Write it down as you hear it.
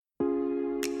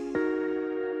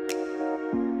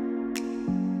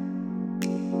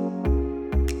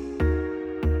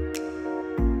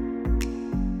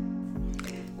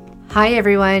Hi,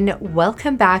 everyone.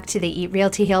 Welcome back to the Eat Real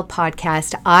to Heal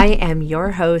podcast. I am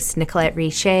your host, Nicolette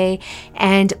Richer.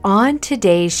 And on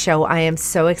today's show, I am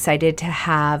so excited to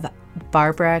have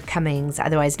Barbara Cummings,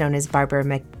 otherwise known as Barbara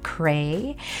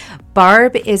McCrae.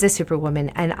 Barb is a superwoman,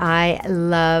 and I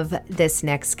love this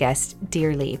next guest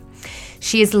dearly.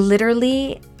 She is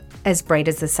literally as bright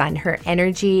as the sun. Her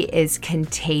energy is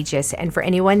contagious. And for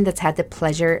anyone that's had the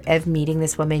pleasure of meeting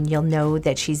this woman, you'll know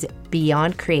that she's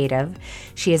beyond creative.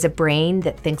 She has a brain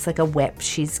that thinks like a whip.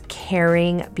 She's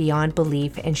caring beyond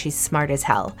belief, and she's smart as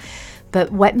hell.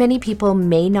 But what many people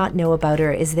may not know about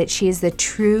her is that she is the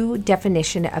true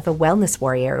definition of a wellness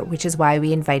warrior, which is why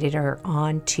we invited her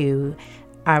on to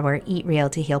our Eat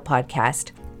Real to Heal podcast.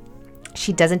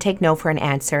 She doesn't take no for an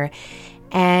answer.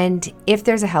 And if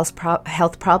there's a health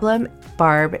problem,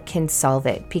 Barb can solve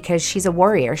it because she's a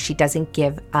warrior. She doesn't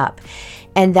give up.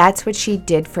 And that's what she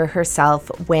did for herself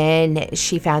when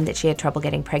she found that she had trouble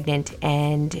getting pregnant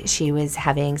and she was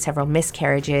having several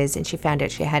miscarriages, and she found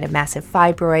out she had a massive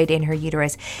fibroid in her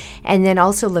uterus, and then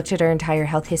also looked at her entire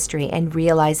health history and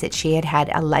realized that she had had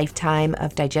a lifetime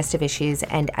of digestive issues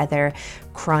and other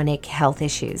chronic health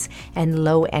issues and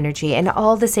low energy and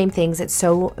all the same things that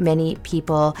so many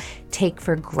people take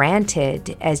for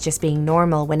granted as just being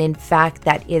normal, when in fact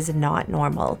that is not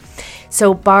normal.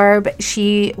 So Barb,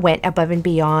 she went above and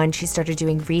beyond. She started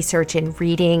doing research and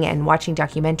reading and watching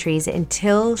documentaries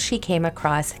until she came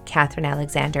across Catherine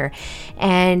Alexander,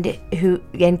 and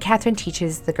Catherine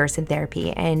teaches the Gerson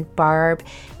therapy, and Barb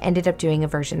ended up doing a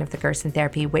version of the Gerson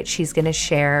therapy, which she's going to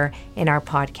share in our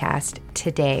podcast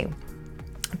today.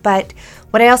 But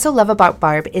what I also love about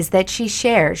Barb is that she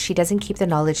shares. She doesn't keep the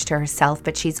knowledge to herself,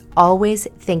 but she's always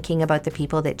thinking about the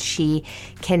people that she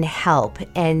can help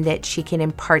and that she can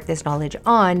impart this knowledge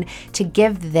on to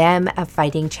give them a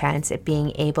fighting chance at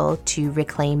being able to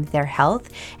reclaim their health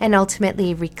and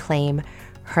ultimately reclaim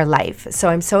her life. So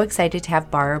I'm so excited to have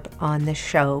Barb on the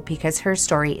show because her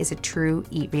story is a true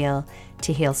Eat Real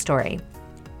to Heal story.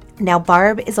 Now,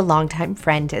 Barb is a longtime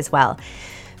friend as well.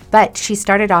 But she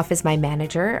started off as my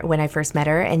manager when I first met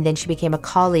her, and then she became a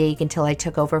colleague until I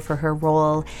took over for her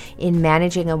role in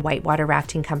managing a whitewater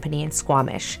rafting company in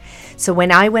Squamish. So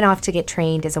when I went off to get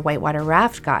trained as a whitewater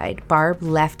raft guide, Barb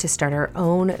left to start her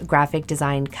own graphic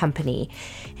design company.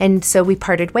 And so we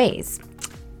parted ways.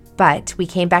 But we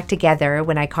came back together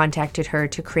when I contacted her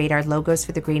to create our logos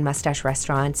for the Green Mustache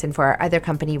restaurants and for our other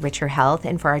company, Richer Health,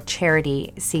 and for our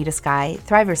charity, Sea to Sky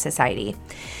Thriver Society.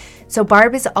 So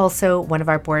Barb is also one of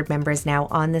our board members now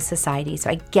on the society, so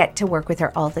I get to work with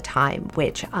her all the time,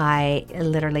 which I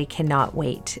literally cannot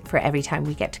wait for every time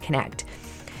we get to connect.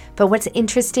 But what's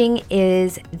interesting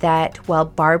is that while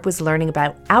Barb was learning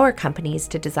about our companies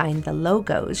to design the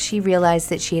logos, she realized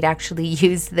that she had actually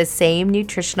used the same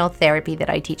nutritional therapy that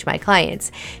I teach my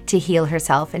clients to heal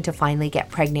herself and to finally get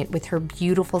pregnant with her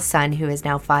beautiful son, who is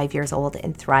now 5 years old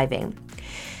and thriving.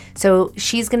 So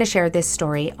she's going to share this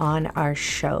story on our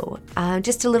show.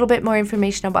 Just a little bit more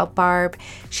information about Barb.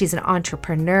 She's an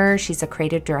entrepreneur. She's a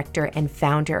creative director and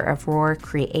founder of Roar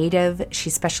Creative. She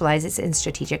specializes in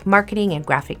strategic marketing and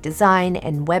graphic design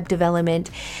and web development.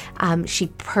 She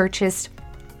purchased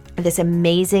this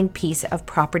amazing piece of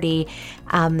property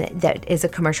that is a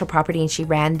commercial property, and she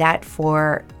ran that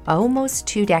for almost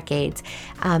 2 decades.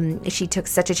 She took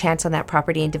such a chance on that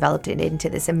property and developed it into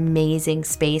this amazing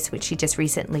space, which she just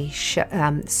recently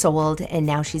sold, and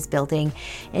now she's building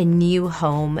a new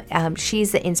home.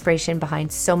 She's the inspiration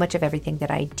behind so much of everything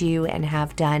that I do and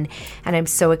have done, and I'm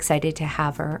so excited to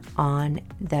have her on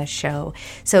the show.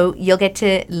 So you'll get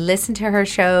to listen to her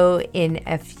show in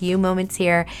a few moments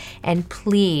here, and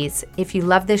please, if you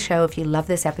love this show, if you love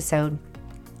this episode,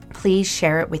 please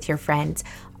share it with your friends.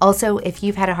 Also, if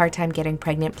you've had a hard time getting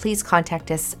pregnant, please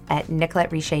contact us at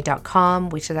nicolettericher.com,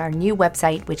 which is our new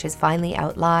website, which is finally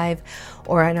out live,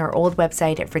 or on our old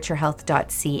website at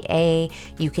richerhealth.ca.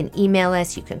 You can email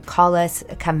us, you can call us,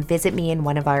 come visit me in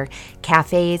one of our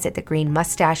cafes at the Green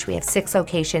Mustache. We have 6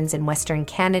 locations in Western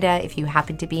Canada if you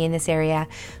happen to be in this area.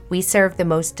 We serve the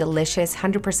most delicious,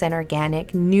 100%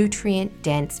 organic,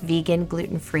 nutrient-dense, vegan,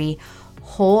 gluten-free,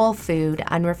 whole food,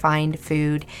 unrefined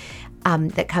food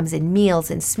that comes in meals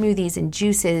and smoothies and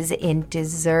juices, in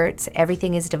desserts.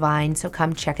 Everything is divine. So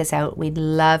come check us out. We'd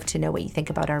love to know what you think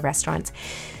about our restaurants.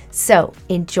 So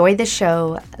enjoy the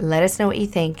show. Let us know what you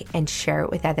think and share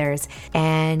it with others.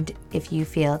 And if you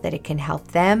feel that it can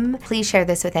help them, please share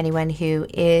this with anyone who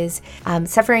is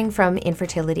suffering from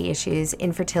infertility issues.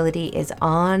 Infertility is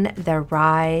on the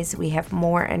rise. We have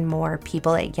more and more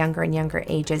people at younger and younger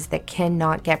ages that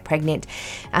cannot get pregnant.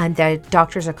 And the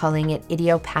doctors are calling it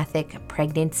idiopathic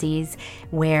pregnancies,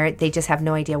 where they just have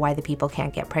no idea why the people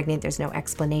can't get pregnant. There's no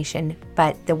explanation.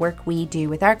 But the work we do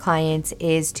with our clients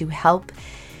is to help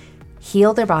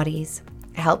heal their bodies,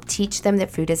 help teach them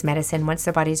that food is medicine. Once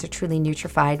their bodies are truly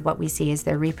nutrified, what we see is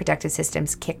their reproductive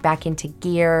systems kick back into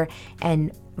gear,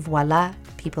 and voila,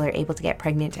 people are able to get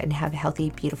pregnant and have healthy,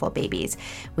 beautiful babies.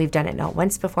 We've done it not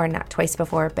once before, not twice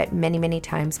before, but many, many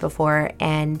times before,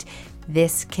 and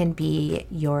this can be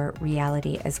your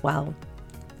reality as well.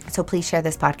 So please share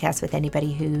this podcast with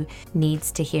anybody who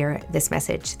needs to hear this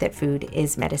message that food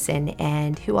is medicine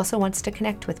and who also wants to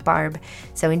connect with Barb.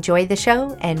 So enjoy the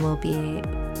show, and we'll be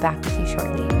back with you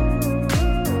shortly.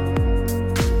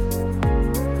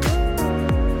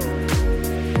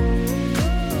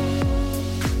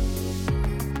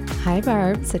 Hi,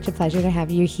 Barb. Such a pleasure to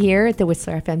have you here at the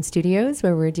Whistler FM studios,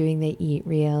 where we're doing the Eat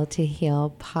Real to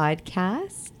Heal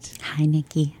podcast. Hi,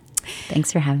 Nikki.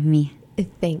 Thanks for having me.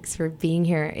 Thanks for being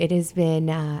here. It has been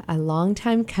a long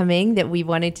time coming that we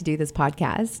wanted to do this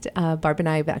podcast. Barb and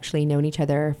I have actually known each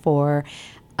other for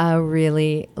a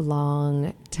really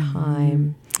long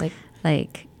time.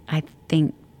 Like I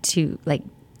think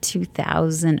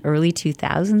 2000, early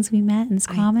 2000s we met in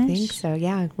Squamish. I think so,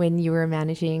 yeah. When you were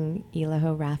managing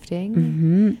Ilaho Rafting.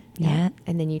 Mm-hmm. Yeah.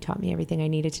 And then you taught me everything I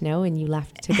needed to know, and you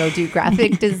left to go do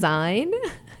graphic design.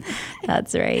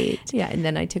 That's right. Yeah, and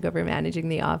then I took over managing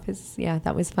the office. Yeah,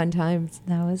 that was fun times.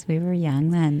 We were young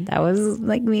then. That was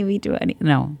like maybe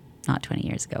not 20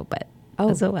 years ago, but it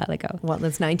was a while ago. Well,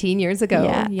 that's 19 years ago.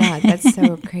 Yeah, that's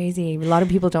so crazy. A lot of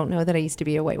people don't know that I used to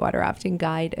be a whitewater rafting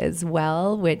guide as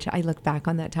well, which I look back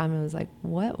on that time and was like,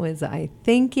 what was I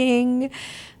thinking?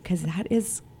 Because that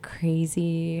is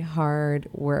crazy hard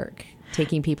work,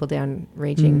 taking people down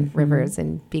raging rivers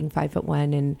and being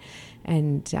 5'1"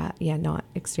 and not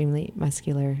extremely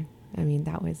muscular. I mean,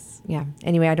 that was,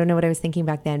 Anyway, I don't know what I was thinking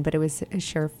back then, but it was a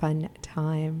sure fun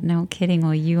time. No kidding.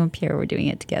 Well, you and Pierre were doing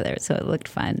it together, so it looked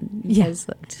fun. You guys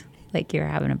looked like you were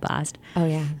having a blast. Oh,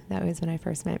 yeah. That was when I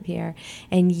first met Pierre.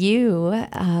 And you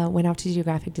went off to do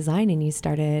graphic design, and you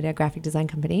started a graphic design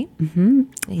company. Mm-hmm.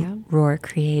 Yeah. Roar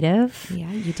Creative.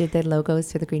 Yeah. You did the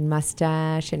logos for the Green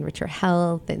Mustache and Richer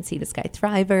Health and Sea to Sky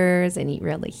Thrivers and Eat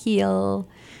Real to Heal.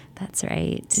 That's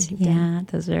right. Yeah.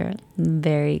 Those are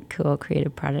very cool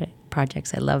creative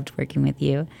projects. I loved working with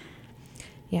you.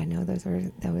 Yeah, no, those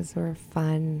were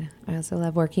fun. I also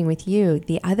love working with you.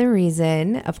 The other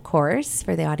reason, of course,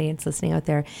 for the audience listening out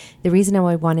there, the reason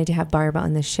I wanted to have Barb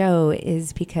on the show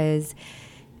is because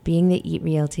being the Eat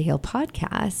Real to Heal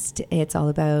podcast, it's all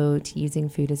about using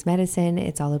food as medicine.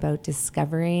 It's all about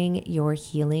discovering your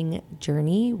healing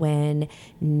journey when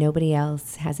nobody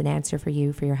else has an answer for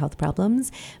you for your health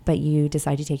problems, but you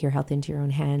decide to take your health into your own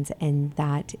hands. And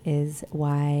that is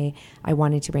why I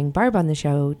wanted to bring Barb on the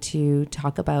show to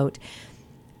talk about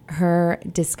her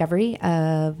discovery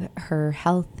of her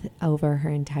health over her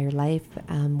entire life,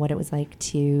 what it was like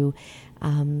to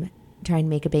try and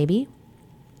make a baby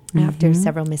after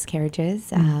several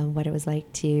miscarriages, what it was like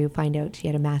to find out she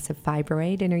had a massive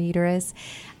fibroid in her uterus.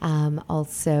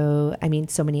 Also, I mean,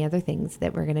 so many other things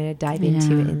that we're going to dive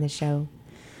into in the show.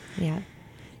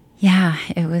 Yeah,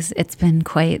 it's been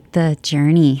quite the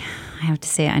journey. I have to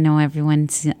say, I know everyone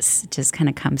just kind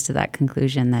of comes to that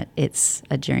conclusion that it's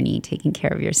a journey. Taking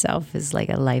care of yourself is like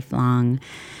a lifelong,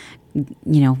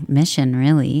 mission,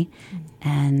 really.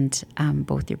 And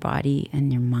both your body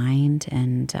and your mind,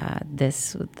 and I've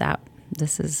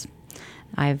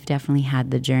definitely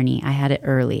had the journey. I had it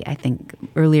early, I think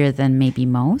earlier than maybe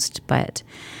most, but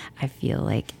I feel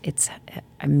like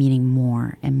I'm meeting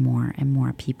more and more and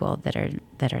more people that are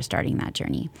starting that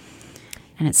journey.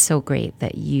 And it's so great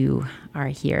that you are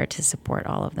here to support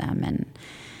all of them,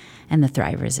 and the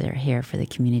Thrivers that are here for the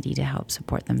community to help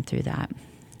support them through that.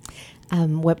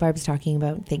 What Barb's talking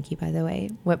about, thank you, by the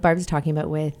way, what Barb's talking about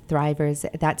with Thrivers,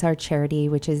 that's our charity,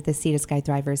 which is the Sea to Sky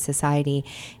Thrivers Society.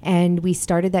 And we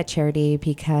started that charity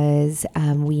because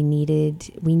we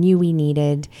knew we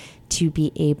needed to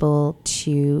be able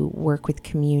to work with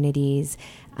communities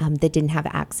that didn't have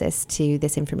access to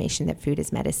this information that food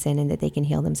is medicine and that they can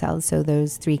heal themselves. So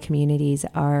those three communities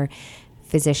are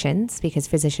physicians, because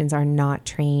physicians are not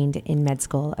trained in med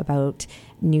school about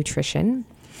nutrition.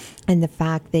 And the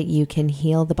fact that you can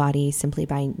heal the body simply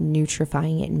by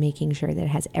nutrifying it and making sure that it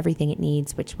has everything it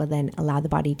needs, which will then allow the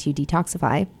body to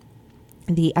detoxify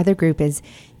The other group is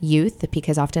youth,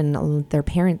 because often their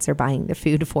parents are buying the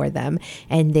food for them,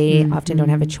 and they often don't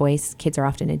have a choice. Kids are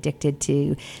often addicted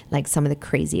to like some of the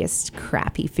craziest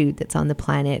crappy food that's on the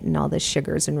planet, and all the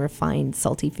sugars and refined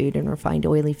salty food and refined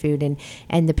oily food,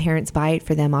 and the parents buy it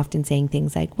for them, often saying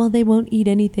things like, well, they won't eat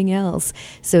anything else.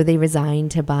 So they resign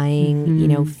to buying, you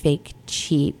know, fake,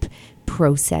 cheap,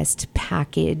 processed,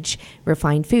 package,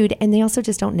 refined food, and they also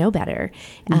just don't know better.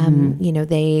 You know,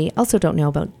 they also don't know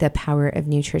about the power of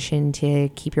nutrition to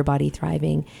keep your body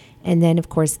thriving. And then, of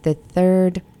course, the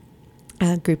third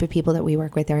group of people that we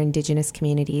work with are Indigenous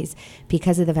communities,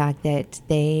 because of the fact that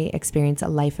they experience a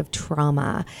life of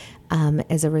trauma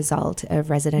as a result of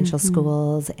residential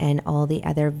schools and all the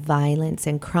other violence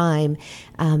and crime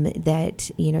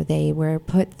that, you know, they were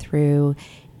put through.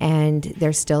 And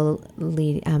they're still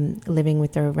living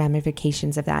with the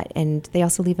ramifications of that. And they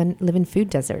also live in food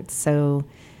deserts. So,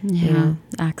 yeah, you know,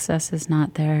 access is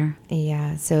not there.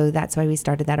 Yeah. So that's why we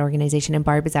started that organization. And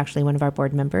Barb is actually one of our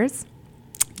board members.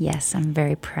 Yes, I'm a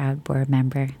very proud board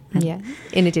member. Yeah.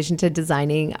 In addition to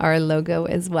designing our logo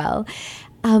as well.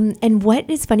 And what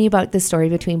is funny about the story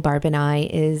between Barb and I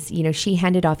is, you know, she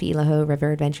handed off Ilaho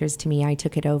River Adventures to me. I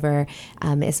took it over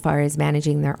as far as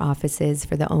managing their offices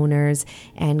for the owners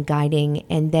and guiding.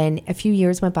 And then a few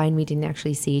years went by and we didn't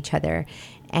actually see each other.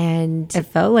 And it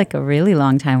felt like a really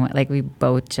long time. Like we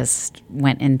both just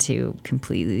went into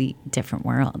completely different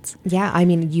worlds. Yeah. I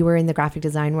mean, you were in the graphic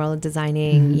design world,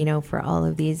 designing, you know, for all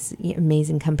of these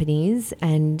amazing companies.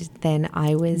 And then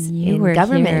I was in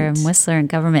government. Here in Whistler in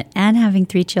government and having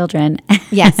 3 children.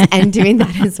 Yes. And doing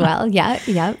that as well. Yeah.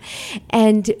 Yeah.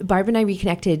 And Barb and I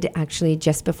reconnected actually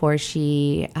just before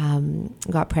she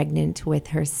got pregnant with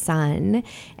her son.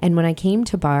 And when I came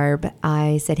to Barb,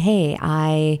 I said, hey,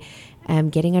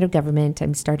 I'm getting out of government.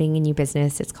 I'm starting a new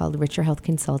business. It's called Richer Health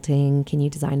Consulting. Can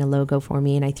you design a logo for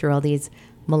me? And I threw all these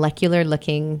molecular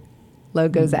looking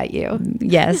logos at you.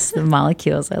 Yes, the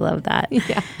molecules. I love that.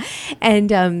 Yeah.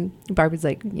 And Barb was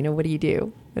like, you know, what do you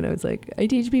do? And I was like, I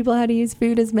teach people how to use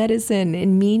food as medicine.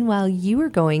 And meanwhile, you were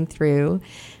going through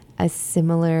a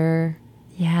similar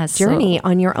journey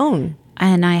on your own.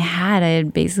 And I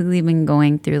had basically been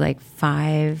going through like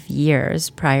 5 years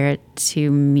prior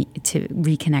to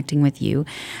reconnecting with you.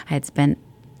 I had spent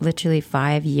literally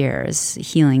 5 years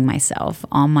healing myself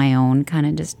on my own, kind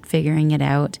of just figuring it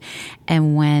out.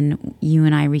 And when you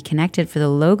and I reconnected for the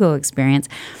logo experience,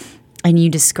 and you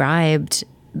described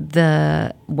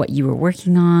what you were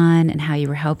working on and how you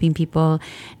were helping people,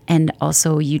 and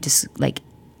also you just like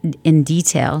in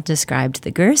detail described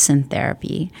the Gerson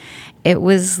therapy, it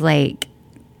was like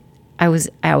I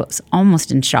was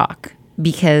almost in shock,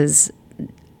 because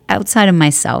outside of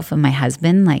myself and my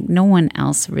husband, like no one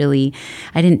else really,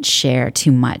 I didn't share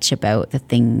too much about the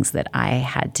things that I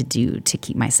had to do to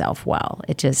keep myself well.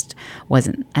 It just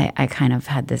wasn't, I kind of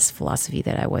had this philosophy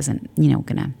that I wasn't, you know,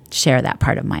 going to share that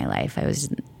part of my life. I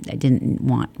didn't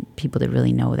want people to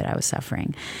really know that I was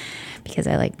suffering, because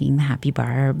I like being the happy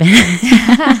Barb.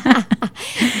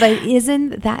 But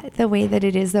isn't that the way that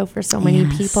it is, though, for so many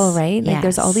people, right? Like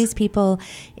there's all these people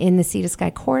in the Sea to Sky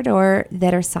corridor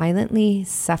that are silently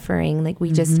suffering. Like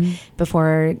we just,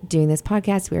 before doing this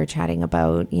podcast, we were chatting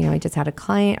about, you know, I just had a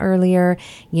client earlier,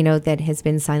 you know, that has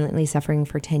been silently suffering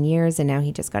for 10 years. And now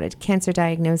he just got a cancer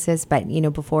diagnosis. But, you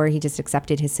know, before he just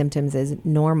accepted his symptoms as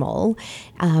normal,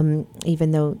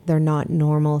 even though they're not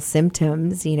normal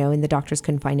symptoms, you know, and the doctors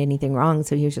couldn't find anything wrong.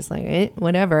 So he was just like,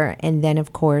 whatever. And then,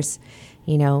 of course,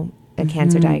 you know, a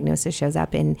cancer diagnosis shows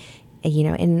up, and, you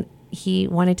know, and he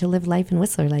wanted to live life in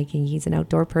Whistler. Like he's an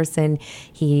outdoor person.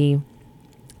 He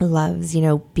loves, you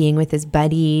know, being with his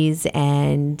buddies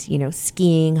and, you know,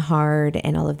 skiing hard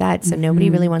and all of that. So nobody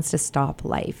really wants to stop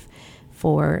life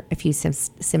for a few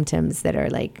symptoms that are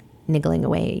like niggling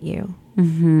away at you.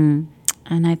 And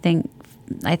I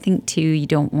think too, you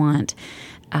don't want,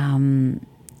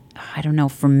 I don't know,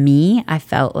 for me, I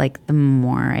felt like the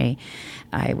more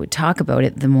I would talk about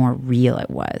it, the more real it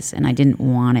was. And I didn't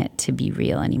want it to be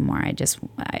real anymore. I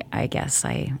guess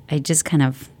I just kind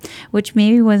of, which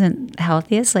maybe wasn't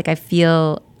healthiest. Like I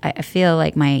feel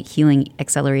like my healing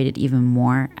accelerated even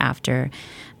more after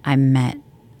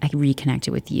I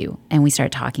reconnected with you and we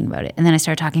started talking about it. And then I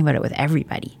started talking about it with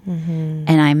everybody.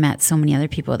 And I met so many other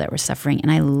people that were suffering,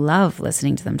 and I love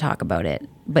listening to them talk about it.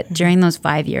 But during those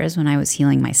 5 years when I was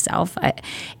healing myself,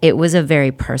 it was a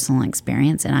very personal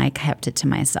experience, and I kept it to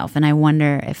myself. And I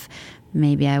wonder if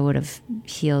maybe I would have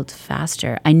healed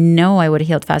faster. I know I would have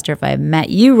healed faster if I had met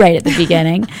you right at the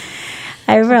beginning.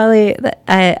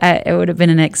 It would have been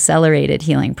an accelerated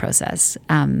healing process,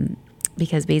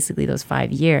 because basically those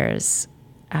 5 years,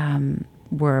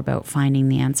 were about finding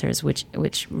the answers, which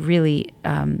really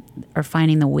are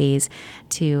finding the ways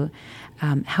to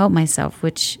help myself,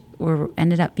 which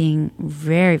ended up being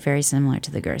very, very similar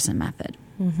to the Gerson method.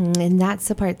 Mm-hmm. And that's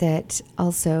the part that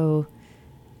also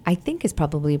I think is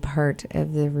probably part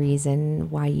of the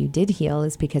reason why you did heal,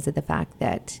 is because of the fact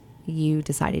that you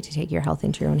decided to take your health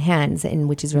into your own hands, and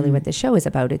which is really what the show is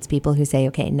about. It's people who say,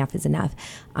 okay, enough is enough.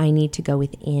 I need to go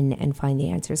within and find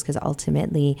the answers, because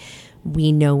ultimately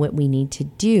we know what we need to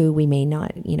do. We may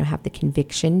not, have the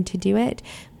conviction to do it,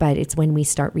 but it's when we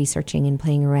start researching and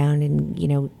playing around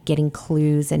and, getting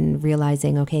clues and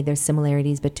realizing, okay, there's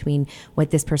similarities between what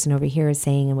this person over here is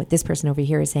saying and what this person over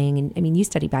here is saying. And I mean, you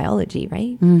study biology,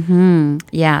 right? Mm-hmm.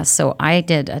 Yeah. So I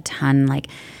did a ton,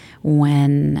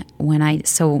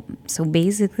 so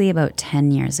basically about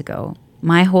 10 years ago,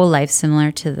 my whole life,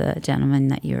 similar to the gentleman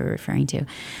that you're referring to,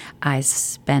 I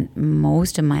spent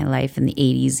most of my life in the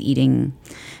 80s eating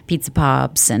pizza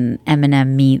pops and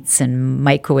M&M meats, and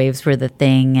microwaves were the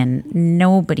thing, and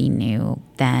nobody knew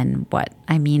then what.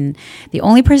 I mean, the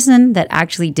only person that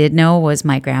actually did know was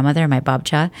my grandmother, my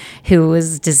babcha, who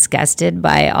was disgusted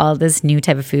by all this new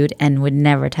type of food and would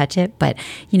never touch it. But,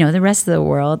 the rest of the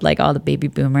world, like all the baby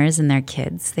boomers and their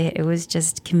kids, it was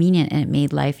just convenient and it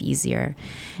made life easier.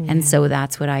 Yeah. And so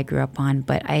that's what I grew up on.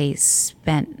 But I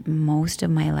spent most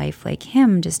of my life like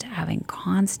him, just having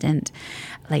constant,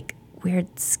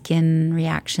 weird skin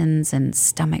reactions and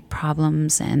stomach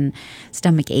problems and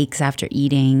stomach aches after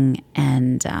eating.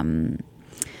 And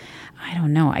I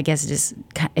don't know, I guess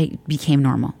it became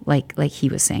normal. Like he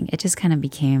was saying, it just kind of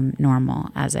became normal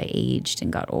as I aged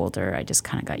and got older. I just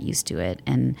kind of got used to it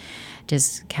and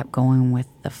just kept going with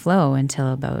the flow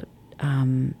until about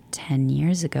 10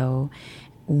 years ago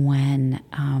when...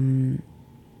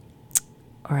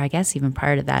 or I guess even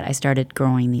prior to that, I started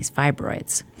growing these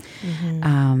fibroids.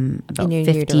 Mm-hmm. About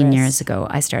 15 years ago,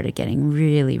 I started getting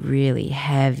really, really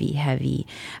heavy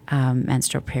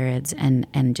menstrual periods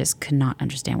and just could not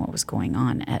understand what was going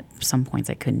on. At some points,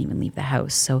 I couldn't even leave the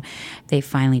house. So they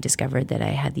finally discovered that I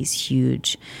had these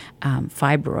huge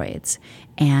fibroids,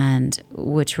 and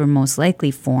which were most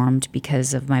likely formed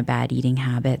because of my bad eating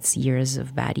habits, years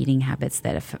of bad eating habits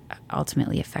that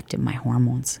ultimately affected my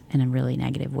hormones in a really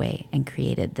negative way and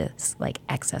created this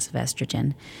excess of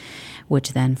estrogen,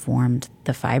 which then formed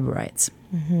the fibroids.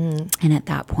 Mm-hmm. And at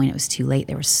that point, it was too late.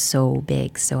 They were so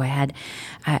big. So I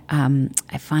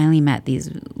finally met these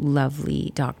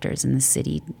lovely doctors in the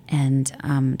city, and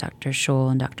Dr.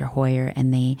 Scholl and Dr. Hoyer,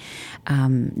 and they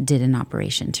did an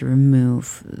operation to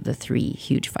remove the 3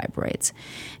 huge fibroids.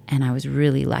 And I was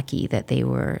really lucky that they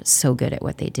were so good at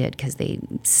what they did, because they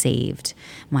saved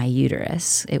my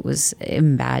uterus. It was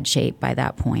in bad shape by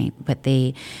that point, but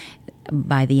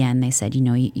by the end, they said,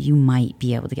 you might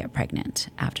be able to get pregnant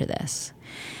after this.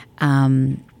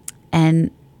 And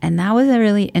that was a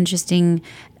really interesting,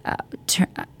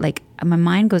 my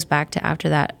mind goes back to after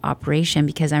that operation,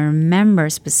 because I remember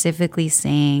specifically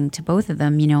saying to both of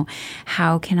them,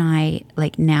 how can I,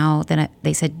 now that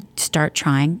they said, start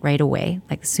trying right away,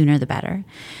 the sooner the better.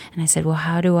 And I said, well,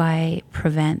 how do I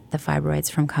prevent the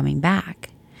fibroids from coming back?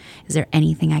 Is there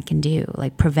anything I can do,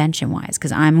 prevention-wise?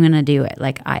 Because I'm going to do it.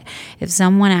 If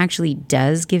someone actually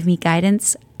does give me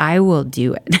guidance, I will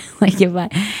do it.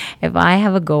 If I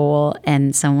have a goal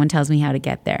and someone tells me how to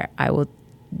get there, I will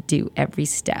do every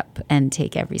step and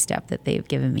take every step that they've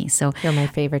given me. So you're my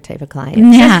favorite type of client.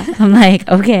 Yeah, I'm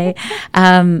okay.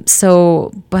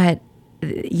 But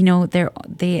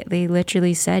they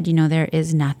literally said, there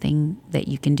is nothing that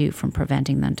you can do from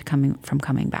preventing them from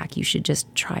coming back. You should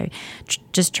just try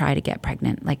to get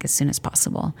pregnant as soon as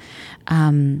possible,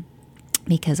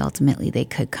 because ultimately they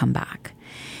could come back.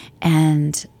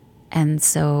 And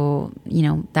so,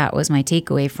 that was my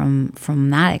takeaway from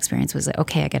that experience, was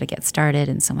okay, I got to get started.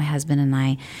 And so my husband and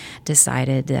I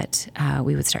decided that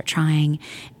we would start trying,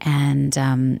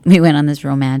 and we went on this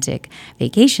romantic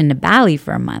vacation to Bali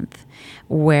for a month,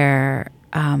 where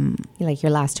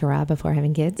your last hurrah before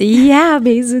having kids. Yeah,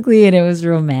 basically. And it was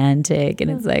romantic,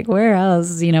 and it's where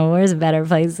else, where's a better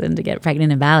place than to get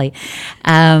pregnant in Bali?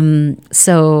 And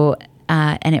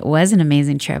it was an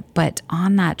amazing trip. But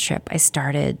on that trip, I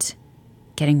started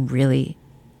getting really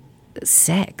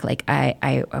sick.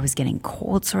 I was getting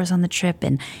cold sores on the trip,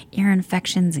 and ear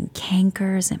infections and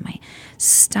cankers, and my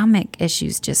stomach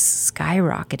issues just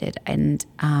skyrocketed. And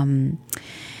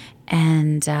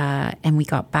we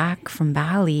got back from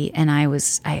Bali, and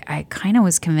I kind of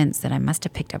was convinced that I must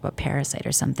have picked up a parasite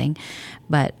or something,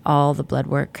 but all the blood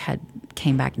work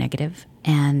came back negative,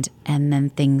 And then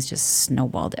things just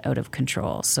snowballed out of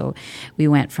control. So we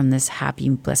went from this happy,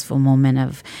 blissful moment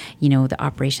of, the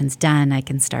operation's done. I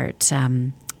can start,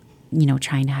 trying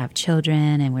to have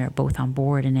children, and we were both on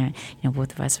board, and,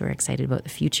 both of us were excited about the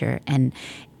future. And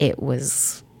it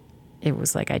was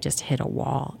like I just hit a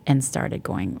wall and started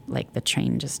going, like the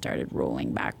train just started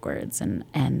rolling backwards. And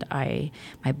my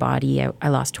body, I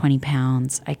lost 20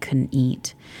 pounds. I couldn't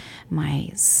eat.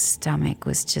 My stomach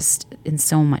was just in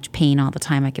so much pain all the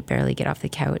time. I could barely get off the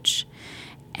couch.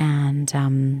 And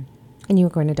you were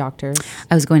going to doctors?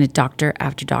 I was going to doctor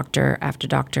after doctor after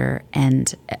doctor,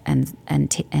 and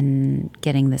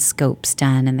getting the scopes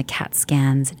done and the CAT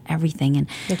scans and everything. And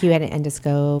like you had an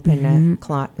endoscope and a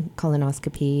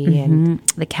colonoscopy and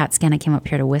the CAT scan. I came up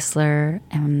here to Whistler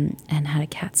and had a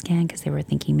CAT scan because they were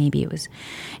thinking maybe it was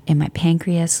in my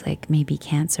pancreas, like maybe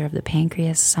cancer of the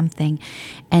pancreas, something.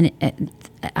 And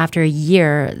after a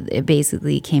year, it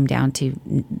basically came down to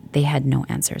they had no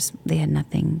answers. They had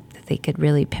nothing that they could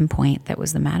really pinpoint that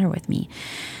was the matter with me.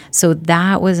 So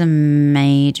that was a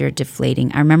major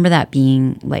deflating. I remember that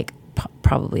being like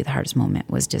probably the hardest moment,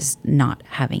 was just not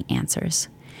having answers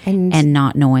and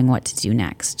not knowing what to do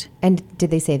next. And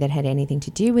did they say that had anything to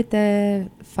do with the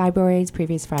fibroids,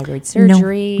 previous fibroid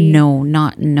surgery?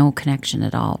 No connection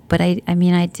at all. But I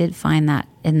mean, I did find that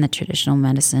in the traditional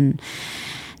medicine,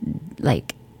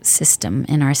 like system,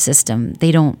 in our system,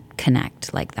 they don't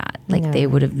connect like that. Like they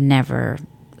would have never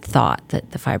thought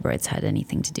that the fibroids had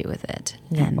anything to do with it.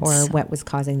 Or what was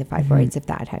causing the fibroids, if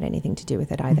that had anything to do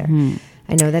with it either.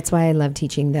 I know that's why I love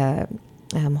teaching the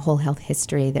whole health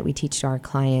history that we teach to our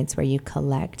clients, where you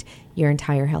collect your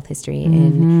entire health history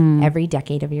in every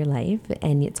decade of your life,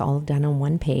 and it's all done on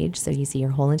one page. So you see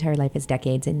your whole entire life as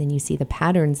decades, and then you see the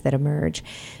patterns that emerge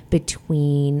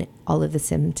between all of the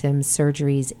symptoms,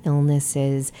 surgeries,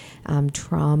 illnesses,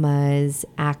 traumas,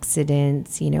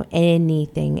 accidents,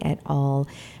 anything at all.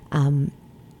 And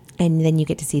then you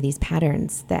get to see these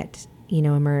patterns that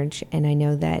emerge. And I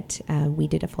know that we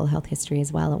did a full health history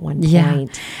as well at one point. Yeah,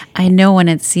 I know, and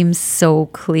it seems so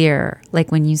clear,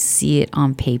 like when you see it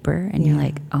on paper and you're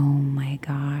like, oh my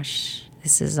gosh,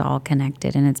 this is all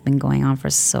connected, and it's been going on for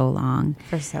so long.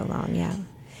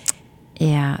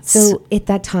 Yeah. So at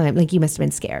that time, like, you must have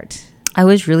been scared. I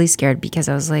was really scared because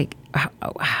I was like,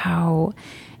 how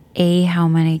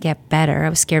am I going to get better? I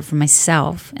was scared for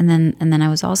myself. And then I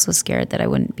was also scared that I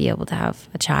wouldn't be able to have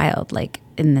a child, like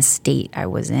in the state I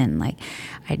was in. Like,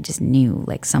 I just knew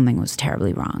like something was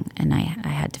terribly wrong, and I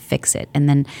had to fix it. And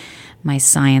then my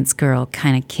science girl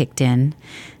kind of kicked in,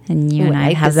 and you and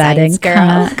I have that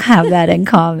in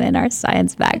common, our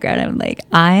science background. I'm like,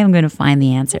 I am going to find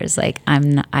the answers. Like,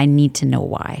 I need to know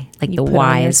why. Like, the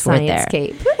whys were there.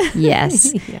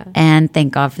 Yes. And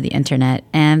thank God for the internet,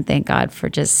 and thank God for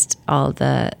just all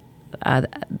the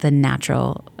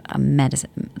natural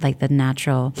medicine, like the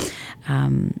natural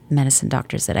medicine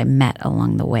doctors that I met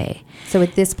along the way. So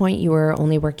at this point, you were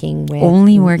only working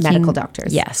with medical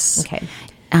doctors? Yes. Okay.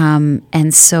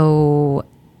 And so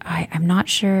I'm not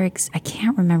sure, I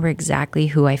can't remember exactly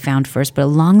who I found first, but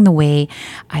along the way,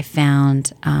 I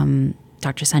found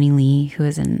Dr. Sunny Lee, who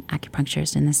is an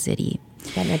acupuncturist in the city.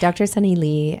 Yeah, no, Dr. Sunny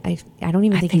Lee, I don't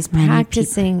even think he's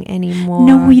practicing anymore.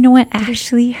 No, you know what? I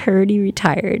actually heard he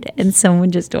retired, and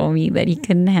someone just told me that he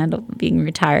couldn't handle being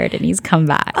retired, and he's come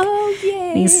back. Oh,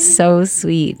 yay. He's so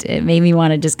sweet. It made me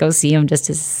want to just go see him just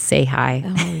to say hi.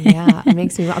 Oh, yeah. It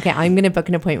makes me, okay, I'm going to book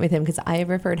an appointment with him, because I have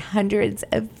referred hundreds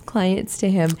of clients to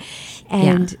him.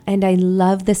 And I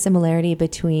love the similarity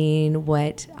between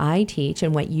what I teach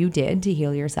and what you did to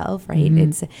heal yourself, right?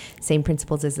 It's same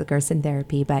principles as the Gerson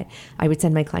therapy, but I would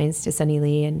send my clients to Sunny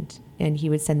Lee, and he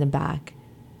would send them back,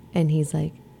 and he's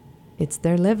like, it's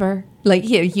their liver. Like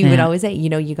he would always say,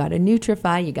 you got to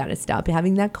nutrify, you got to stop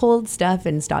having that cold stuff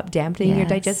and stop dampening your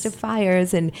digestive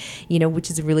fires. And,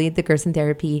 which is really, the Gerson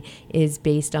therapy is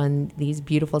based on these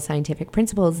beautiful scientific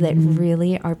principles that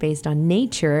really are based on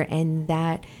nature, and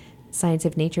that science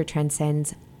of nature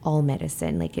transcends all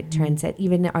medicine. Like, it transcends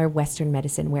even our Western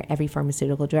medicine, where every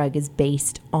pharmaceutical drug is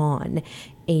based on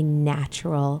a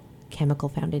natural chemical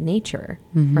found in nature,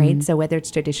 right? So whether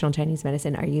it's traditional Chinese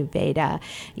medicine, Ayurveda,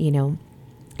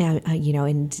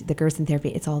 and the Gerson therapy,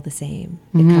 it's all the same.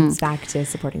 It comes back to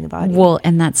supporting the body. Well,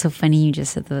 and that's so funny you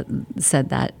just said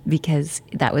that, because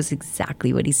that was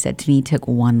exactly what he said to me. He took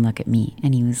one look at me,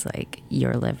 and he was like,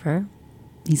 your liver?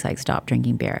 He's like, stop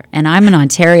drinking beer. And I'm an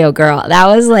Ontario girl. That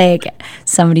was like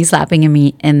somebody slapping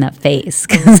me in the face,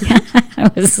 because I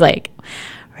was like,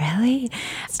 really?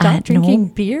 Stop drinking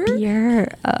No beer?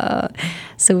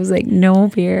 So it was like, no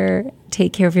beer,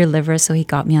 take care of your liver. So he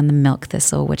got me on the milk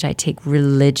thistle, which I take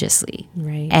religiously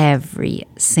every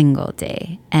single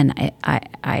day. And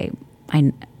I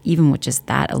even with just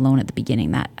that alone at the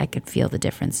beginning, that I could feel the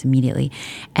difference immediately.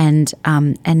 And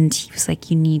he was like,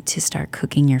 you need to start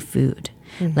cooking your food.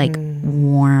 Like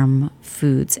warm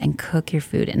foods, and cook your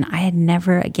food. And I had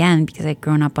never, again, because I'd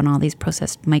grown up on all these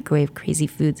processed microwave crazy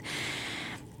foods,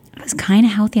 I was kind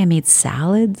of healthy. I made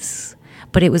salads,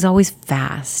 but it was always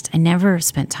fast. I never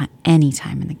spent any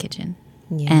time in the kitchen.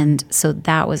 Yeah. And so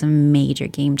that was a major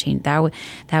game changer.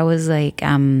 That was like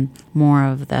more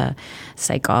of the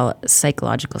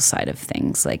psychological side of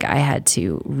things. Like I had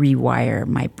to rewire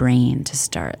my brain to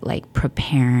start like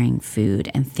preparing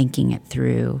food and thinking it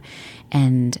through.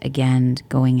 And again,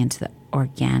 going into the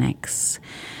organics,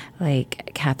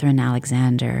 like Catherine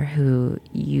Alexander, who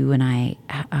you and I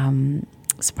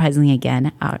surprisingly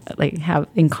again have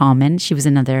in common. She was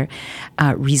another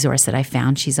resource that I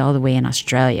found. She's all the way in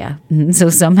Australia, so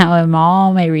somehow in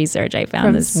all my research I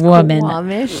found this woman.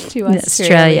 Squamish to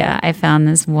Australia. I found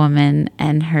this woman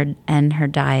and her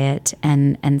diet,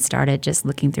 and started just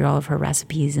looking through all of her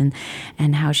recipes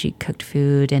and how she cooked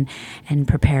food and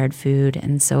prepared food.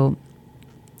 And so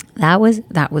that was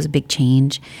a big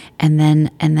change. And then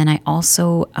I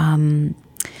also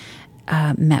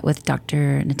met with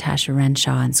Dr. Natasha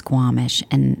Renshaw in Squamish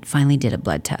and finally did a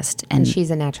blood test. And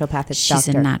she's a naturopathic doctor. She's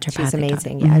a naturopathic She's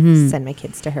amazing. Doctor. Yeah, I've sent my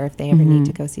kids to her if they ever need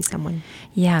to go see someone.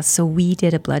 Yeah, so we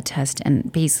did a blood test,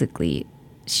 and basically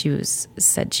she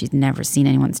said she'd never seen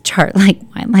anyone's chart like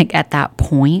mine. Like at that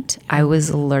point, I was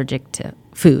allergic to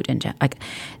food, and like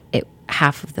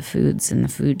half of the foods in the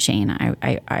food chain,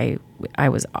 I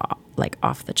was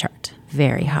off the chart.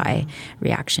 Very high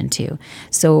reaction to.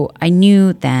 So I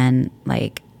knew then,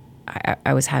 like,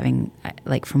 I was having,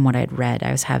 like, from what I'd read,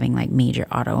 I was having like major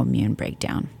autoimmune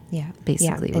breakdown. Yeah.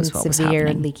 Basically was what was happening. And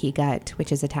severe leaky gut,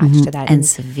 which is attached to that. And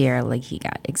severe leaky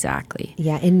gut, exactly.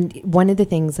 Yeah. And one of the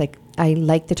things, like, I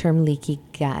like the term leaky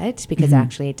gut because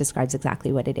actually it describes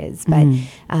exactly what it is. But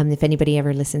if anybody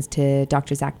ever listens to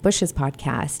Dr. Zach Bush's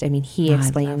podcast, I mean, he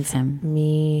explains.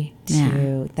 Me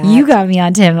too. Yeah. You got me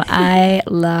on Tim. I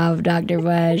love Dr.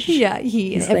 Bush. Yeah,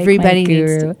 He's everybody like my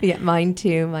guru. needs to. Yeah,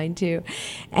 mine too.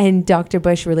 And Dr.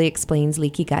 Bush really explains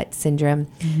leaky gut syndrome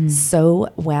so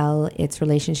well. Its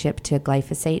relationship to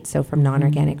glyphosate, so from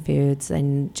non-organic foods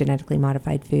and genetically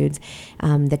modified foods,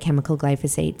 the chemical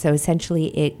glyphosate. So essentially,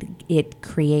 it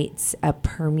creates a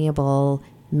permeable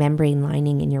membrane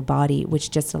lining in your body, which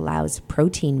just allows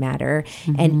protein matter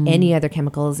and any other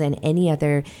chemicals and any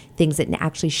other things that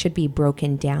actually should be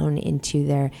broken down into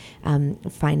their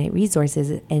finite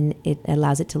resources, and it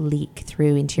allows it to leak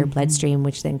through into your bloodstream,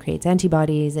 which then creates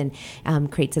antibodies and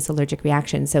creates this allergic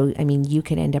reaction. So, I mean, you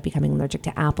can end up becoming allergic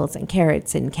to apples and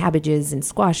carrots and cabbages and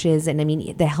squashes, and I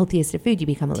mean, the healthiest of food you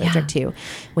become allergic to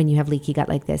when you have leaky gut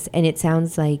like this. And it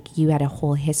sounds like you had a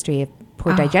whole history of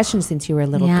poor digestion since you were a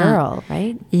little girl,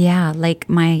 right? Yeah, like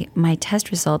my test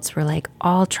results were like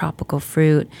all tropical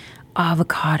fruit,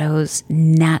 avocados,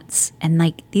 nuts, and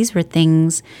like these were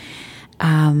things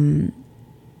that,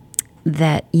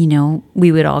 you know,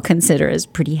 we would all consider as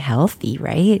pretty healthy,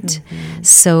 right?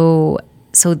 So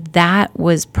that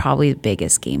was probably the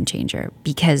biggest game changer,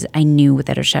 because I knew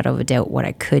without a shadow of a doubt what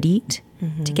I could eat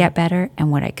to get better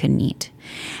and what I couldn't eat.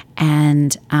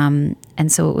 And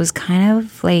so it was kind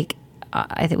of like,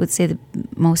 I would say the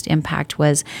most impact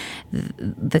was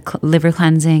the liver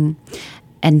cleansing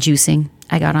and juicing.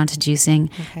 I got onto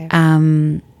juicing,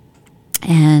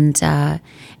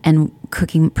 and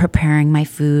cooking, preparing my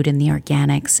food and the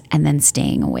organics, and then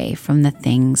staying away from the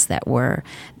things that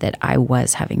I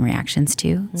was having reactions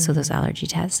to. So those allergy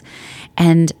tests,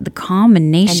 and the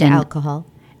combination, and alcohol.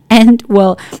 And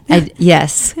well,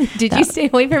 yes. Did you stay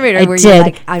away from it, or were you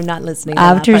like, I'm not listening to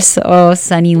after that?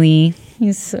 Sunny Lee.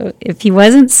 If he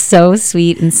wasn't so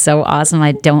sweet and so awesome,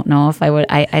 I don't know if I would.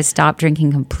 I stopped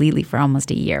drinking completely for almost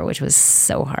a year, which was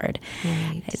so hard.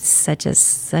 Right. It's such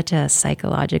a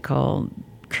psychological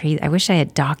crazy. I wish I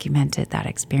had documented that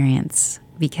experience,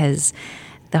 because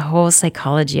the whole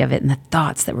psychology of it and the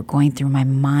thoughts that were going through my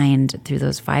mind through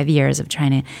those 5 years of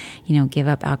trying to, you know, give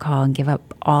up alcohol and give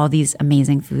up all these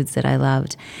amazing foods that I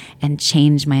loved and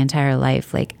change my entire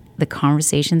life. Like the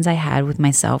conversations I had with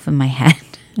myself in my head.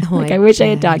 Like I wish I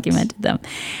had documented them,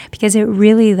 because it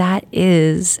really, that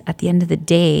is, at the end of the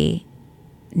day,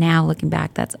 now looking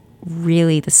back, that's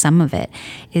really the sum of it,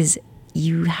 is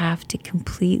you have to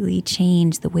completely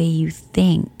change the way you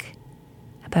think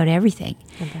about everything.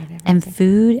 And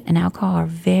food and alcohol are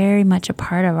very much a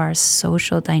part of our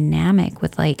social dynamic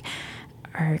with like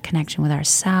our connection with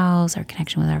ourselves, our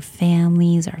connection with our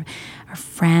families, our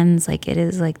friends. Like, it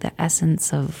is like the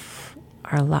essence of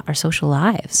our social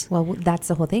lives. Well, that's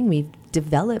the whole thing. We've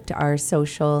developed our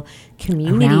social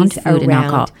communities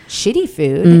around shitty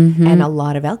food and a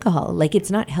lot of alcohol. Like, it's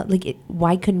not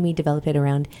why couldn't we develop it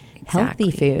around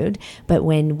healthy food? But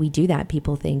when we do that,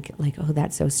 people think like, oh,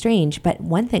 that's so strange. But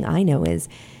one thing I know is,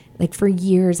 like, for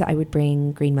years I would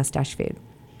bring Green Mustache food.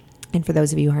 And for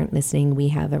those of you who aren't listening, we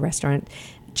have a restaurant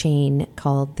chain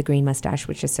called the Green Mustache,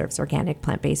 which just serves organic,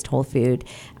 plant-based, whole food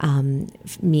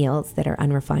meals that are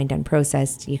unrefined,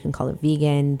 unprocessed. You can call it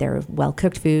vegan. They're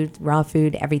well-cooked food, raw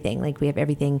food, everything. Like, we have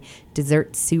everything: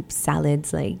 dessert, soups,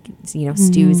 salads, like,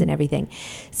 stews and everything.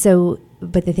 So,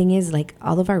 but the thing is, like,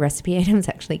 all of our recipe items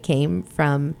actually came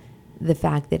from the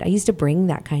fact that I used to bring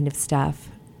that kind of stuff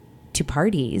to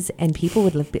parties, and people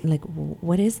would look like,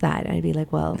 what is that? And I'd be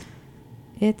like, well,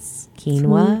 it's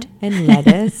quinoa and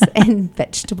lettuce and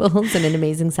vegetables and an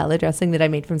amazing salad dressing that I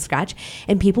made from scratch.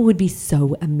 And people would be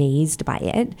so amazed by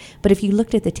it. But if you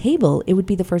looked at the table, it would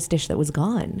be the first dish that was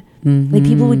gone. Like,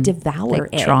 people would devour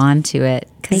it. Drawn to it.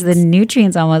 Because the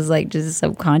nutrients almost like just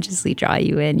subconsciously draw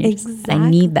you in. You're just, I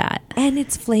need that. And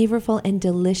it's flavorful and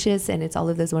delicious, and it's all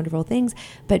of those wonderful things.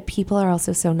 But people are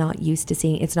also so not used to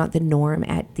seeing, it's not the norm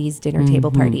at these dinner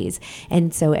table parties.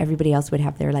 And so everybody else would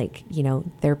have their, like,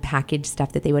 their packaged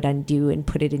stuff that they would undo and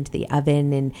put it into the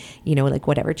oven, and, like,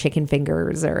 whatever, chicken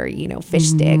fingers or, fish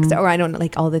sticks, or I don't know,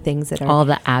 like, all the things that are. All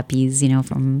the appies,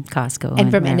 from Costco.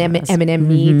 And from M&M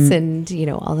meats and,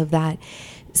 all of that.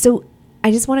 So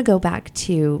I just want to go back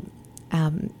to,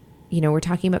 we're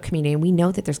talking about community, and we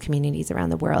know that there's communities around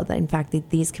the world. In fact,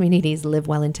 these communities live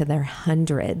well into their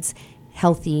hundreds,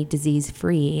 healthy,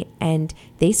 disease-free, and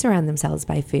they surround themselves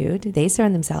by food. They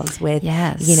surround themselves with,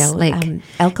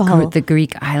 alcohol. The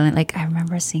Greek island. Like, I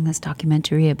remember seeing this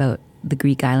documentary about the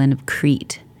Greek island of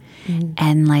Crete,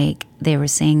 and like they were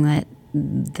saying that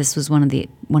this was one of the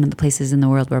places in the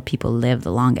world where people live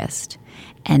the longest,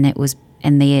 and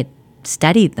they had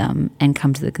studied them and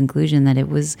come to the conclusion that it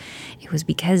was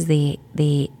because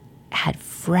they had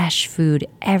fresh food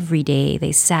every day.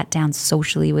 They sat down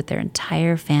socially with their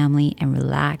entire family and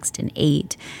relaxed and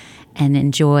ate and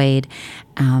enjoyed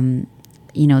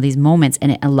these moments.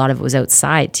 And a lot of it was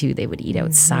outside too. They would eat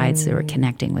outside, so they were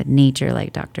connecting with nature,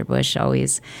 like Dr. Bush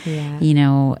always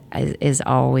is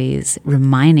always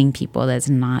reminding people that it's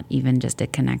not even just a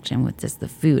connection with just the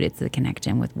food, it's the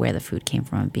connection with where the food came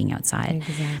from and being outside.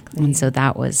 Exactly. And so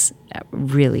that was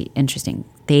really interesting.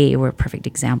 They were perfect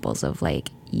examples of, like,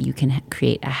 you can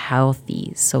create a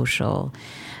healthy social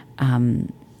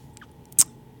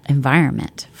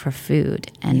environment for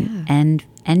food and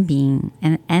being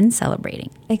and celebrating.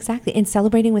 Exactly. And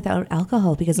celebrating without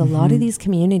alcohol, because a lot of these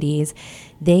communities,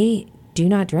 they do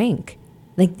not drink.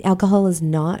 Like, alcohol is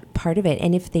not part of it.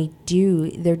 And if they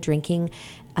do, they're drinking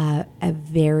a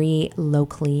very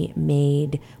locally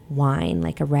made wine,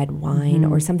 like a red wine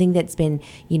or something that's been,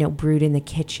 brewed in the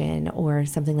kitchen or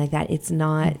something like that. It's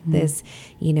not this,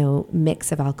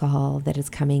 mix of alcohol that is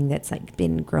coming that's like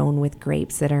been grown with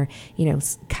grapes that are,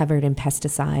 covered in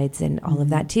pesticides and all of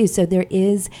that too. So there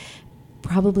is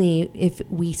probably, if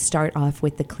we start off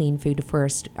with the clean food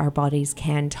first, our bodies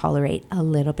can tolerate a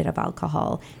little bit of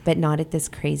alcohol, but not at this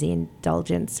crazy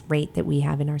indulgence rate that we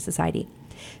have in our society.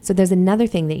 So there's another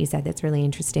thing that you said that's really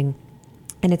interesting.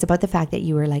 And it's about the fact that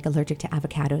you were, like, allergic to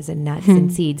avocados and nuts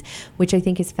and seeds, which I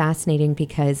think is fascinating,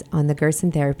 because on the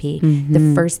Gerson therapy,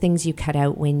 the first things you cut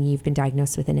out when you've been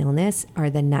diagnosed with an illness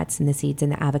are the nuts and the seeds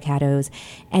and the avocados.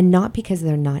 And not because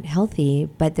they're not healthy,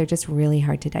 but they're just really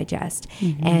hard to digest.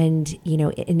 And,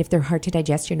 and if they're hard to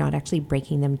digest, you're not actually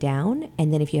breaking them down.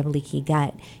 And then if you have a leaky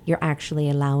gut, you're actually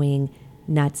allowing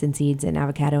nuts and seeds and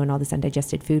avocado and all this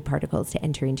undigested food particles to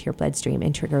enter into your bloodstream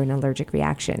and trigger an allergic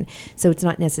reaction. So it's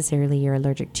not necessarily you're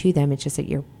allergic to them. It's just that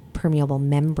your permeable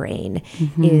membrane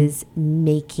is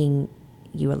making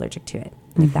you allergic to it,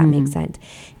 if that makes sense.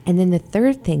 And then the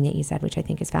third thing that you said, which I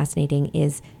think is fascinating,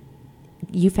 is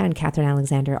you found Catherine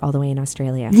Alexander all the way in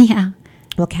Australia. Yeah.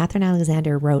 Well, Catherine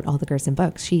Alexander wrote all the Gerson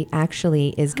books. She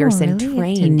actually is Gerson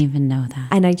trained. I didn't even know that.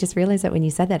 And I just realized that when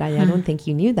you said that, I don't think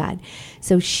you knew that.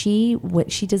 So she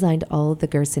designed all the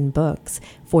Gerson books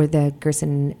for the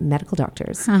Gerson medical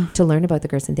doctors to learn about the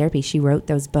Gerson therapy. She wrote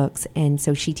those books, and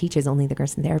so she teaches only the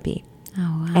Gerson therapy.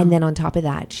 Oh, wow. And then on top of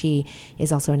that, she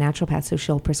is also a naturopath, so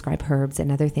she'll prescribe herbs and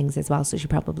other things as well. So she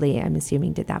probably, I'm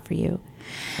assuming, did that for you.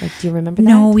 Like, do you remember that?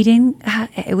 No, we didn't.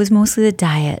 It was mostly the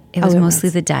diet. It was mostly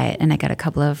the diet. And I got a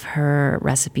couple of her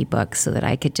recipe books so that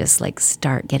I could just, like,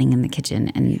 start getting in the kitchen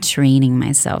and training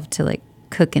myself to, like,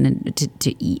 cook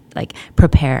to eat, like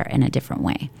prepare in a different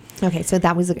way. Okay, so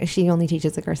she only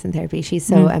teaches the Gerson therapy. She's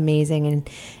so amazing, and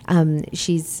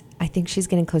I think she's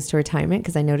getting close to retirement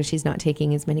because I notice she's not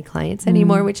taking as many clients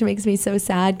anymore, which makes me so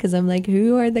sad because I'm like,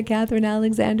 who are the Catherine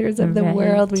Alexanders of the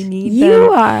world? We need them.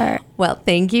 You are. Well,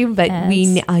 thank you, but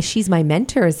she's my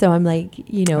mentor, so I'm like,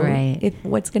 if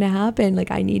what's going to happen,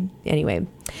 like I need anyway.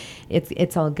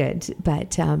 It's all good,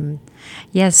 but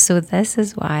yes. So this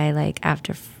is why, like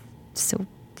after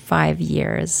 5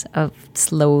 years of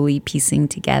slowly piecing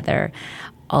together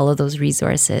all of those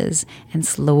resources and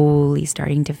slowly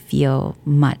starting to feel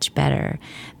much better,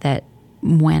 that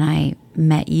when I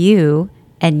met you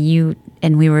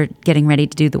and we were getting ready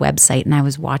to do the website, and I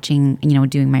was watching,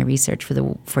 doing my research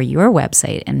for your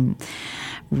website and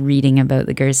reading about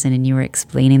the Gerson, and you were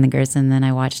explaining the Gerson, then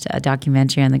I watched a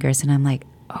documentary on the Gerson. I'm like,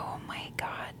 oh my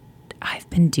God, I've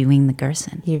been doing the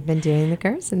Gerson. You've been doing the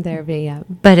Gerson therapy, yeah.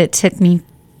 But it took me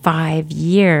 5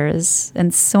 years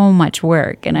and so much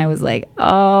work. And I was like,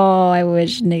 oh, I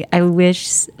wish,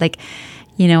 like,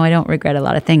 I don't regret a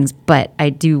lot of things, but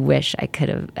I do wish I could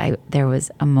have, there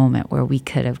was a moment where we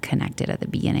could have connected at the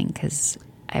beginning, because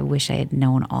I wish I had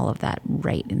known all of that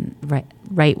right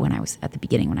when I was at the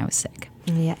beginning, when I was sick.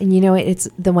 Yeah, and it's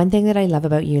the one thing that I love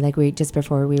about you. Like just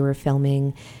before we were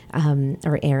filming,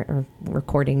 or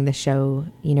recording the show,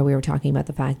 we were talking about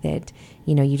the fact that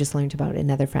you just learned about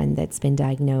another friend that's been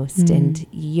diagnosed, and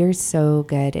you're so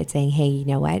good at saying, hey, you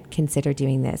know what, consider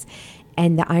doing this.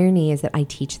 And the irony is that I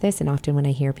teach this, and often when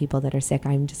I hear people that are sick,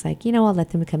 I'm just like, I'll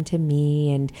let them come to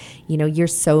me. And, you're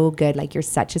so good. Like, you're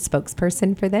such a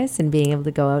spokesperson for this, and being able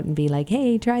to go out and be like,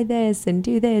 hey, try this and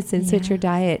do this and switch your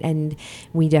diet. And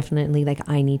we definitely, like,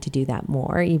 I need to do that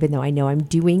more, even though I know I'm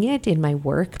doing it in my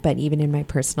work, but even in my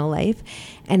personal life.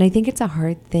 And I think it's a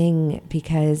hard thing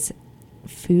because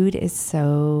food is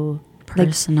so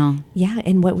personal.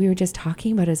 And what we were just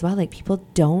talking about as well, like people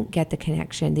don't get the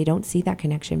connection. They don't see that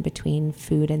connection between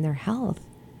food and their health.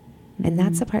 And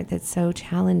that's the part that's so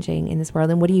challenging in this world.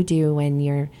 And what do you do when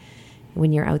you're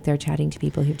out there chatting to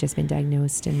people who've just been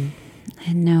diagnosed? And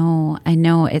I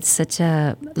know it's such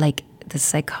a, like, the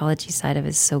psychology side of it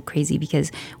is so crazy,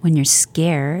 because when you're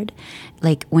scared,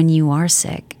 like when you are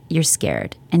sick, you're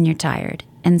scared and you're tired.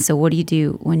 And so what do you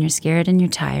do when you're scared and you're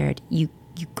tired? You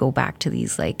go back to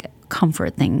these like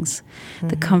comfort things,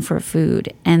 the comfort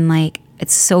food. And like,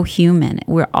 it's so human.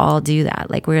 We all do that.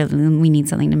 Like we need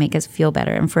something to make us feel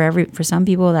better. And for some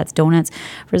people that's donuts.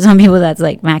 For some people that's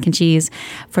like mac and cheese.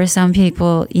 For some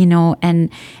people,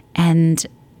 and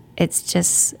it's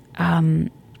just,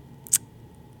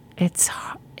 it's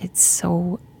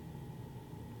so,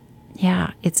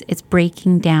 it's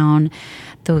breaking down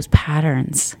those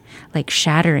patterns, like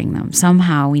shattering them.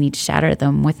 Somehow we need to shatter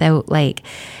them without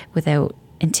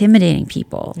intimidating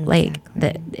people. Exactly. Like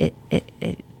that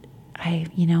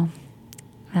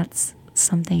that's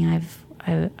something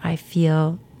I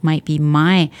feel might be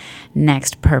my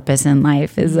next purpose in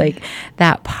life, is like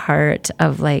that part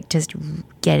of like just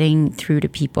getting through to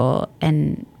people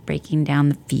and breaking down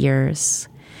the fears,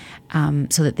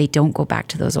 so that they don't go back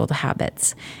to those old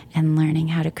habits, and learning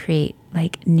how to create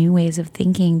like new ways of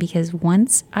thinking. Because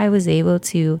once I was able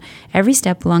to, every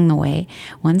step along the way,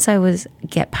 once I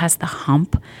get past the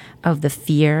hump of the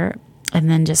fear, and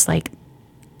then just like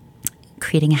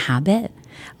creating a habit,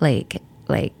 like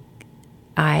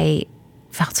I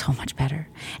felt so much better,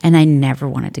 and I never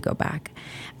wanted to go back.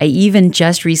 I even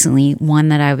just recently, one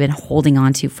that I've been holding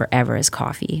on to forever is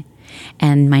coffee.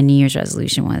 And my New Year's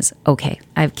resolution was, okay,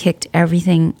 I've kicked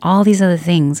everything, all these other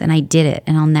things, and I did it,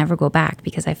 and I'll never go back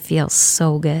because I feel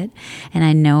so good. And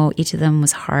I know each of them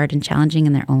was hard and challenging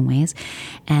in their own ways.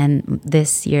 And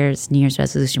this year's New Year's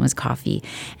resolution was coffee.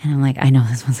 And I'm like, I know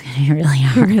this one's going to be really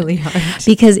hard. Really hard.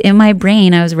 Because in my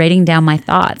brain, I was writing down my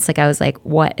thoughts. Like I was like,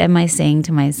 what am I saying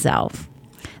to myself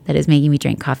that is making me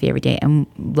drink coffee every day? And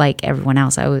like everyone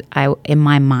else, I in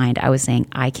my mind, I was saying,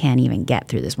 I can't even get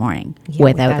through this morning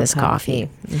without this coffee.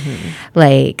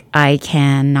 Like I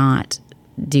cannot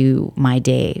do my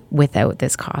day without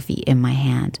this coffee in my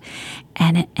hand.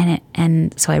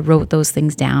 And so I wrote those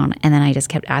things down, and then I just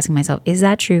kept asking myself, is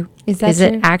that true? Is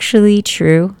it actually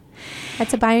true?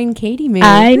 That's a Byron Katie move.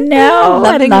 I know.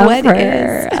 Loving I love what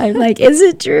her. is. I'm like, is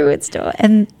it true? It's still,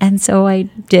 and so I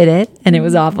did it, and it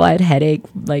was awful. I had headache,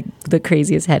 like the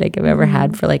craziest headache I've ever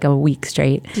had for like a week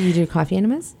straight. Did you do coffee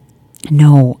enemas?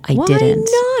 No, I didn't.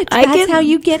 Why not? That's how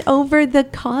you get over the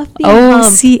coffee hump.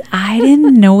 hump. See, I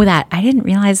didn't know that. I didn't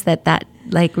realize that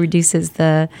like reduces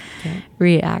the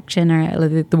reaction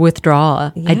or the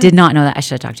withdrawal. I did not know that. I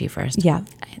should have talked to you first. Yeah.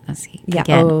 Let's see. Yeah.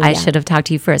 Again, I should have talked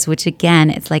to you first, which again,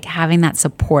 it's like having that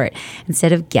support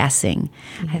instead of guessing.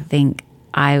 I think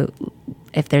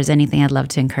if there's anything I'd love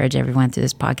to encourage everyone through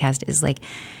this podcast is like,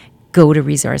 go to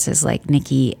resources like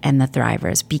Nikki and the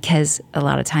Thrivers, because a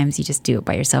lot of times you just do it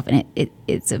by yourself and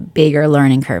it's a bigger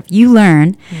learning curve. You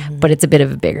learn, but it's a bit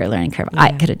of a bigger learning curve.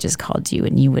 I could have just called you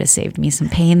and you would have saved me some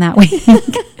pain that week.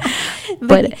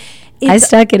 but I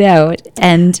stuck it out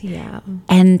and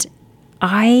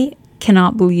I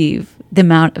cannot believe the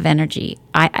amount of energy.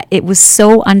 It was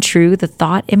so untrue. The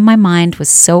thought in my mind was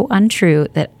so untrue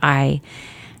that I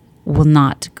will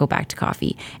not go back to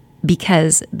coffee.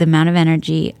 Because the amount of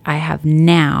energy I have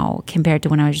now compared to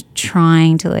when I was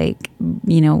trying to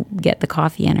get the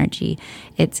coffee energy,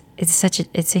 it's such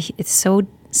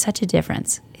a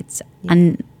difference. It's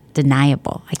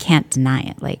undeniable. I can't deny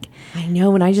it. Like, I know,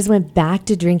 when I just went back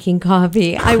to drinking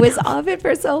coffee, I was off it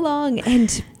for so long.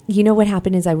 And you know what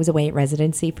happened is I was away at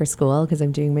residency for school because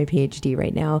I'm doing my PhD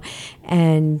right now,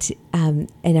 and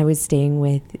I was staying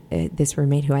with this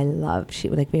roommate who I love.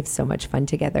 We have so much fun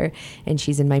together, and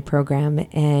she's in my program,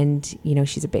 and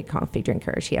she's a big coffee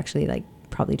drinker. She actually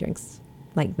probably drinks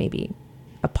maybe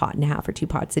a pot and a half or 2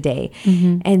 pots a day.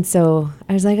 And so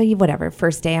I was like, oh, whatever.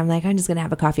 First day, I'm like, I'm just going to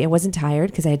have a coffee. I wasn't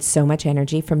tired because I had so much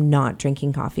energy from not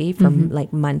drinking coffee for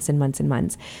months and months and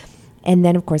months. And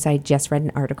then, of course, I just read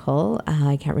an article.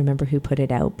 I can't remember who put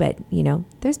it out, but,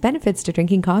 there's benefits to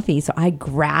drinking coffee. So I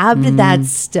grabbed that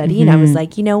study and I was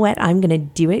like, you know what? I'm going to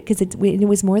do it because it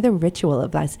was more the ritual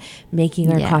of us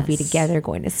making our coffee together,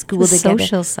 going to school together.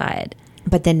 Social side.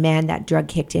 But then, man, that drug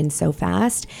kicked in so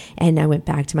fast. And I went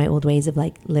back to my old ways of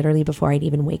literally before I'd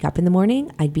even wake up in the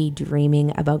morning, I'd be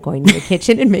dreaming about going to the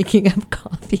kitchen and making up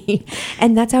coffee.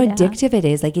 And that's how addictive it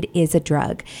is. It is a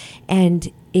drug.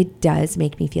 And it does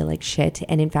make me feel like shit.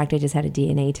 And in fact, I just had a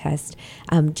DNA test.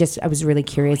 I was really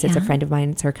curious. It's a friend of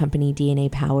mine. It's her company,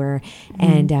 DNA Power.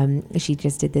 And she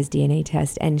just did this DNA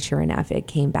test. And sure enough, it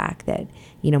came back that,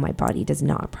 my body does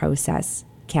not process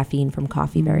caffeine from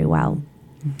coffee very well.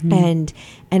 And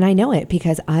I know it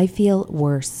because I feel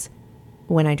worse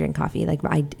when I drink coffee.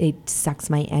 It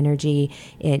sucks my energy.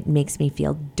 It makes me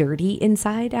feel dirty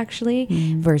inside, actually,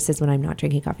 versus when I'm not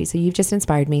drinking coffee. So you've just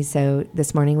inspired me. So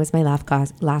this morning was my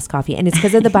last coffee, and it's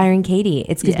because of the Byron Katie.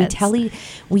 It's because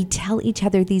we tell each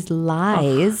other these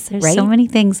lies. There's right? so many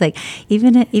things.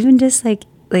 Even just like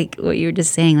what you were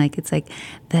just saying, it's like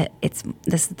that it's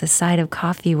the side of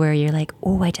coffee where you're like,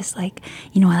 oh, I just I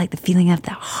like the feeling of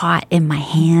that hot in my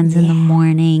hands in the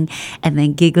morning, and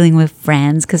then giggling with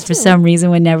friends because for some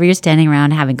reason whenever you're standing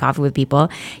around having coffee with people,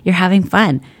 you're having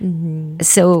fun.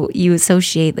 So you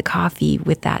associate the coffee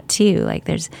with that too.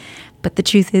 But the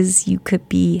truth is you could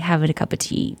be having a cup of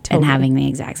tea and having the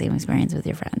exact same experience with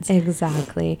your friends.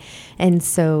 Exactly. And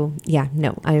so,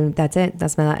 that's it.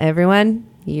 That's everyone.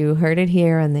 You heard it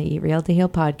here on the Eat Real to Heal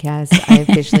podcast. I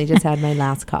officially just had my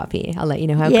last coffee. I'll let you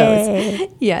know how it goes.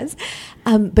 Yes.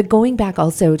 But going back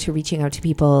also to reaching out to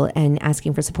people and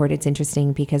asking for support, it's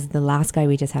interesting because the last guy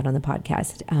we just had on the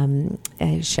podcast,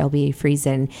 Shelby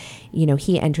Friesen,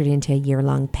 he entered into a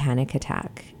year-long panic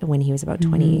attack when he was about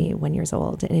 21 years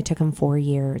old. And it took him 4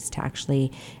 years to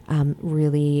actually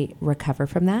really recover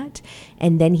from that.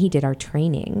 And then he did our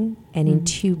training. And in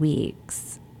 2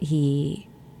 weeks, he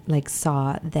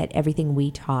saw that everything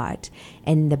we taught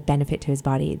and the benefit to his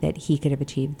body, that he could have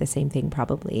achieved the same thing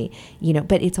probably,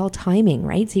 but it's all timing,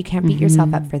 right? So you can't beat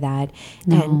yourself up for that.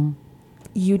 No. And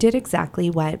you did exactly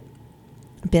what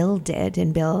Bill did.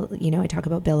 And Bill, I talk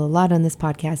about Bill a lot on this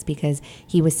podcast because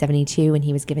he was 72 and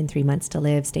he was given 3 months to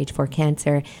live, stage 4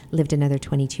 cancer, lived another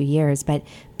 22 years. But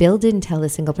Bill didn't tell a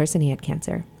single person he had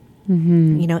cancer.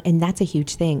 And that's a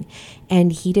huge thing.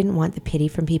 And he didn't want the pity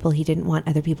from people. He didn't want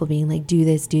other people being like, do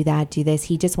this, do that, do this.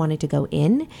 He just wanted to go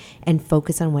in and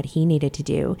focus on what he needed to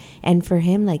do. And for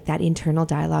him, that internal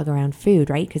dialogue around food,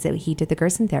 right? Because he did the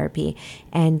Gerson therapy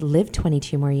and lived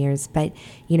 22 more years. But,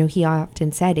 he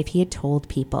often said if he had told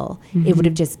people, it would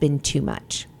have just been too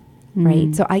much.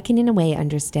 Right. So I can, in a way,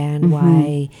 understand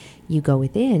why you go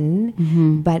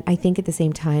within. But I think at the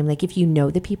same time, if you know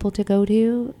the people to go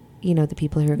to, the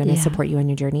people who are going to support you on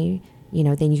your journey,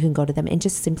 then you can go to them and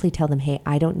just simply tell them, hey,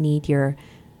 I don't need your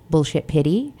bullshit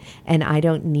pity and I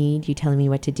don't need you telling me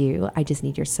what to do. I just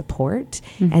need your support.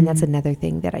 And that's another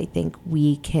thing that I think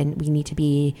we need to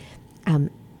be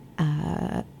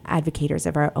advocates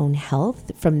of our own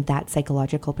health from that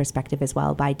psychological perspective as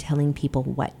well, by telling people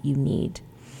what you need.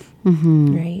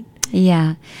 Right.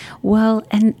 Yeah. Well,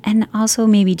 and also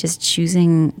maybe just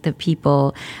choosing the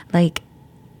people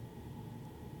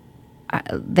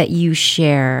that you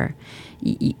share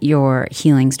your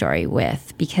healing story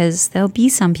with, because there'll be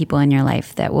some people in your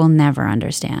life that will never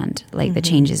understand like the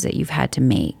changes that you've had to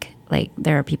make. Like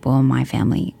there are people in my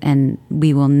family and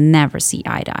we will never see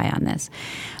eye to eye on this.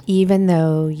 Even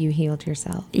though you healed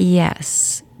yourself.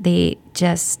 Yes. They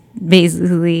just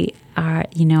basically are,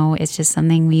 it's just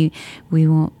something we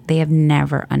will, they have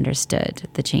never understood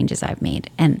the changes I've made.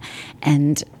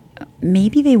 And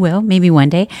maybe they will, maybe one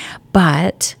day,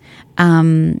 but,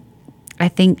 I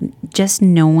think just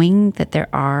knowing that there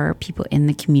are people in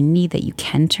the community that you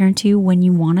can turn to when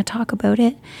you want to talk about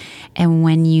it and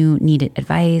when you need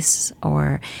advice,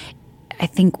 or I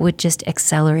think would just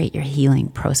accelerate your healing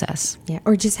process. Yeah.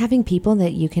 Or just having people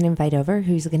that you can invite over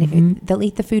who's going to, they'll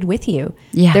eat the food with you.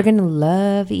 Yeah. They're going to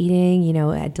love eating,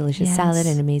 a delicious salad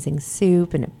and amazing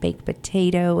soup and a baked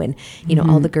potato and,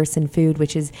 all the Gerson food,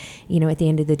 which is, at the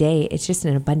end of the day, it's just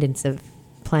an abundance of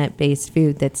plant-based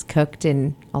food that's cooked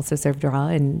and also served raw,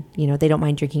 and they don't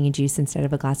mind drinking a juice instead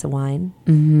of a glass of wine,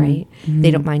 right?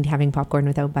 They don't mind having popcorn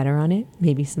without butter on it,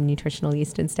 maybe some nutritional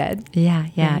yeast instead. Yeah,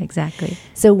 exactly.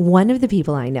 So one of the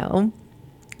people I know,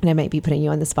 and I might be putting you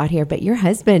on the spot here, but your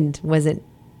husband wasn't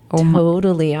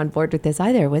totally on board with this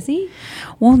either, was he?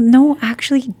 Well, no,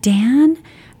 actually Dan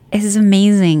is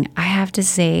amazing. I have to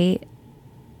say,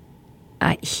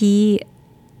 he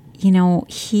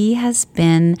has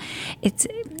been,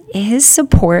 his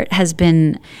support has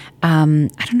been, I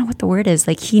don't know what the word is.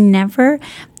 Like he never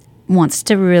wants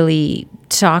to really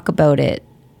talk about it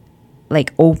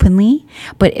like openly.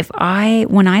 But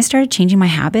when I started changing my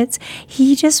habits,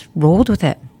 he just rolled with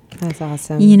it. That's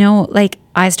awesome. Like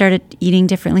I started eating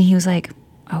differently. He was like,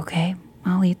 okay,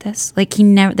 I'll eat this. Like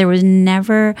there was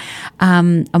never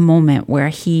a moment where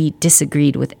he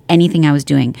disagreed with anything I was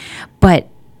doing. But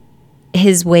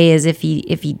his way is if he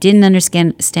didn't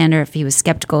understand or if he was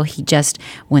skeptical, he just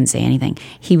wouldn't say anything.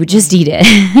 He would just eat it.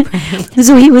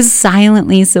 So he was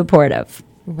silently supportive.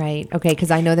 Right. Okay. Because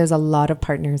I know there's a lot of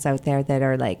partners out there that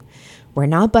are like, we're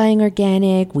not buying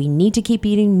organic. We need to keep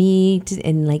eating meat.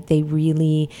 And like they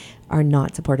really are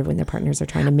not supportive when their partners are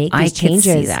trying to make these changes.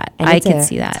 I could see that. And I could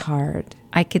see that. It's hard.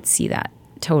 I could see that.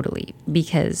 Totally.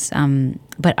 Because,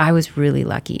 but I was really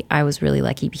lucky.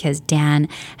 Because Dan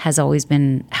has always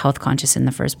been health conscious in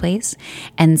the first place.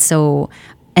 And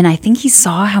I think he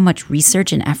saw how much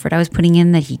research and effort I was putting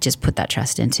in that he just put that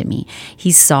trust into me.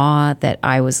 He saw that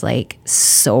I was like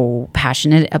so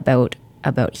passionate about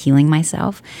healing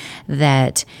myself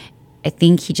that I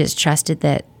think he just trusted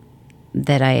that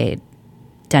I had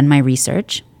done my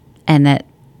research and that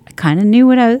I kind of knew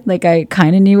what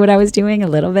I was doing a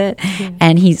little bit. Mm-hmm.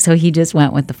 And he just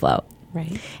went with the flow.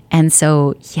 Right. And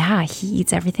so, yeah, he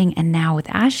eats everything. And now with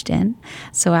Ashton,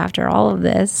 so after all of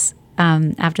this,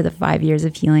 after the 5 years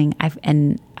of healing,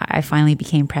 I finally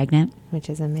became pregnant. Which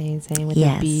is amazing. With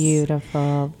a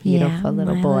beautiful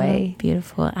little boy.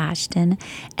 Beautiful Ashton.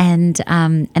 And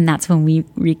that's when we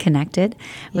reconnected,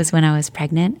 was when I was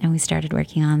pregnant, and we started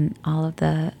working on all of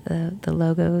the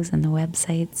logos and the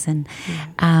websites.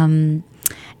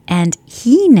 And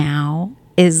he now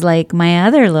is like my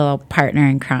other little partner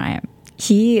in crime.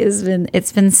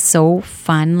 It's been so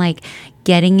fun. Like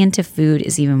getting into food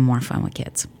is even more fun with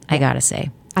kids. I gotta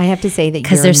say. I have to say that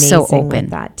you're amazing so open with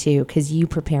that too, because you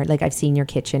prepare. Like I've seen your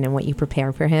kitchen and what you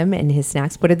prepare for him and his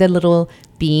snacks. What are the little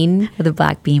the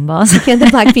black bean balls? Yeah, the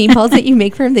black bean balls that you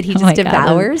make for him that he just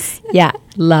devours. God. Yeah,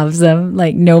 loves them.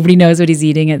 Like nobody knows what he's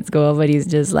eating at school, but he's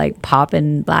just like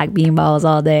popping black bean balls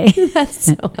all day. That's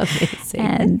so amazing.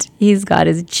 And he's got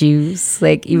his juice.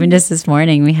 Like even just this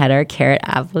morning, we had our carrot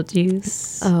apple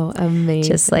juice. Oh,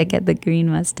 amazing! Just like at the Green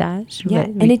Mustache. Yeah,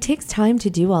 and it takes time to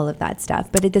do all of that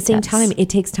stuff, but at the same time, it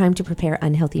takes time to prepare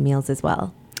unhealthy meals as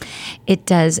well. It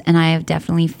does. And I have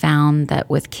definitely found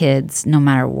that with kids, no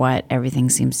matter what, everything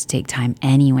seems to take time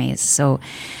anyways. So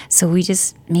we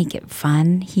just make it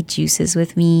fun. He juices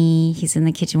with me. He's in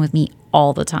the kitchen with me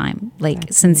all the time. Like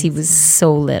That's since amazing. He was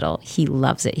so little, he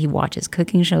loves it. He watches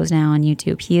cooking shows now on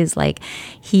YouTube. He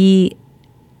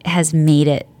has made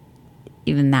it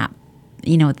even that,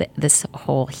 this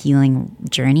whole healing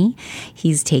journey,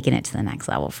 he's taken it to the next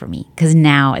level for me. Because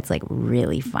now it's like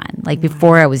really fun. Like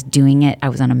before I was doing it, I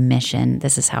was on a mission.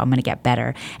 This is how I'm going to get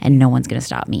better and no one's going to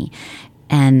stop me.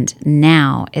 And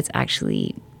now it's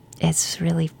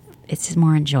just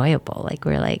more enjoyable. Like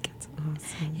we're like, That's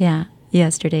awesome. Yeah.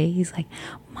 Yesterday he's like,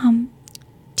 Mom,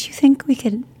 do you think we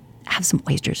could have some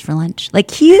oysters for lunch? Like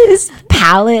his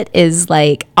palate is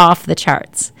like off the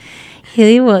charts.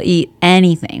 He will eat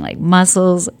anything like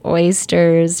mussels,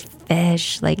 oysters,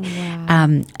 fish, like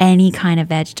any kind of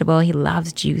vegetable. He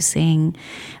loves juicing.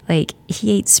 Like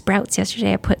he ate sprouts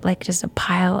yesterday. I put like just a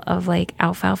pile of like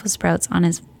alfalfa sprouts on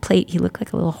his plate. He looked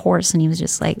like a little horse, and he was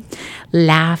just like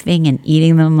laughing and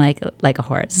eating them like a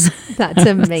horse. That's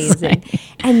amazing.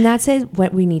 And that's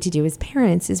what we need to do as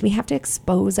parents is we have to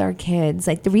expose our kids.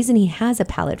 Like the reason he has a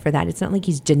palate for that, it's not like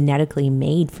he's genetically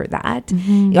made for that.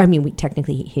 Mm-hmm. I mean,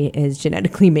 technically he is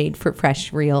genetically made for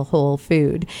fresh, real, whole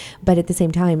food. But at the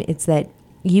same time, it's that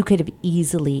you could have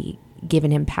easily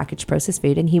given him packaged processed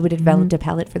food and he would have developed a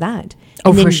palate for that.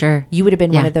 Oh, for sure. You would have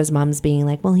been one of those moms being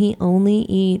like, well, he only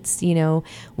eats,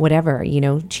 whatever,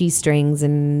 cheese strings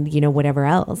and, whatever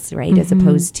else, right? As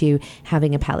opposed to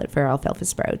having a palate for alfalfa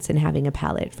sprouts and having a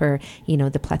palate for,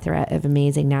 the plethora of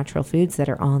amazing natural foods that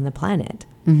are on the planet.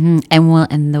 Mm-hmm.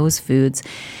 And those foods,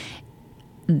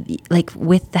 like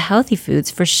with the healthy foods,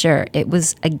 for sure, it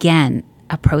was, again,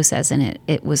 a process, and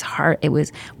it was hard. It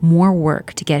was more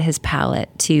work to get his palate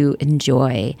to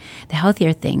enjoy the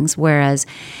healthier things. Whereas,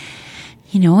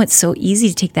 it's so easy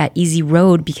to take that easy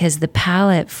road because the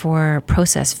palate for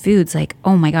processed foods, like,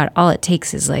 oh my God, all it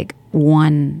takes is like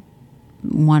one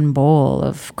bowl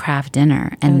of Kraft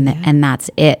Dinner and that's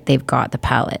it. They've got the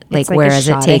palate. Like whereas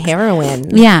it takes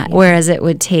heroin. Yeah. Whereas it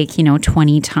would take,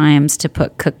 20 times to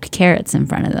put cooked carrots in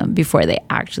front of them before they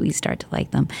actually start to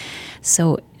like them.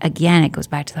 So again, it goes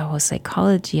back to the whole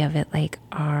psychology of it. Like,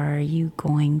 are you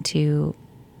going to,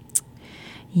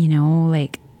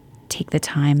 take the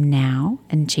time now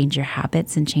and change your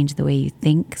habits and change the way you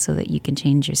think so that you can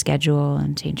change your schedule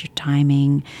and change your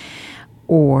timing?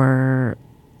 Or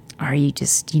are you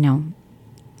just,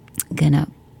 gonna,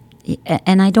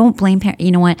 and I don't blame parents,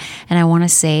 you know what? And I want to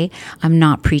say I'm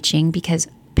not preaching because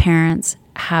parents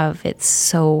have it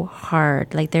so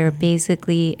hard. Like they're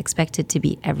basically expected to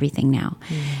be everything now.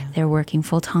 Yeah. They're working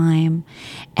full time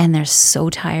and they're so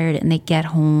tired and they get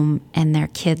home and their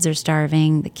kids are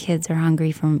starving. The kids are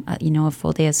hungry from, a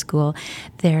full day of school.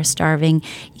 They're starving.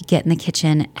 You get in the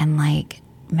kitchen and like,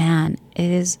 man,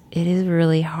 it is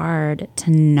really hard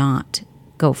to not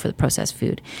go for the processed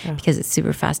food because it's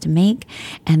super fast to make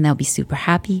and they'll be super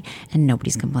happy and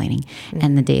nobody's complaining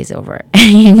and the day's over.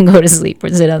 You can go to sleep or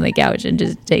sit on the couch and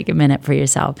just take a minute for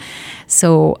yourself.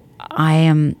 So I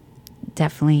am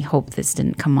definitely hope this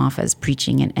didn't come off as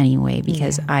preaching in any way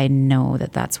because I know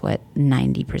that that's what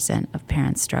 90% of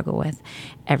parents struggle with.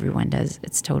 Everyone does.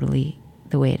 It's totally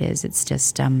the way it is. It's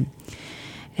just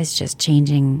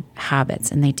changing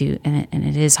habits, and they do, and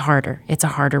it is harder. It's a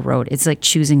harder road. It's like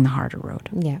choosing the harder road.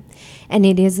 Yeah, and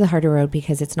it is the harder road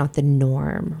because it's not the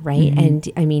norm, right? Mm-hmm. And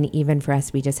I mean, even for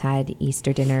us, we just had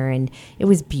Easter dinner, and it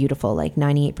was beautiful. Like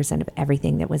 98% of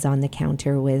everything that was on the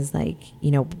counter was like,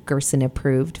 Gerson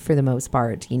approved for the most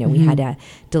part. We had a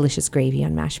delicious gravy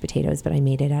on mashed potatoes, but I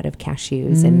made it out of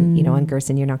cashews, and on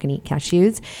Gerson, you're not going to eat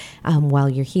cashews while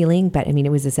you're healing. But I mean,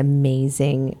 it was this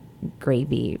amazing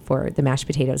gravy for the mashed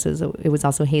potatoes. It was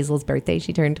also Hazel's birthday.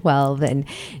 She turned 12 and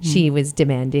she was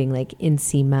demanding like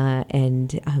insima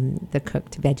and the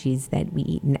cooked veggies that we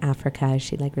eat in Africa.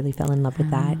 She like really fell in love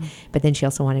with that. But then she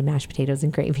also wanted mashed potatoes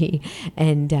and gravy,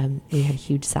 and we had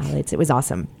huge salads. It was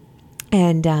awesome.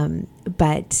 And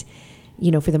but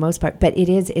for the most part, but it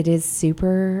is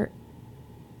super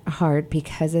hard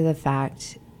because of the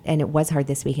fact, and it was hard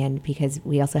this weekend because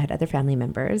we also had other family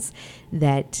members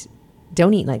that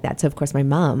don't eat like that. So of course my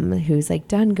mom, who's like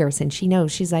done Gerson, she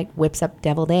knows, she's like whips up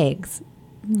deviled eggs,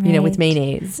 with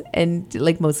mayonnaise and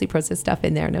like mostly processed stuff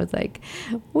in there. And I was like,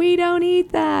 we don't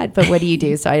eat that. But what do you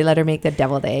do? So I let her make the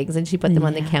deviled eggs and she put them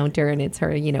on the counter, and it's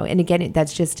her, and again,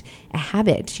 that's just a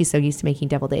habit. She's so used to making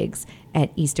deviled eggs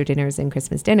at Easter dinners and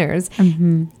Christmas dinners.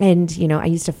 Mm-hmm. And, I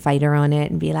used to fight her on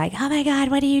it and be like, oh my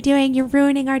God, what are you doing? You're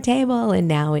ruining our table. And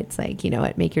now it's like,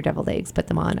 make your deviled eggs, put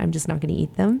them on. I'm just not going to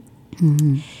eat them.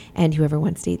 Mm-hmm. And whoever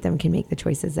wants to eat them can make the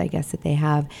choices, I guess, that they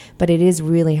have. But it is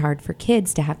really hard for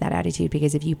kids to have that attitude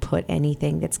because if you put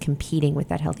anything that's competing with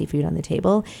that healthy food on the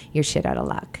table, you're shit out of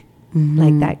luck. Mm-hmm.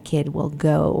 Like that kid will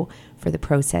go for the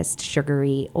processed,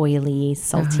 sugary, oily,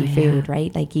 salty food,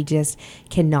 right? Like you just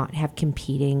cannot have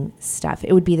competing stuff.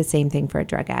 It would be the same thing for a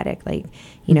drug addict. Like,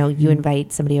 you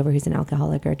invite somebody over who's an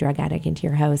alcoholic or a drug addict into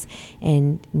your house,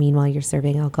 and meanwhile you're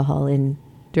serving alcohol and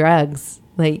drugs.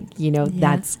 Like,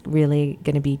 that's really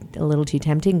going to be a little too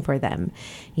tempting for them,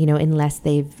 unless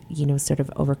they've, sort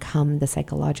of overcome the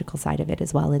psychological side of it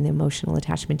as well and the emotional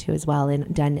attachment to as well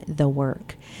and done the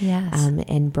work. Yes.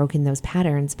 And broken those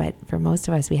patterns. But for most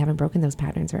of us, we haven't broken those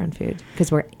patterns around food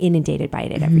because we're inundated by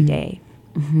it every day.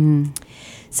 Mm-hmm.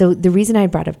 So the reason I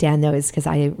brought up Dan, though, is because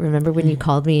I remember when you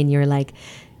called me and you were like,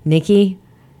 Nikki,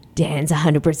 Dan's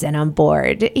 100% on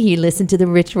board. He listened to the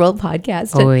Rich Roll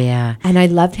podcast. Oh, yeah. And I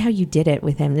loved how you did it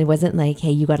with him. It wasn't like,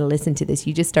 hey, you got to listen to this.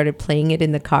 You just started playing it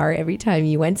in the car every time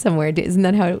you went somewhere. Is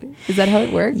that how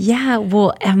it works? Yeah.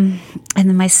 Well, and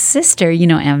then my sister,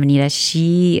 Amanita,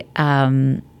 she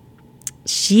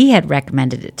had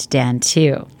recommended it to Dan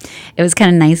too. It was kind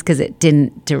of nice because it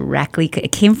didn't directly,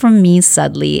 it came from me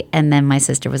subtly. And then my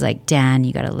sister was like, Dan,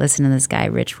 you got to listen to this guy,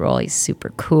 Rich Roll. He's super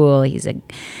cool. He's a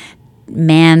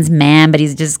man's man, but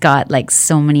he's just got like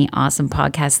so many awesome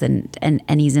podcasts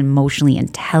and he's an emotionally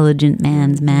intelligent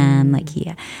man's man. Like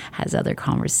he has other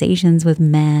conversations with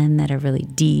men that are really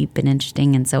deep and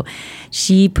interesting. And so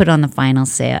she put on the final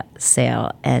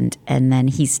sale and then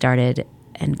he started,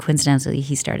 and coincidentally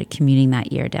he started commuting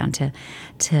that year down to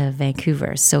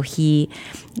Vancouver. So he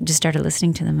just started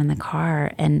listening to them in the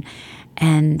car, and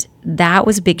that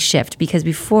was a big shift, because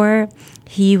before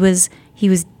he was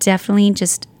definitely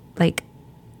just like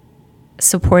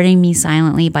supporting me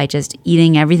silently by just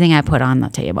eating everything I put on the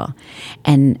table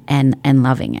and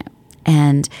loving it.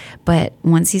 But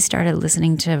once he started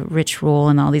listening to Rich Roll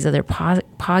and all these other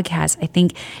podcasts, I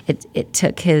think it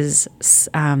took his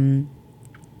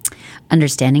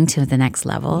understanding to the next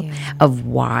level of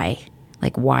why.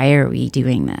 Like, why are we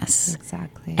doing this?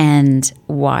 Exactly. And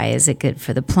why is it good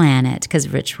for the planet? Because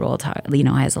Rich Roll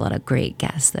has a lot of great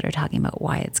guests that are talking about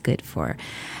why it's good for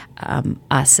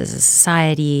us as a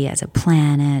society, as a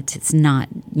planet. It's not,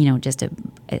 just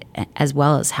as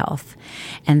well as health.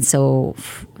 And so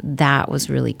that was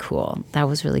really cool. That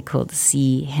was really cool to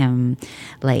see him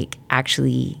like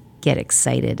actually get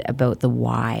excited about the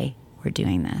why we're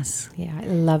doing this. Yeah, I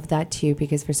love that too,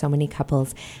 because for so many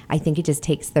couples, I think it just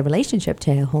takes the relationship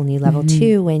to a whole new level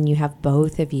too, when you have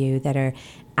both of you that are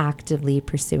actively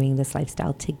pursuing this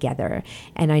lifestyle together.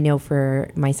 And I know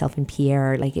for myself and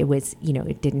Pierre, like it was,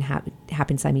 it didn't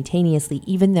happen simultaneously,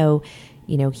 even though,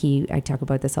 I talk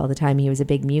about this all the time. He was a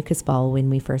big mucus ball when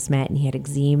we first met, and he had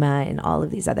eczema and all of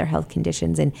these other health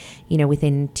conditions. And,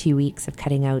 within 2 weeks of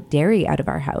cutting out dairy out of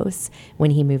our house,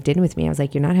 when he moved in with me, I was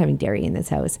like, you're not having dairy in this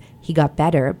house. He got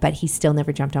better, but he still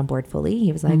never jumped on board fully.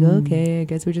 He was like, okay, I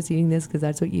guess we're just eating this because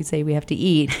that's what you say we have to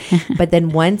eat. But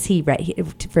then once he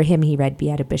read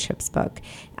Beata Bishop's book,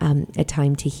 A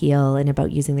Time to Heal, and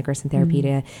about using the Gerson therapy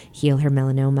to heal her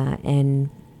melanoma.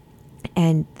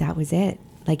 And that was it.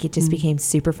 Like it just became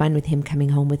super fun with him coming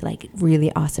home with like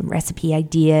really awesome recipe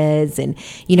ideas. And,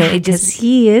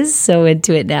 he is so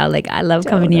into it now. Like I love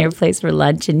coming to your place for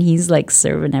lunch, and he's like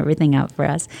serving everything out for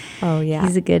us. Oh yeah.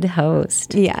 He's a good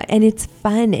host. Yeah. And it's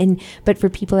fun. But for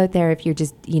people out there, if you're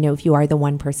just, if you are the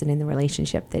one person in the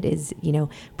relationship that is,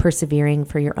 persevering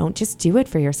for your own, just do it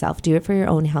for yourself, do it for your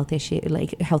own health issue,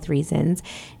 like health reasons.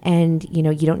 And, you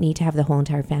don't need to have the whole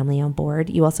entire family on board.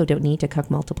 You also don't need to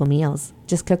cook multiple meals.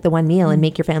 Just cook the one meal and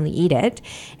make your family eat it.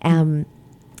 And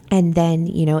then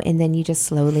you just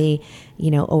slowly,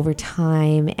 over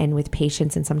time and with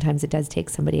patience, and sometimes it does take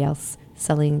somebody else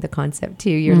selling the concept to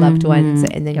your loved ones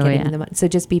and then getting them. So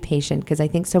just be patient, because I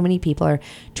think so many people are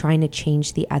trying to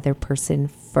change the other person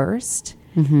first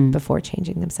before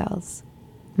changing themselves.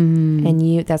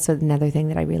 And that's another thing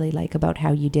that I really like about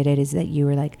how you did it, is that you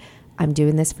were like, I'm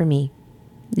doing this for me.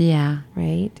 Yeah.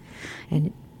 Right.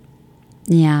 And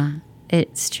yeah.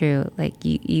 It's true. Like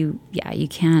you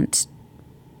can't,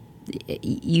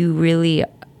 you really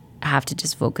have to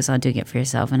just focus on doing it for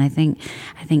yourself. And I think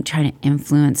trying to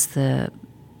influence the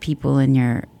people in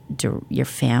your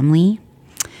family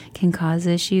can cause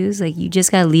issues. Like you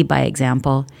just got to lead by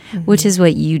example, which is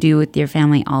what you do with your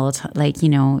family all the time. Like,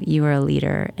 you are a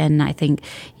leader, and I think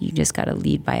you just got to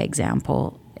lead by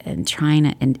example. And trying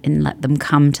to and let them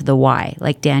come to the why.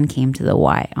 Like Dan came to the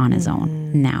why on his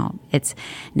own. Now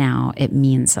it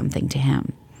means something to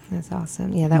him. That's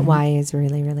awesome. Yeah, that why is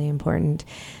really, really important.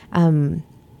 I'll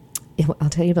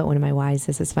tell you about one of my whys.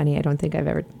 This is funny. I don't think I've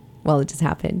ever. Well, it just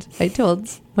happened. I told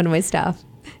one of my staff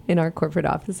in our corporate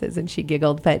offices, and she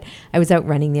giggled. But I was out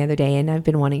running the other day, and I've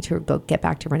been wanting to get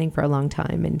back to running for a long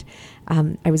time. And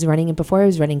I was running, and before I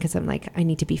was running, because I'm like, I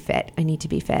need to be fit.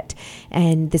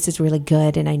 And this is really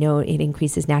good. And I know it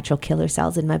increases natural killer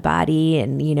cells in my body.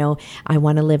 And, I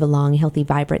want to live a long, healthy,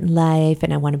 vibrant life.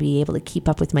 And I want to be able to keep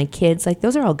up with my kids. Like,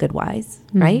 those are all good whys,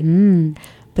 right?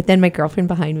 But then my girlfriend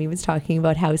behind me was talking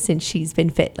about how since she's been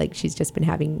fit, like she's just been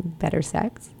having better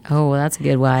sex. Oh, well, that's a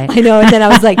good why. I know. And then I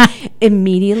was like,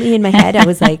 immediately in my head, I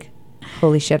was like,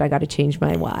 holy shit, I got to change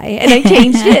my why. And I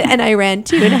changed it, and I ran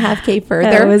 2.5K further.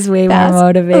 That was way more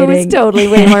motivating. It was totally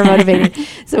way more motivating.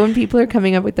 So when people are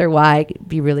coming up with their why,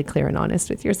 be really clear and honest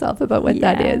with yourself about what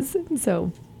that is.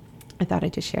 So I thought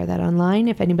I'd just share that online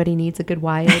if anybody needs a good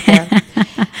why out there.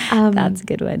 That's a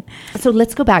good one. So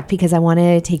let's go back because I want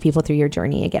to take people through your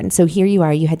journey again. So here you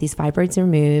are, you had these fibroids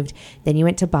removed, then you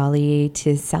went to Bali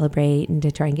to celebrate and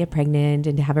to try and get pregnant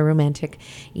and to have a romantic,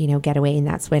 getaway. And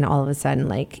that's when all of a sudden,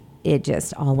 like, it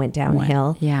just all went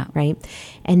downhill. Yeah. Right.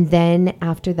 And then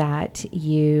after that,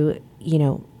 you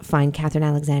find Catherine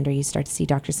Alexander, you start to see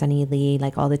Dr. Sunny Lee,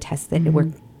 like all the tests that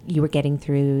you were getting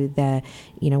through the,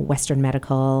 Western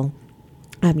medical,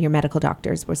 your medical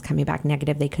doctors was coming back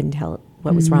negative. They couldn't tell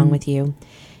what was wrong with you.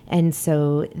 And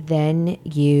so then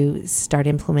you start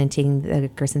implementing the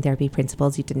Gerson therapy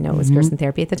principles. You didn't know it was Gerson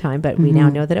therapy at the time, but we now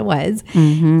know that it was.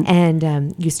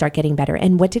 And you start getting better.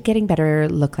 And what did getting better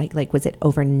look like? Like, was it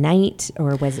overnight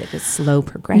or was it a slow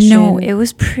progression? No, it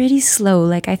was pretty slow.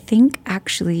 Like, I think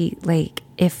actually, like,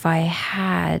 if I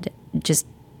had just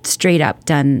straight up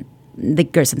done the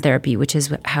Gerson therapy, which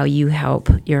is how you help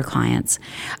your clients,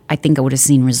 I think I would have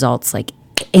seen results like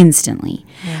instantly.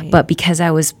 Right. But because I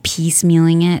was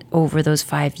piecemealing it over those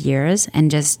 5 years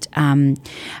and just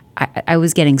I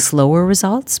was getting slower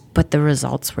results, but the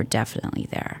results were definitely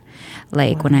there.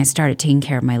 Like when I started taking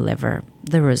care of my liver,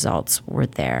 the results were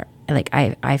there. Like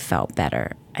I felt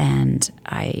better and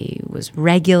I was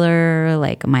regular.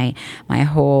 Like my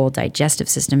whole digestive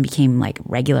system became like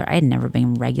regular. I had never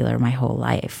been regular my whole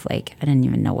life. Like I didn't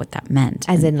even know what that meant.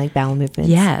 As in like bowel movements?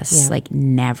 Yes, like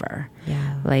never.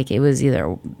 Yeah. Like it was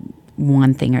either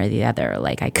one thing or the other.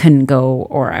 Like I couldn't go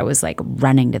or I was like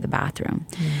running to the bathroom.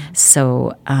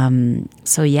 So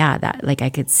yeah, that like I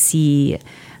could see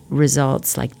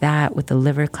results like that with the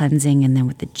liver cleansing, and then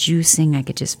with the juicing I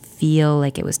could just feel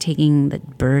like it was taking the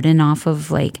burden off of,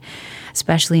 like,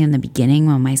 especially in the beginning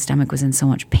when my stomach was in so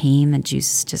much pain, the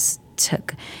juice just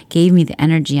gave me the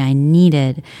energy I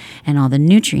needed and all the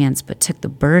nutrients, but took the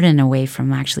burden away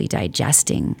from actually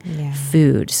digesting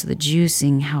food. So the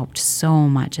juicing helped so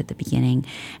much at the beginning,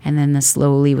 and then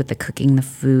slowly with the cooking the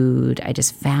food, I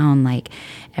just found like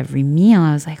every meal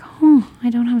I was like, oh,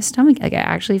 I don't have a stomach. Like I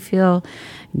actually feel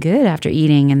good after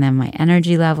eating, and then my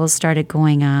energy levels started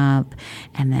going up,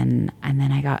 and then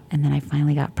I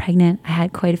finally got pregnant. I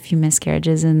had quite a few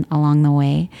miscarriages along the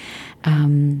way.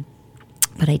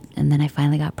 And then I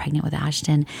finally got pregnant with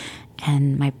Ashton,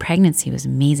 and my pregnancy was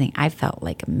amazing. I felt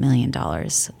like $1 million.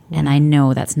 And I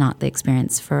know that's not the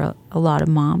experience for a lot of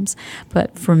moms,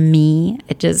 but for me,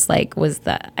 it just like was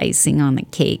the icing on the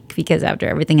cake, because after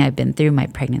everything I've been through, my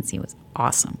pregnancy was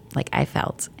awesome. Like I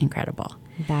felt incredible.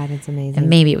 That is amazing. And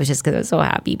maybe it was just because I was so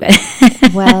happy, but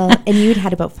well, and you'd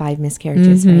had about 5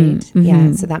 miscarriages, right?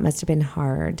 Yeah, so that must have been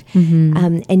hard.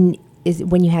 And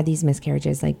when you had these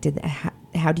miscarriages, like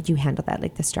how did you handle that?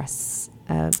 Like the stress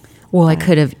of Well, I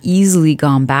could have easily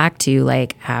gone back to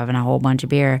like having a whole bunch of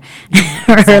beer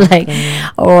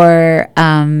or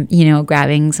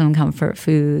grabbing some comfort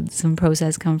foods, some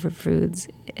processed comfort foods.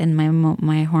 And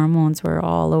my hormones were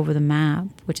all over the map,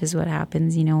 which is what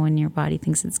happens, when your body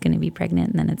thinks it's going to be pregnant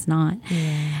and then it's not.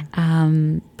 Yeah.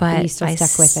 But I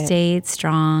stayed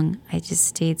strong. I just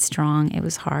stayed strong. It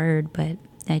was hard, but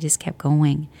I just kept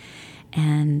going.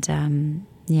 And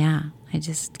I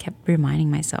just kept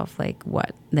reminding myself like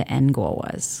what the end goal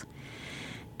was.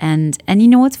 And you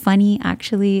know what's funny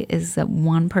actually is that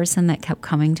one person that kept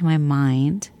coming to my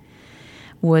mind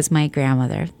was my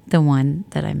grandmother, the one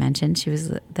that I mentioned. She was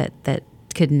that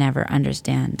could never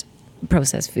understand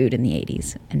processed food in the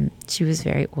 80s, and she was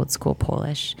very old school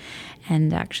Polish.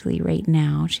 And actually right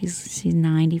now she's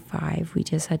 95. We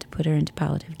just had to put her into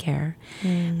palliative care.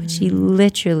 But she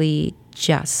literally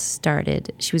just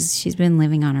started. She's been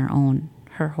living on her own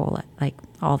her whole like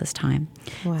all this time.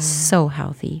 Wow. So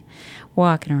healthy,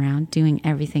 walking around, doing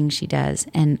everything she does,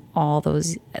 and all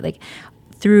those like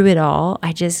through it all,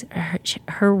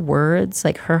 her words,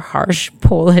 like her harsh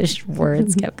Polish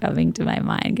words kept coming to my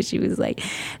mind, because she was like,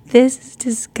 this is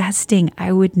disgusting.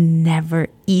 I would never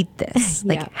eat this.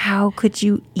 Like, how could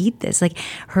you eat this? Like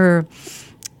her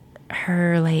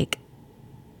like,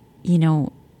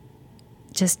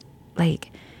 just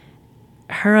like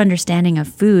her understanding of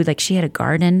food. Like she had a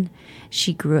garden.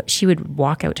 She would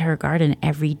walk out to her garden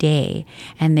every day,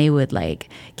 and they would like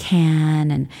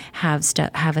can and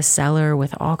have a cellar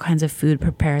with all kinds of food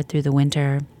prepared through the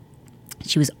winter.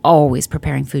 She was always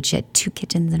preparing food. She had 2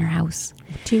 kitchens in her house.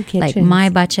 2 kitchens. Like my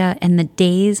bacha. And the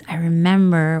days I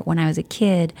remember when I was a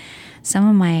kid, some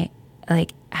of my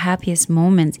like happiest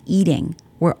moments eating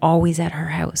were always at her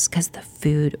house, because the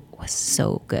food was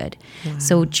so good. Wow.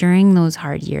 So during those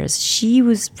hard years, she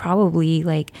was probably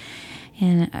like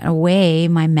in a way,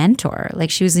 my mentor. Like,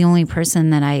 she was the only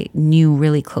person that I knew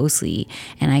really closely,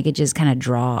 and I could just kind of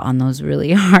draw on those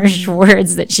really harsh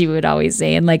words that she would always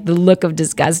say, and like the look of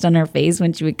disgust on her face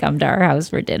when she would come to our house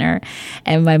for dinner,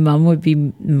 and my mom would be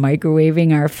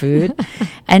microwaving our food,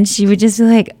 and she would just be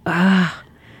like, "Ah,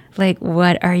 like,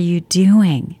 what are you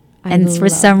doing?" And for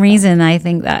some reason, I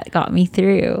think that got me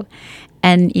through.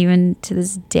 And even to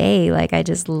this day, like, I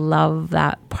just love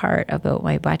that part about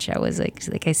my bacha was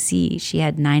like I see she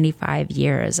had 95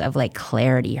 years of like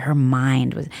clarity. Her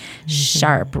mind was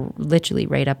sharp, literally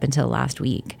right up until last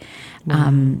week.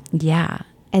 Wow. Yeah.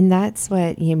 And that's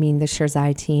what you mean, the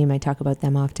Shirzai team, I talk about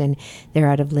them often. They're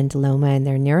out of Lindaloma and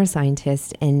they're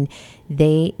neuroscientists, and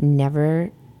they never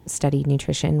studied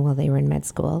nutrition while they were in med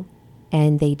school.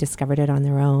 And they discovered it on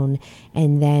their own.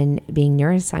 And then being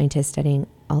neuroscientists studying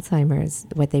Alzheimer's,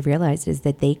 what they've realized is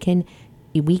that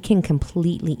we can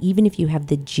completely, even if you have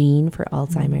the gene for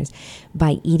Alzheimer's,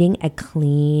 by eating a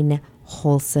clean,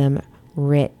 wholesome,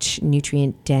 rich,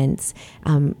 nutrient dense,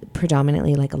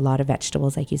 predominantly like a lot of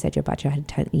vegetables, like you said, your bacha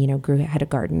had a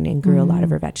garden and grew a lot of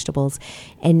her vegetables,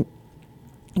 and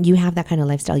you have that kind of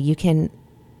lifestyle, you can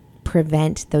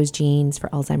prevent those genes for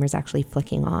Alzheimer's actually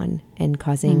flicking on and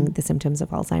causing the symptoms of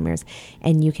Alzheimer's,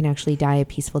 and you can actually die a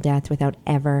peaceful death without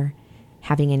ever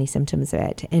having any symptoms of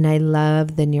it. And I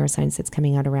love the neuroscience that's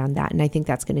coming out around that, and I think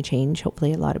that's going to change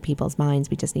hopefully a lot of people's minds.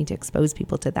 We just need to expose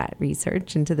people to that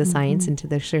research and to the science and to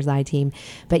the Shirzai team.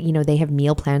 But they have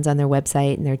meal plans on their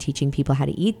website, and they're teaching people how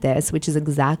to eat this, which is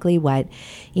exactly what,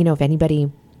 if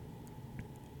anybody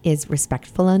is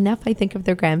respectful enough, I think, of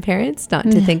their grandparents, not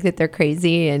to think that they're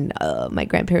crazy and my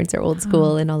grandparents are old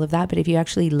school and all of that. But if you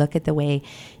actually look at the way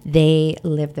they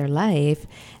live their life,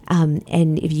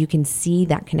 and if you can see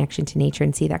that connection to nature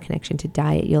and see that connection to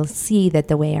diet, you'll see that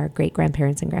the way our great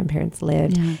grandparents and grandparents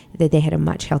lived, that they had a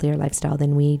much healthier lifestyle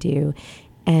than we do.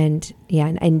 And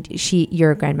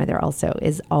your grandmother also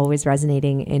is always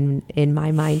resonating in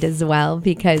my mind as well,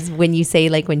 because when you say,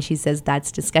 like, when she says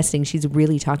that's disgusting, she's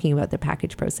really talking about the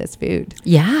packaged processed food.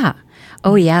 Yeah.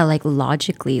 Oh yeah. Like,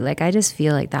 logically, like, I just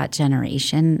feel like that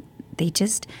generation, they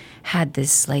just had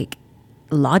this like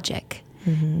logic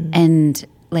and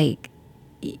like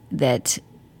that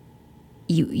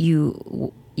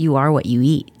you are what you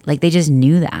eat. Like, they just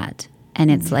knew that. And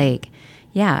it's like,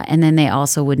 yeah. And then they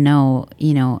also would know,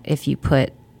 if you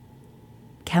put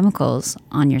chemicals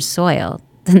on your soil,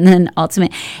 then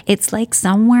ultimately, it's like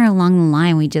somewhere along the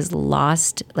line, we just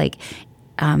lost, like,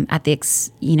 at the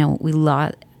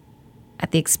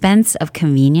expense of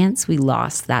convenience, we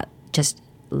lost that just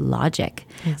logic.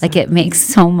 Exactly. Like, it makes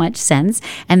so much sense.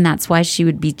 And that's why she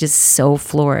would be just so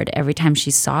floored every time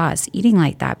she saw us eating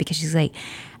like that, because she's like,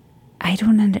 I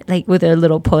don't like, with her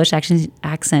little Polish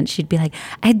accent, she'd be like,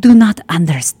 I do not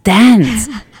understand.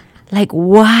 Like,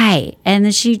 why? And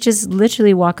then she'd just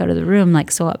literally walk out of the room, like,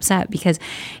 so upset, because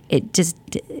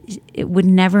it would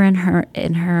never in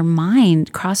her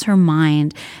mind cross her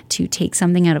mind to take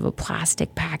something out of a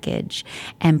plastic package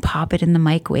and pop it in the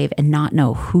microwave and not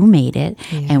know who made it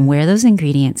and where those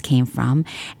ingredients came from,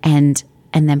 and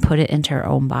then put it into her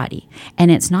own body.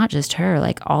 And it's not just her,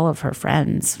 like, all of her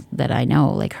friends that I know,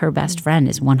 like, her best friend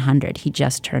is 100. He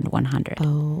just turned 100.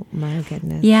 Oh my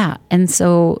goodness. Yeah. And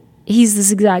so he's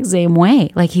this exact same way.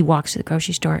 Like, he walks to the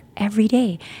grocery store every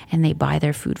day and they buy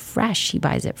their food fresh. He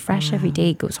buys it fresh every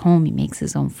day, goes home, he makes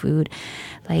his own food.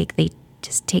 Like, they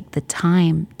just take the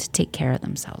time to take care of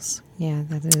themselves. Yeah,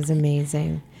 that is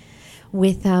amazing.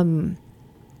 With,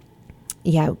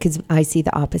 because I see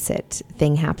the opposite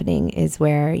thing happening is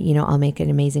where, I'll make an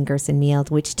amazing Gerson meal,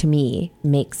 which to me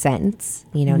makes sense,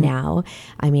 now.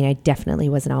 I mean, I definitely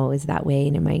wasn't always that way.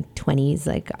 And in my 20s,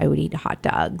 like, I would eat hot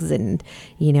dogs and,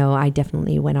 I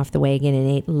definitely went off the wagon and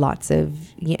ate lots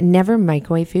of, never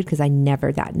microwave food, because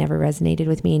never resonated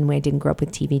with me. And I didn't grow up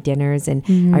with TV dinners. And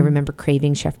I remember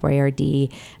craving Chef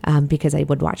Boyardee because I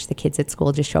would watch the kids at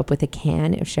school just show up with a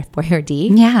can of Chef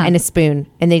Boyardee and a spoon.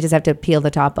 And they just have to peel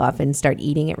the top off and start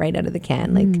eating it right out of the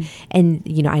can. Like, and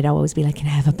I'd always be like, can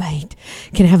I have a bite?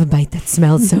 Can I have a bite? That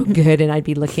smells so good. And I'd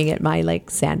be looking at my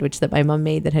like sandwich that my mom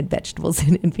made that had vegetables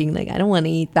in it and being like, I don't want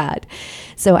to eat that.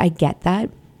 So I get that.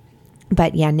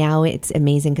 But yeah, now it's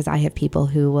amazing because I have people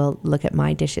who will look at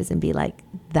my dishes and be like,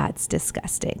 that's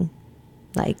disgusting.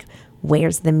 Like,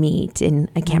 where's the meat? And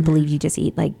I can't believe you just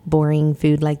eat like boring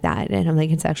food like that. And I'm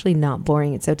like, it's actually not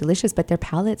boring. It's so delicious, but their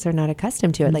palates are not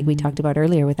accustomed to it. Like we talked about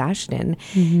earlier with Ashton,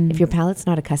 if your palate's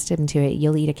not accustomed to it,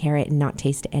 you'll eat a carrot and not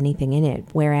taste anything in it.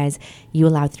 Whereas you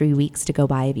allow 3 weeks to go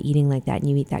by of eating like that and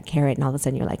you eat that carrot and all of a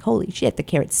sudden you're like, holy shit, the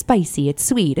carrot's spicy, it's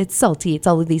sweet, it's salty, it's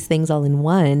all of these things all in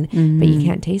one, but you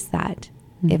can't taste that.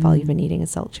 if all you've been eating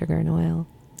is salt, sugar, and oil.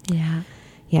 Yeah.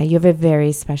 Yeah, you have a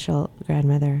very special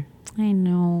grandmother. I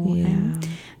know. Yeah. I'm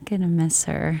gonna miss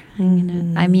her.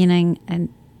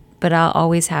 But I'll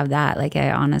always have that. Like,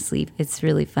 I honestly, it's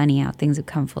really funny how things have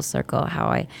come full circle.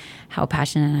 How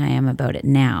passionate I am about it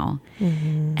now,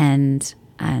 and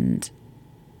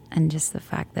just the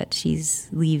fact that she's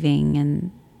leaving.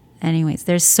 And anyways,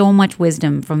 there's so much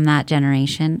wisdom from that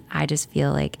generation. I just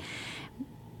feel like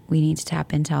we need to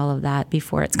tap into all of that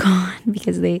before it's gone,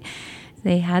 because they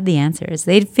had the answers.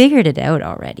 They'd figured it out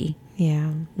already.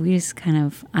 Yeah. We just kind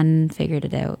of unfigured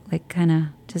it out, like kind of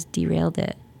just derailed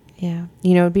it. Yeah.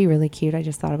 You know, it'd be really cute. I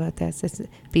just thought about this.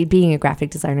 Being a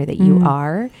graphic designer that you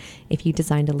are, if you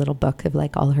designed a little book of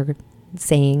like all her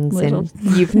sayings and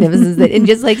euphemisms and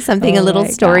just like something, a little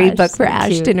storybook for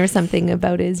Ashton or something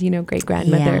about his, great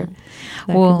grandmother.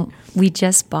 Yeah. Well, we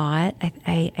just bought,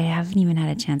 I haven't even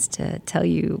had a chance to tell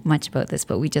you much about this,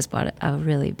 but we just bought a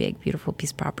really big, beautiful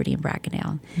piece of property in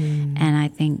Brackendale. And I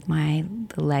think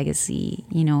the legacy,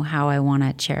 how I want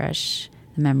to cherish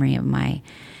the memory of my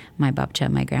babcha,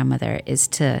 my grandmother, is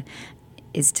to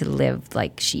live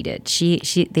like she did.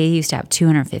 They used to have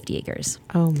 250 acres.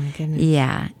 Oh my goodness.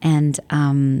 Yeah. And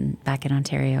back in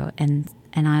Ontario. And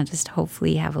I'll just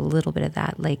hopefully have a little bit of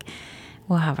that. Like,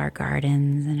 we'll have our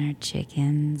gardens and our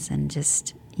chickens and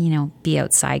just, be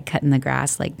outside cutting the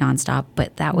grass like nonstop.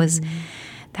 But that was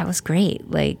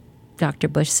great. Like Dr.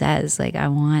 Bush says, like, I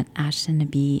want Ashton to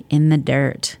be in the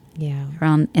dirt. Yeah.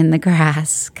 Around in the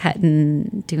grass,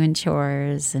 cutting, doing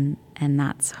chores, and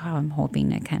that's how I'm hoping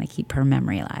to kind of keep her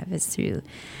memory alive, is through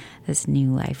this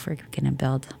new life we're going to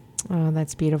build. Oh,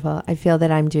 that's beautiful. I feel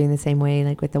that I'm doing the same way,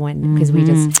 like with the one, because we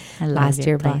just last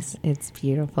year bought. It's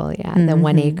beautiful. Yeah. The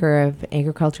 1 acre of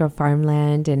agricultural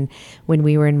farmland. And when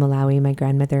we were in Malawi, my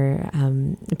grandmother,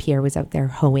 Pierre, was out there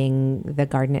hoeing the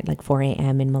garden at like 4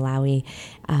 a.m. in Malawi.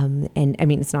 And I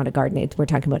mean, it's not a garden. We're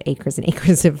talking about acres and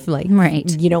acres of like,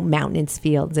 mountainous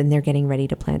fields, and they're getting ready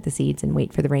to plant the seeds and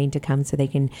wait for the rain to come so they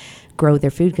can grow their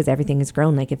food, because everything is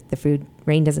grown. Like if the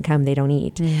rain doesn't come, they don't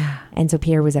eat. Yeah. And so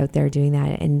Pierre was out there doing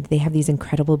that, and they have these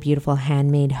incredible, beautiful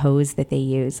handmade hoes that they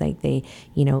use. Like they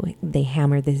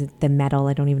hammer the metal.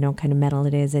 I don't even know what kind of metal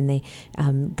it is. And they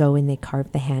go and they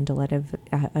carve the handle out of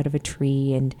a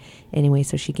tree. And anyway,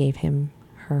 so she gave him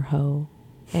her hoe.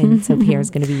 And so Pierre's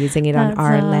going to be using it on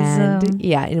our land.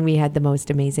 Yeah. And we had the most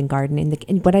amazing garden.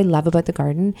 And what I love about the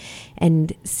garden,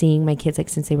 and seeing my kids, like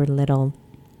since they were little,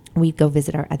 we'd go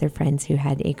visit our other friends who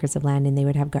had acres of land, and they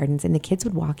would have gardens, and the kids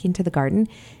would walk into the garden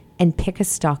and pick a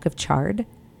stalk of chard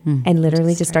and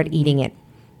literally just start eating it.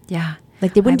 Yeah.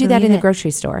 Like they wouldn't do that in the grocery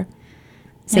store.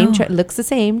 Same looks the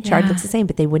same, chard looks the same,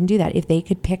 but they wouldn't do that. If they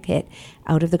could pick it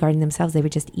out of the garden themselves, they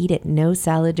would just eat it. No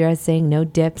salad dressing, no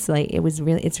dips. Like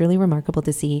it's really remarkable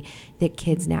to see that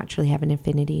kids naturally have an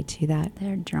affinity to that.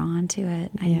 They're drawn to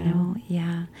it. I know.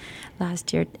 Yeah.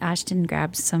 Last year, Ashton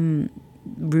grabbed some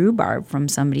rhubarb from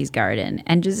somebody's garden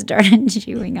and just started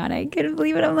chewing on it. I couldn't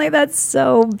believe it. I'm like, that's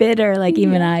so bitter. Like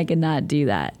even I could not do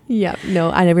that. Yeah. No,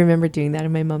 I remember doing that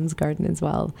in my mom's garden as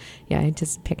well. Yeah.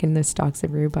 Just picking the stalks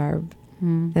of rhubarb.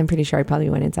 I'm pretty sure I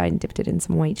probably went inside and dipped it in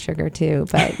some white sugar too.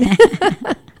 But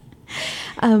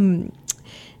one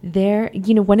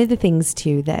of the things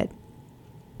too that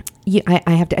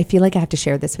I feel like I have to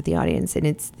share this with the audience, and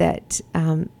it's that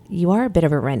you are a bit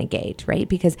of a renegade, right?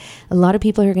 Because a lot of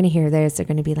people who are going to hear this are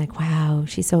going to be like, wow,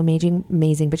 she's so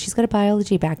amazing, but she's got a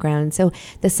biology background. So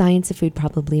the science of food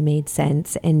probably made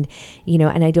sense. And,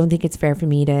 and I don't think it's fair for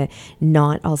me to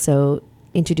not also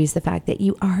introduce the fact that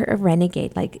you are a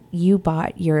renegade. Like you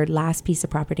bought your last piece of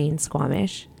property in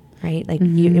Squamish, right? Like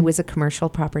it was a commercial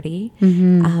property.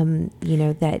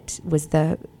 That was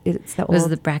the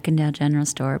Brackendale General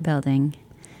Store building.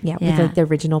 Yeah, with like the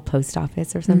original post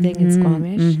office or something in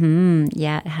Squamish.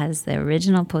 Yeah, it has the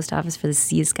original post office for the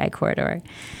Sea Sky Corridor.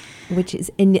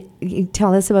 And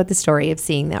tell us about the story of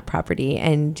seeing that property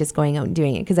and just going out and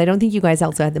doing it, because I don't think you guys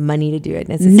also had the money to do it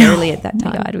necessarily at that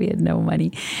time. God, we had no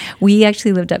money. We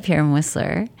actually lived up here in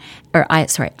Whistler,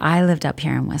 I lived up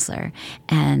here in Whistler,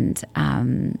 and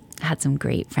had some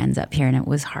great friends up here, and it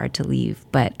was hard to leave,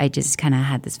 but I just kind of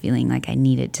had this feeling like I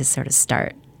needed to sort of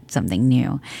start something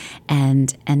new,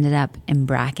 and ended up in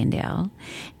Brackendale.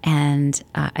 And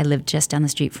I lived just down the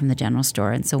street from the general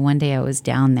store. And so one day I was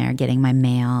down there getting my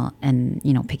mail and,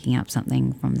 picking up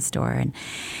something from the store. And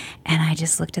I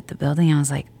just looked at the building. I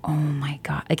was like, oh my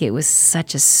God. Like it was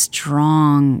such a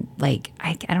strong, like,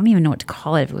 I don't even know what to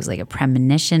call it. If it was like a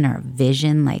premonition or a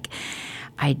vision. Like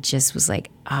I just was like,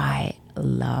 I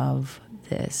love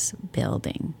this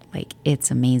building. Like,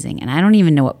 it's amazing. And I don't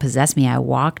even know what possessed me. I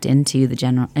walked into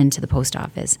the post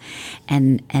office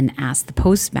and asked the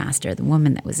postmaster, the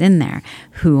woman that was in there,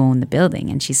 who owned the building.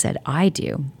 And she said, I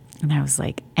do. And I was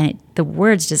like, the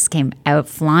words just came out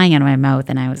flying out of my mouth.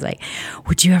 And I was like,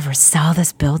 would you ever sell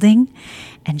this building?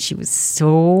 And she was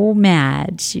so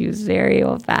mad. She was very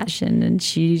old fashioned and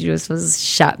she just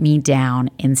shut me down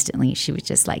instantly. She was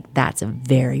just like, that's a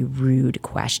very rude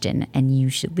question and you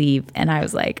should leave. And I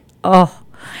was like, oh.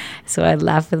 So I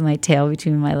left with my tail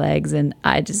between my legs and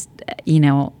I just,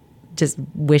 just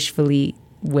wishfully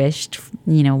wished,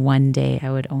 one day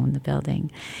I would own the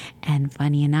building. And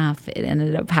funny enough, it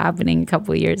ended up happening a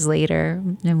couple of years later.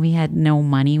 And we had no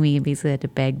money. We basically had to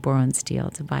beg, borrow, and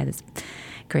steal to buy this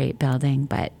great building.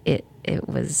 But it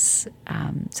was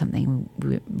something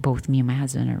both me and my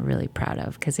husband are really proud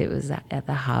of because it was at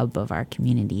the hub of our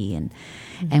community.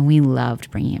 And we loved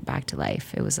bringing it back to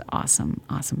life. It was an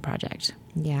awesome project.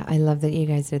 Yeah, I love that you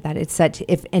guys did that. It's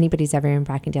if anybody's ever in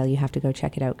Brackendale, you have to go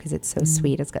check it out because it's so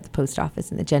sweet. It's got the post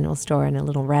office and the general store and a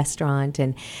little restaurant.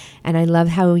 And I love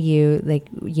how you,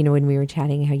 when we were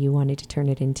chatting, how you wanted to turn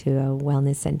it into a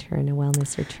wellness center and a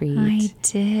wellness retreat. I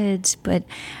did, but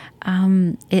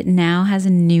it now has a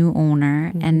new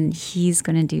owner and he's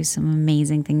going to do some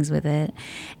amazing things with it.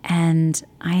 And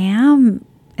I am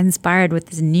inspired with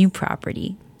this new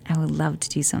property. I would love to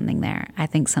do something there. I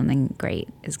think something great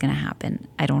is going to happen.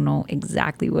 I don't know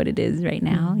exactly what it is right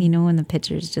now, when the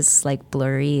picture is just like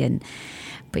blurry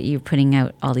but you're putting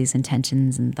out all these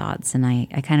intentions and thoughts. And I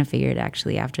kind of figured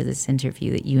actually after this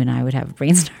interview that you and I would have a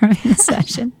brainstorming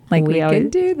session. Like we can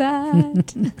do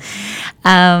that.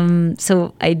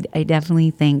 So I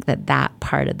definitely think that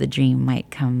part of the dream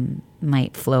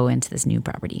might flow into this new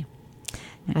property.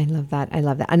 I love that.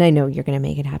 And I know you're going to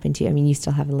make it happen too. I mean, you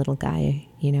still have a little guy,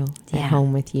 at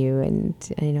home with you. And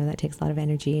I know that takes a lot of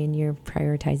energy and you're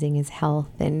prioritizing his health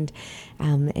and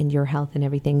your health and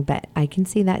everything. But I can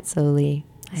see that slowly.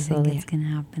 I think it's going to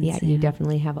happen. Yeah, soon. You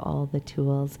definitely have all the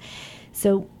tools.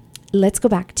 So let's go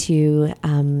back to,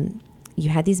 you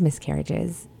had these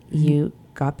miscarriages. You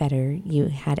got better. You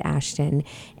had Ashton.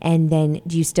 And then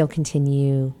do you still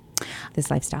continue this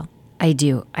lifestyle? I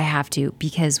do. I have to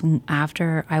because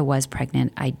after I was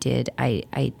pregnant, I did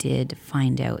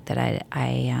find out that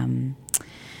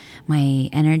my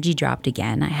energy dropped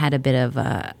again. I had a bit of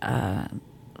I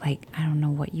don't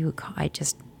know what you would call. I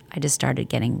just started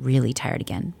getting really tired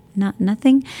again.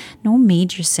 No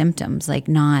major symptoms, like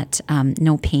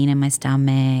no pain in my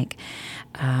stomach.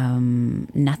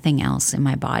 Nothing else in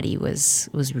my body was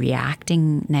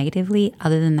reacting negatively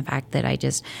other than the fact that I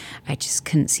just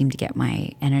couldn't seem to get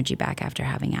my energy back after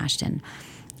having Ashton.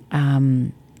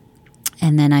 And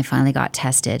then I finally got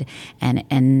tested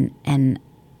and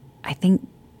I think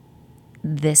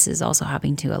this is also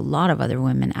happening to a lot of other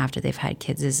women after they've had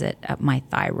kids, is that my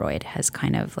thyroid has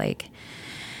kind of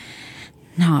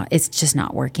no, it's just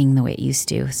not working the way it used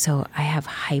to. So I have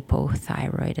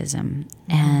hypothyroidism.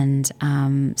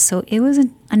 And so it was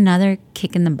another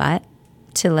kick in the butt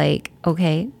to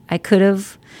okay, I could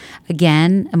have,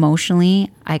 again, emotionally,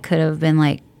 I could have been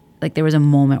like there was a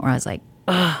moment where I was like,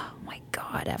 oh my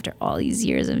God, after all these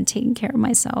years of taking care of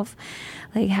myself,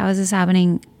 how is this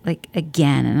happening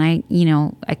again? And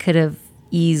I could have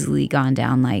easily gone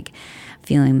down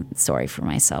feeling sorry for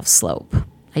myself slope.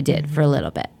 I did for a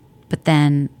little bit. But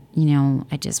then,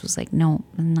 I just was like, no,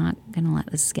 I'm not going to let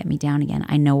this get me down again.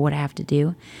 I know what I have to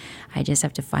do. I just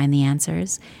have to find the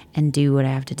answers and do what I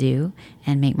have to do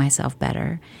and make myself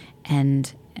better.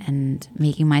 And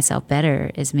making myself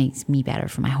better makes me better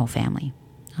for my whole family.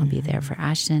 I'll be there for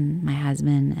Ashton, my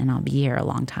husband, and I'll be here a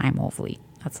long time, hopefully.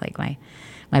 That's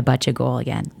my budget goal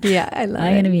again. Yeah, I love it.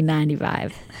 I'm going to be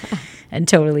 95 and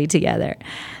totally together.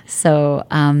 So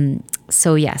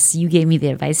yes, you gave me the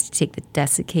advice to take the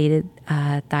desiccated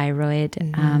thyroid,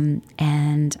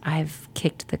 and I've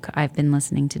been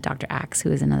listening to Dr. Axe,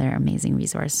 who is another amazing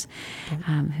resource,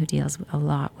 who deals a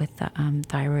lot with the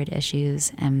thyroid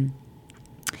issues and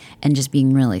just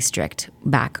being really strict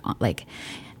back on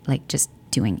just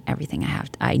doing everything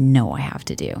I know I have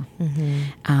to do.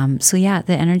 So yeah,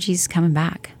 the energy's coming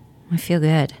back. I feel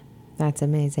good. That's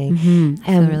amazing.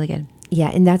 I feel really good. Yeah,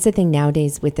 and that's the thing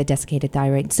nowadays with the desiccated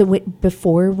thyroid. So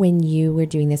before, when you were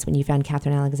doing this, when you found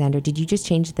Catherine Alexander, did you just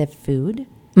change the food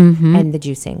and the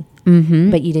juicing?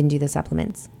 But you didn't do the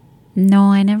supplements?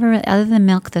 No, I never, other than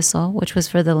milk thistle, which was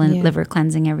for the liver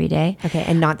cleansing every day. Okay,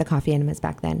 and not the coffee enemas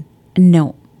back then?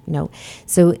 No. No.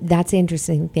 So that's the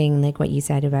interesting thing, like what you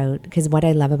said about, because what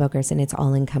I love about Gerson, it's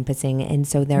all encompassing. And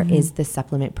so there is the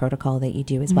supplement protocol that you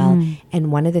do as well.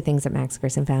 And one of the things that Max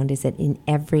Gerson found is that in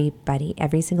every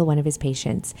single one of his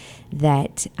patients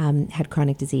that had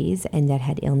chronic disease and that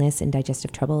had illness and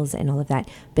digestive troubles and all of that,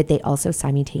 but they also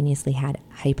simultaneously had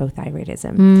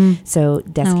hypothyroidism. So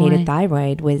desiccated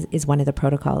thyroid is one of the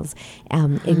protocols,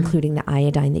 including the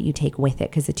iodine that you take with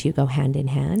it, because the two go hand in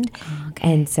hand.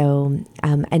 And so,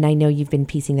 and I know you've been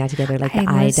piecing that together, like the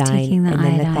iodine and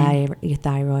then the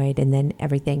thyroid and then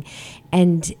everything.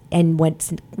 And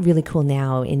what's really cool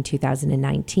now in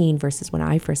 2019 versus when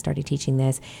I first started teaching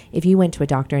this, if you went to a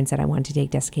doctor and said, I want to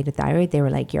take desiccated thyroid, they were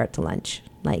like, you're out to lunch.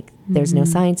 Like, there's no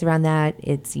science around that.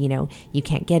 It's, you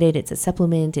can't get it. It's a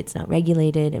supplement. It's not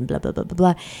regulated and blah, blah, blah, blah,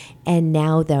 blah. And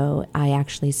now, though,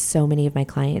 so many of my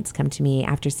clients come to me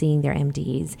after seeing their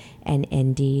MDs and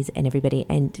NDs and everybody,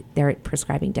 and they're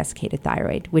prescribing desiccated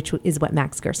thyroid, which is what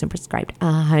Max Gerson prescribed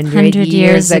 100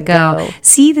 years ago.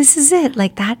 See, this is it.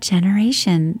 Like that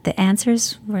generation, the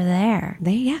answers were there.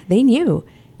 They knew.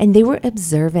 And they were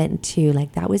observant too.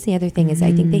 Like that was the other thing is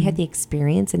I think they had the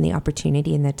experience and the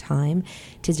opportunity and the time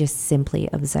to just simply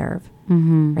observe,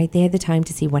 right? They had the time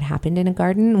to see what happened in a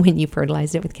garden when you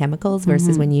fertilized it with chemicals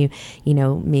versus when you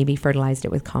maybe fertilized it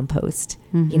with compost.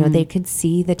 They could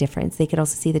see the difference. They could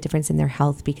also see the difference in their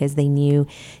health because they knew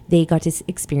they got to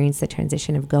experience the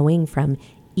transition of going from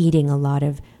eating a lot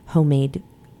of homemade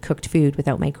cooked food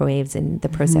without microwaves and the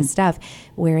processed stuff.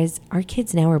 Whereas our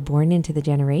kids now are born into the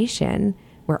generation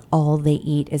where all they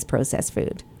eat is processed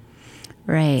food.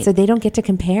 Right. So they don't get to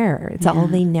compare. It's all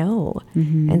they know.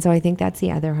 And so I think that's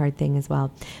the other hard thing as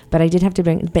well. But I did have to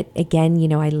but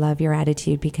again, I love your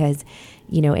attitude because,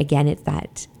 again, it's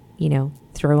that,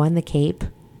 throw on the cape.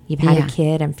 You've had a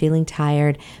kid. I'm feeling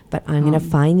tired, but I'm going to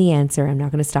find the answer. I'm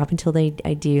not going to stop until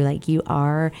I do. Like you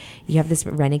have this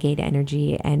renegade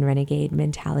energy and renegade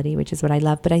mentality, which is what I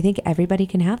love. But I think everybody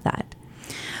can have that.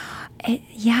 I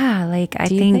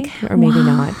think, or maybe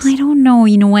not. I don't know.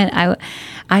 You know what?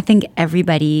 I think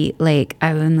everybody, like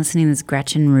I've been listening to this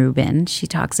Gretchen Rubin. She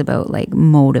talks about like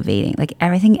motivating. Like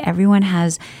everyone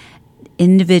has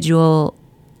individual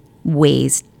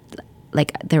ways.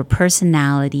 Like their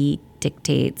personality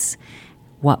dictates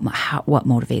what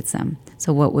motivates them.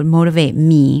 So what would motivate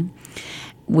me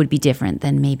would be different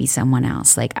than maybe someone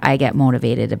else. Like I get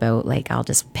motivated about like, I'll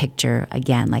just picture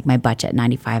again, like my budget at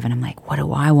 95 and I'm like, what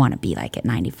do I want to be like at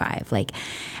 95? Like,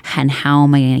 and how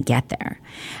am I going to get there?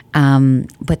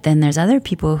 But then there's other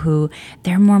people who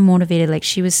they're more motivated. Like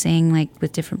she was saying, like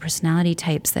with different personality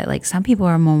types that like some people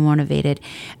are more motivated,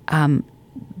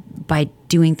 by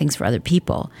doing things for other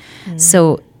people.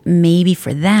 So maybe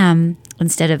for them,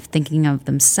 instead of thinking of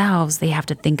themselves, they have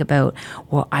to think about,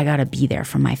 well, I got to be there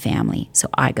for my family. So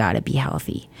I got to be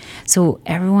healthy. So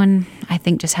everyone, I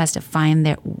think, just has to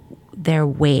find their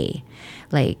way,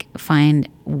 like find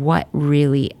what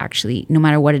really actually, no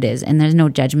matter what it is. And there's no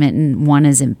judgment and one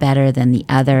isn't better than the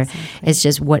other. Exactly. It's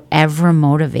just whatever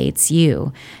motivates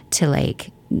you to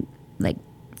like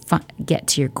get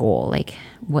to your goal, like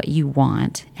what you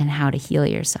want and how to heal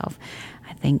yourself.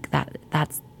 I think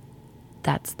that's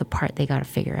the part they got to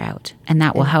figure out. And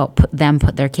that will help them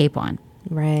put their cape on.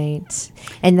 Right.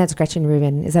 And that's Gretchen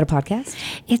Rubin. Is that a podcast?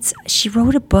 She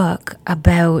wrote a book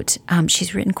about,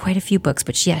 she's written quite a few books,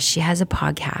 but she has a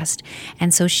podcast.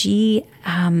 And so she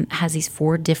has these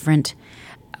 4 different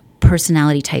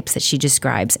personality types that she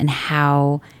describes and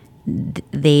how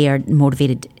they are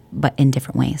motivated but in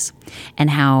different ways, and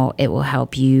how it will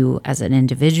help you as an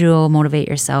individual motivate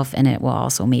yourself, and it will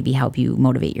also maybe help you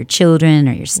motivate your children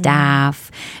or your staff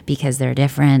because they're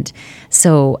different.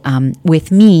 So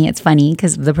with me, it's funny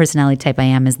because the personality type I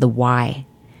am is the why.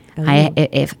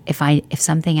 If I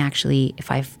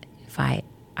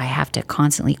have to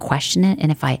constantly question it,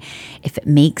 and if it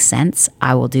makes sense,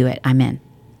 I will do it. I'm in.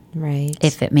 Right.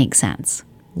 If it makes sense.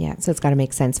 Yeah, so it's got to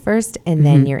make sense first, and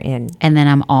then you're in. And then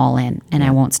I'm all in, and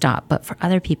I won't stop. But for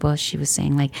other people, she was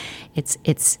saying, like,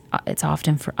 it's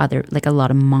often for other, like a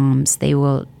lot of moms, they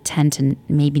will tend to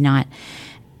maybe not,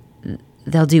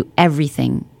 they'll do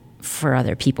everything for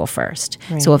other people first.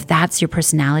 Right. So if that's your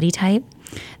personality type,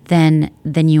 then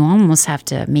you almost have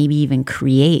to maybe even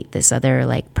create this other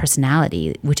like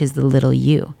personality, which is the little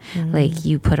you. Like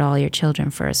you put all your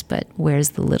children first, but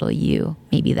where's the little you?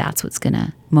 Maybe that's what's going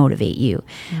to motivate you.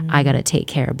 I got to take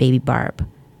care of baby Barb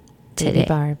today. Baby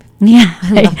Barb. Yeah.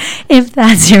 If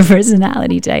that's your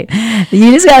personality type,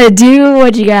 you just got to do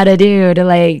what you got to do to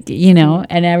like,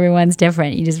 and everyone's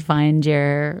different. You just find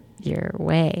your your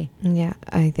way. Yeah,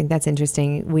 I think that's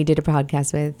interesting. We did a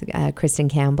podcast with Kristen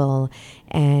Campbell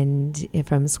and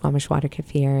from Squamish Water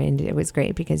Kefir, and it was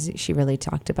great because she really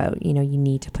talked about, you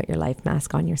need to put your life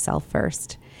mask on yourself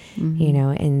first,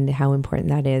 and how important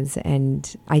that is.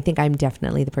 And I think I'm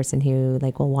definitely the person who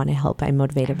will want to help. I'm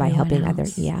motivated by helping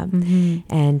others. Yeah.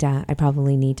 And I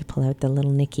probably need to pull out the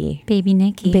little Nikki. Baby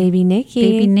Nikki. Baby Nikki.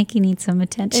 Baby Nikki needs some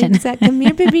attention. Exactly. Come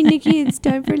here, baby Nikki. It's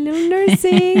time for a little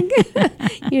nursing.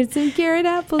 Here's some carrot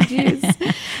apple juice.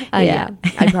 Yeah,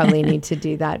 I probably need to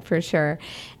do that for sure.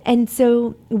 And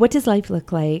so what does life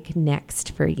look like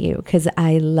next for you? Because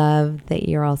I love that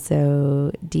you're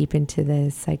also deep into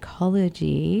the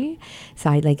psychology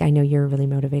side. I know you're really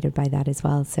motivated by that as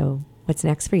well. So what's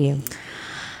next for you?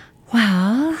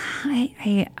 Well,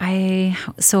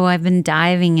 so I've been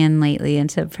diving in lately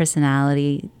into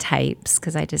personality types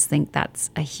because I just think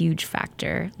that's a huge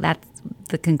factor. That's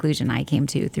the conclusion I came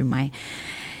to through my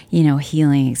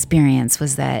healing experience,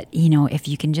 was that, if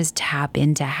you can just tap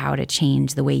into how to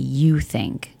change the way you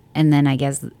think. And then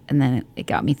it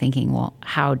got me thinking, well,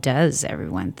 how does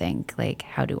everyone think?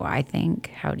 How do I think?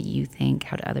 How do you think?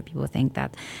 How do other people think?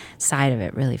 That side of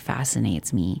it really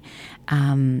fascinates me.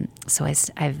 So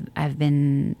I've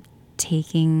been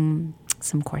taking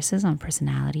some courses on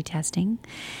personality testing,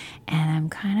 and I'm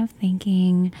kind of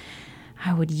thinking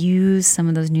I would use some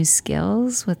of those new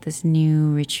skills with this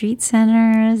new retreat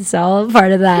center. It's all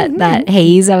part of that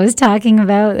haze I was talking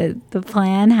about. The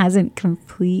plan hasn't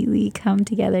completely come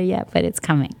together yet, but it's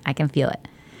coming. I can feel it.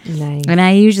 Nice. And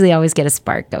I usually always get a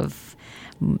spark of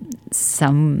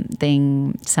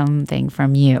something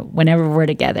from you. Whenever we're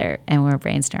together and we're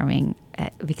brainstorming,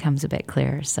 it becomes a bit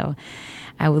clearer. So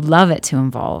I would love it to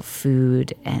involve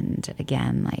food and,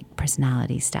 again,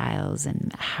 personality styles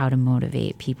and how to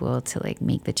motivate people to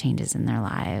make the changes in their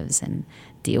lives and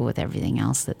deal with everything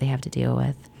else that they have to deal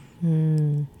with.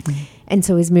 And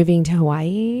so is moving to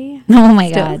Hawaii? Oh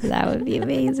my God, that would be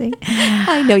amazing.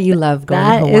 I know you love going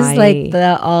to Hawaii. That is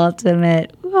the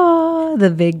ultimate,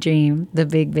 the big dream, the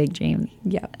big dream.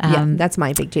 Yeah, that's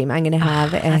my big dream. I'm going to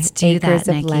have acres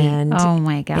of land oh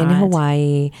my God. in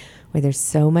Hawaii where there's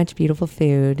so much beautiful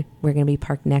food. We're going to be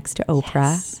parked next to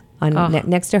Oprah. Yes.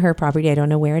 Next to her property. I don't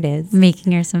know where it is.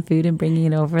 Making her some food and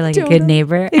bringing it over like a good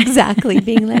neighbor. Exactly.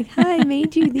 Being like, hi, I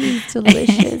made you these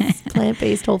delicious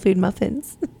plant-based whole food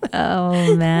muffins.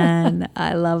 Oh, man.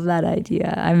 I love that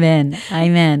idea. I'm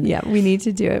in. Yeah, we need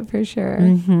to do it for sure.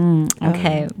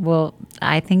 Okay. Well,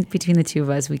 I think between the two of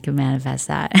us, we can manifest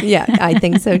that. Yeah, I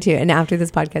think so too. And after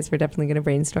this podcast, we're definitely going to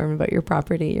brainstorm about your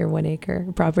property, your 1 acre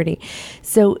property.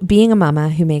 So being a mama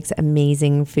who makes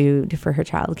amazing food for her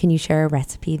child, can you share a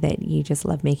recipe that you just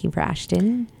love making for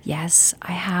Ashton? Yes,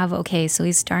 I have. Okay, so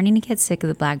he's starting to get sick of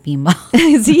the black bean ball.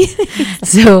 Is he?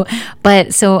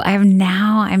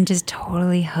 I'm just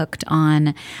totally hooked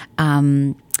on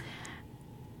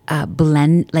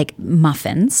blend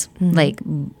muffins,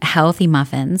 healthy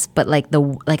muffins, but I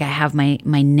have my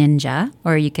Ninja,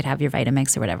 or you could have your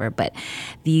Vitamix or whatever, but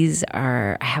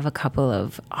I have a couple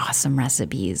of awesome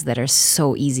recipes that are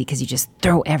so easy because you just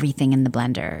throw everything in the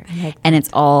blender and it's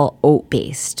all oat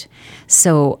based.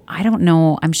 So I don't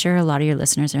know, I'm sure a lot of your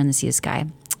listeners are in the Sea to Sky.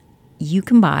 You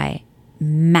can buy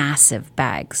massive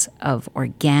bags of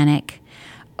organic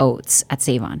oats at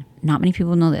Save-On. Not many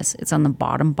people know this. It's on the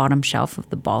bottom shelf of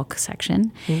the bulk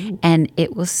section. And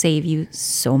it will save you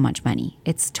so much money.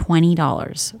 It's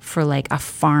 $20 for a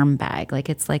farm bag.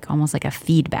 It's almost like a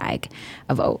feed bag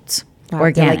of oats. Wow,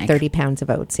 organic. they're 30 pounds of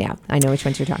oats. Yeah, I know which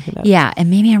ones you're talking about. Yeah, and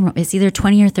maybe it's either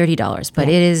 $20 or $30, but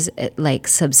it is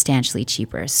substantially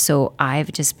cheaper. So I've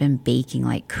just been baking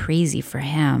like crazy for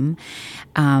him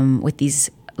with these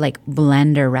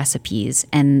blender recipes,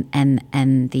 and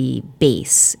the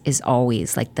base is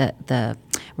always the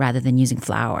rather than using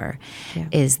flour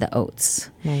is the oats.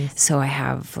 Nice. So I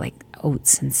have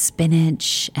oats and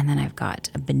spinach, and then I've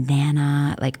got a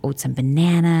banana, oats and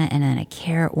banana, and then a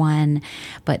carrot one.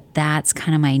 But that's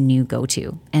kind of my new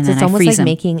go-to. And so then it's almost freeze them.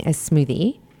 Making a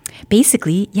smoothie.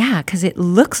 Basically, yeah, because it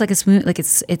looks like a smooth,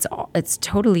 it's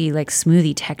totally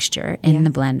smoothie texture in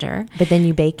the blender. But then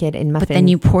you bake it in muffin. But then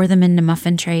you pour them into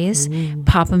muffin trays,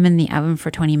 pop them in the oven for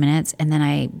 20 minutes, and then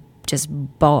I just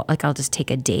I'll just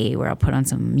take a day where I'll put on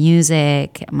some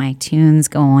music, my tunes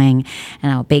going,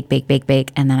 and I'll bake,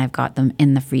 and then I've got them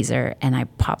in the freezer, and I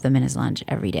pop them in his lunch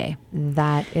every day.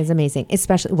 That is amazing.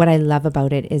 Especially what I love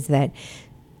about it is that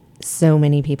so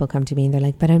many people come to me and they're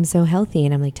like, but I'm so healthy.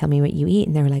 And I'm like, tell me what you eat.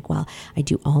 And they're like, well, I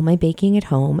do all my baking at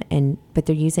home, but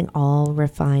they're using all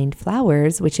refined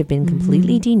flours, which have been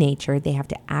completely denatured. They have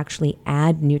to actually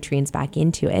add nutrients back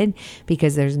into it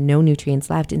because there's no nutrients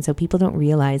left. And so people don't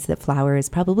realize that flour is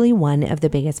probably one of the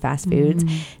biggest fast foods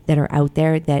that are out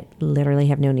there that literally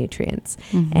have no nutrients.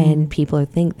 And people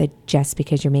think that just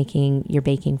because you're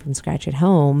baking from scratch at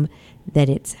home, that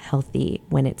it's healthy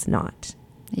when it's not.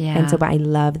 Yeah. And so, but I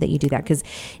love that you do that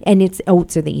and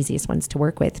oats are the easiest ones to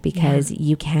work with because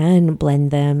you can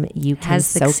blend them. You can has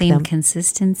soak the same them.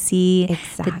 Consistency.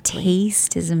 Exactly. The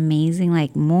taste is amazing.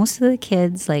 Like most of the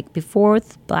kids, like before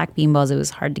with black bean balls, it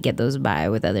was hard to get those by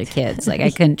with other kids. Like I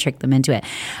couldn't trick them into it.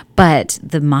 But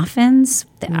the muffins,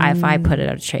 if I put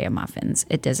out a tray of muffins,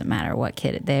 it doesn't matter what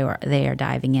kid they are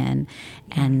diving in,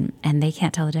 and they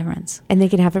can't tell the difference. And they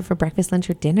can have it for breakfast, lunch,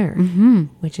 or dinner,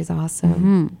 which is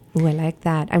awesome. Ooh, I like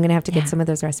that. I'm going to have to get some of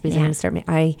those recipes. I'm going to start.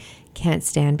 I can't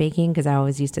stand baking because I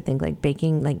always used to think like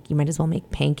baking, like you might as well make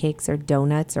pancakes or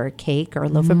donuts or a cake or a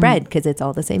loaf of bread because it's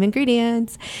all the same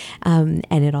ingredients, and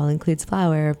it all includes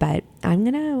flour. But I'm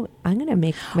gonna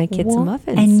make my kids some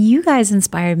muffins. And you guys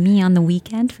inspired me on the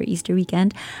weekend for Easter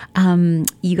weekend.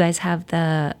 You guys have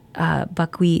the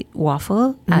buckwheat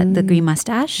waffle at the Green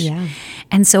Mustache. Yeah.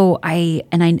 And so I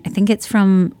think it's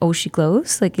from Oshie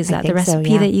Glows. Like, is that the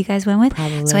recipe that you guys went with?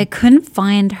 Probably. So I couldn't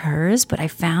find hers, but I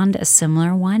found a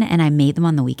similar one and I made them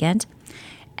on the weekend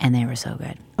and they were so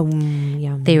good.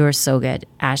 Yum. They were so good.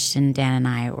 Ashton, Dan, and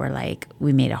I were like,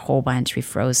 we made a whole bunch. We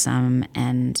froze some,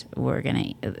 and we're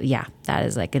gonna, that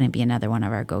is like gonna be another one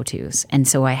of our go-tos. And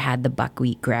so I had the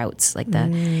buckwheat grouts, like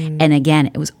and again,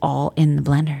 it was all in the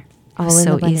blender. All in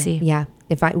so the blender. Easy. Yeah.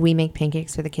 We make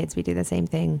pancakes for the kids, we do the same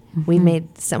thing. We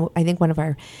made some. I think one of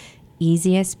our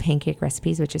easiest pancake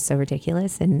recipes, which is so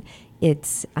ridiculous, and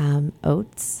it's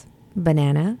oats,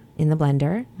 banana in the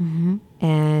blender,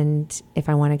 and if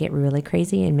I want to get really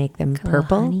crazy and make them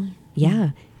purple,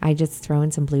 I just throw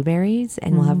in some blueberries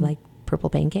and we'll have like purple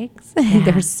pancakes.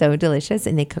 They're so delicious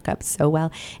and they cook up so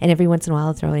well. And every once in a while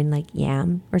I'll throw in like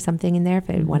yam or something in there if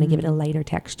I want to give it a lighter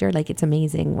texture. Like, it's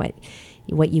amazing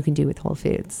what you can do with whole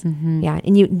foods.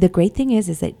 And the great thing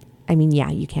is that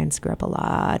you can screw up a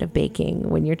lot of baking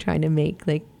when you're trying to make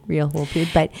like real whole food,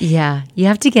 but you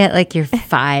have to get like your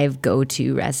 5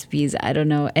 go-to recipes. I don't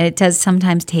know, it does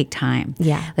sometimes take time.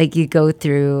 Like you go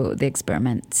through the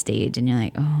experiment stage and you're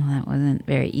like, oh, that wasn't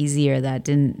very easy, or that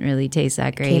didn't really taste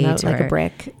that great, came out like a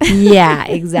brick.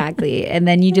 Exactly. And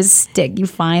then you just you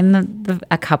find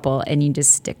a couple and you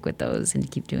just stick with those and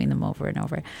keep doing them over and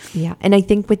over. And I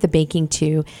think with the baking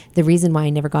too, the reason why I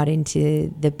never got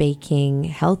into the baking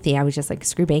healthy, I was just like,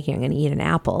 screw baking, I'm going to eat an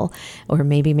apple or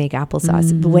maybe make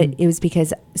applesauce. But it was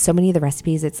because so many of the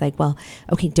recipes, it's like, well,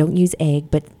 okay, don't use egg,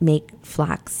 but make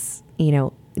flax,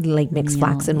 like mix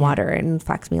flax and water and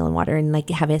flax meal and water and like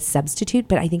have a substitute.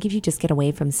 But I think if you just get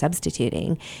away from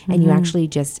substituting and you actually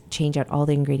just change out all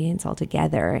the ingredients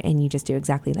altogether and you just do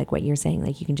exactly like what you're saying,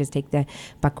 like you can just take the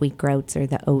buckwheat groats or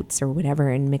the oats or whatever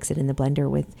and mix it in the blender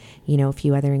with, a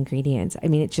few other ingredients. I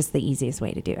mean, it's just the easiest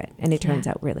way to do it. And it turns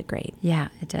out really great. Yeah,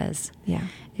 it does. Yeah,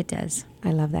 it does.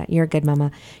 I love that. You're a good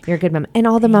mama. You're a good mama. And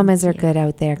all the mamas are good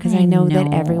out there because I know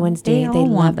that everyone's doing They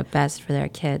want the best for their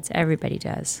kids. Everybody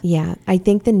does. Yeah. I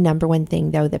think the number one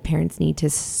thing, though, that parents need to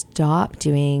stop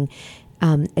doing,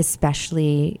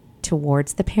 especially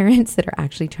towards the parents that are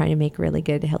actually trying to make really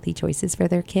good, healthy choices for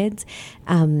their kids,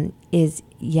 is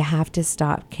you have to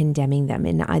stop condemning them.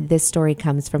 And this story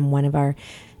comes from one of our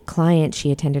client.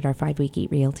 She attended our 5-week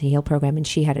Eat Real to Heal program, and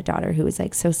she had a daughter who was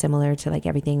like so similar to like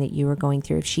everything that you were going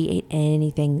through. If she ate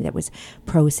anything that was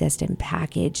processed and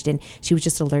packaged, and she was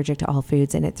just allergic to all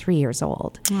foods, and at 3 years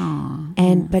old.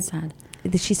 But sad.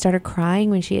 She started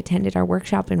crying when she attended our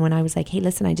workshop, and when I was like, hey,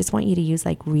 listen, I just want you to use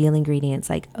like real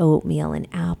ingredients like oatmeal and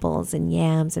apples and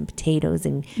yams and potatoes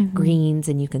and greens,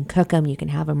 and you can cook them, you can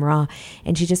have them raw.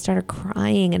 And she just started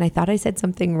crying, and I thought I said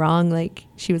something wrong. Like,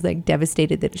 she was like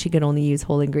devastated that she could only use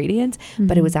whole ingredients,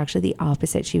 but it was actually the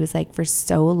opposite. She was like, for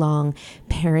so long,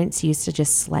 parents used to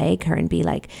just slag her and be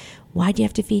like, why do you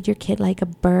have to feed your kid like a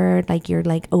bird? Like, you're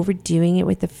like overdoing it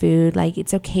with the food. Like,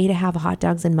 it's okay to have hot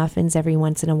dogs and muffins every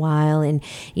once in a while. And,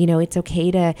 it's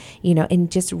okay to, and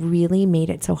just really made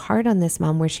it so hard on this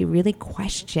mom where she really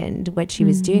questioned what she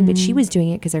was doing. But she was doing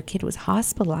it because her kid was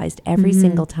hospitalized every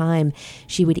single time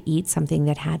she would eat something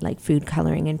that had like food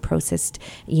coloring and processed,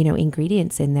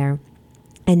 ingredients in there.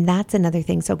 And that's another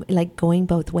thing. So like going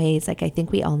both ways, like I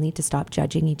think we all need to stop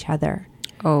judging each other.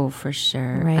 Oh, for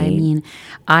sure. Right? I mean,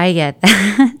 I get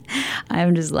that.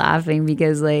 I'm just laughing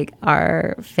because like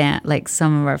like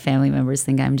some of our family members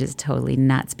think I'm just totally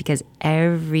nuts because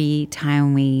every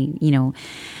time we,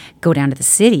 go down to the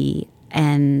city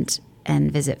and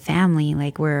visit family,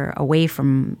 like we're away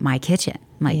from my kitchen,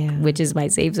 which is my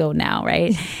safe zone now,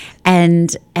 right?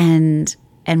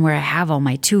 and where I have all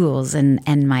my tools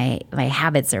and my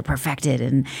habits are perfected.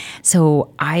 And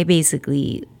so I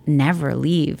basically never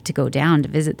leave to go down to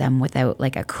visit them without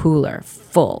like a cooler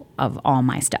full of all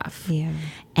my stuff. Yeah.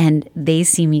 And they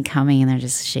see me coming and they're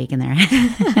just shaking their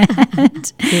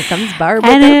head. Here comes Barb.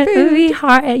 And it would be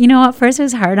hard. At first it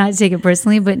was hard not to take it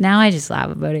personally, but now I just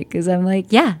laugh about it because I'm like,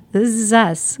 yeah, this is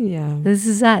us. Yeah. This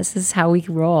is us. This is how we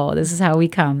roll. This is how we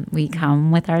come. We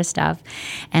come with our stuff.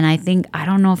 And I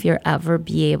don't know if you'll ever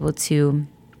be able to,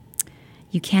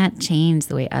 you can't change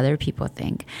the way other people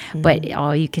think, but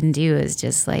all you can do is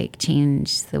just like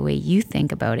change the way you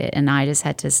think about it. And I just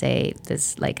had to say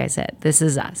this, like I said, this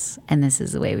is us and this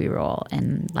is the way we roll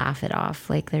and laugh it off.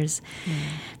 Like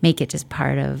make it just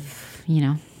part of,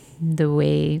 the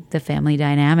way the family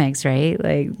dynamics, right?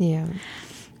 Like, yeah.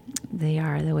 They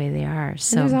are the way they are.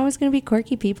 So there's always going to be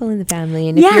quirky people in the family.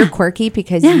 And if you're quirky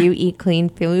because you eat clean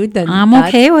food, then I'm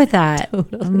okay with that.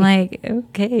 Totally. I'm like,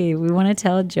 okay, we want to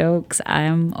tell jokes.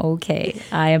 I'm okay.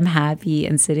 I am happy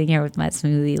and sitting here with my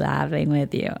smoothie laughing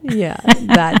with you. Yeah,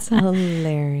 that's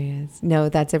hilarious. No,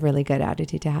 that's a really good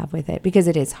attitude to have with it because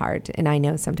it is hard. And I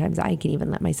know sometimes I can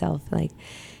even let myself like,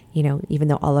 even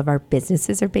though all of our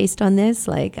businesses are based on this,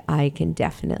 like I can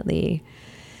definitely...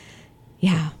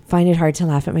 find it hard to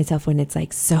laugh at myself when it's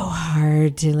like so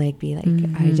hard to like be like,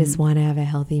 I just want to have a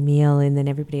healthy meal and then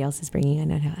everybody else is bringing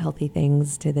in unhealthy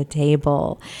things to the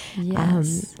table.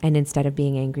 Yes. And instead of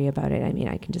being angry about it, I mean,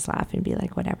 I can just laugh and be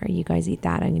like, whatever, you guys eat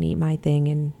that. I'm going to eat my thing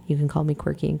and you can call me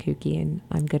quirky and kooky and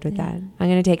I'm good with that. I'm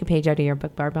going to take a page out of your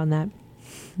book, Barb, on that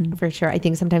for sure. I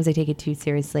think sometimes I take it too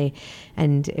seriously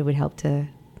and it would help to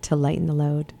lighten the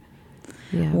load.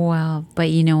 Yeah. Well, but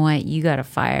you know what? You got a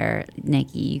fire,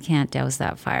 Nikki. You can't douse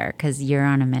that fire because you're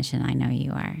on a mission. I know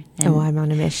you are. And I'm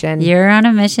on a mission. You're on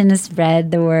a mission to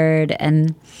spread the word.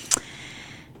 And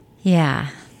yeah.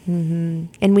 Mm-hmm.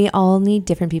 And we all need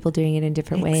different people doing it in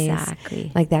different ways.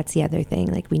 Exactly. Like that's the other thing.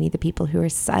 Like we need the people who are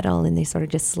subtle and they sort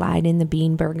of just slide in the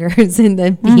bean burgers and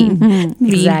the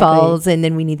bean balls. And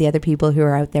then we need the other people who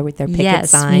are out there with their picket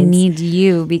signs. Yes, we need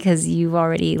you because you've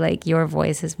already, like, your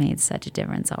voice has made such a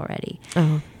difference already.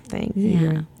 Oh, thanks.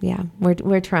 Yeah.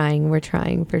 We're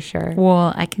trying for sure.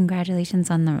 Well, congratulations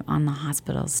on the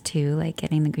hospitals too, like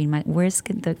getting the green. Where's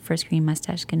the first green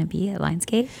mustache going to be at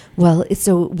Lionsgate? Well,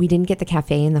 so we didn't get the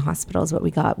cafe in the hospitals. What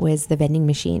we got was the vending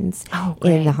machines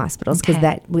in the hospitals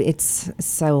because it's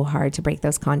so hard to break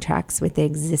those contracts with the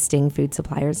existing food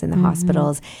suppliers in the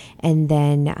hospitals. And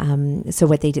then so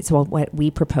what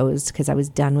we proposed, because I was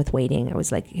done with waiting, I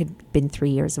was like, it had been 3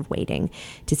 years of waiting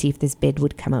to see if this bid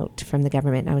would come out from the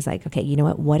government. And I was like, okay, you know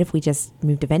what if we just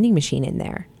moved a vending machine in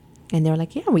there? And they were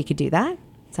like, yeah, we could do that.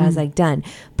 So I was like, done.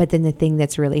 But then the thing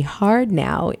that's really hard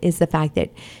now is the fact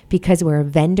that because we're a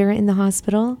vendor in the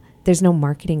hospital, there's no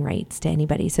marketing rights to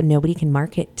anybody. So nobody can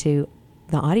market to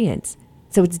the audience.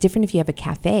 So it's different if you have a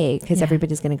cafe because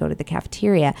everybody's going to go to the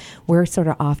cafeteria. We're sort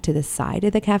of off to the side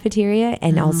of the cafeteria.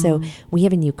 And also we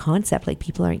have a new concept. Like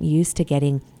people aren't used to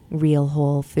getting real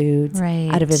whole foods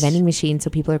out of a vending machine, so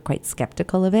people are quite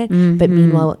skeptical of it. But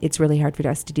meanwhile, it's really hard for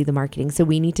us to do the marketing, so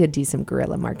we need to do some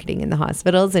guerrilla marketing in the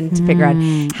hospitals and to figure out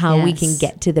how we can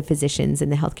get to the physicians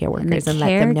and the healthcare workers and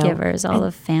let them know. Caregivers, all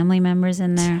the family members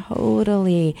in there.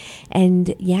 Totally.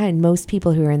 And and most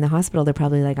people who are in the hospital, they're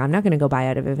probably like, I'm not going to go buy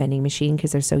out of a vending machine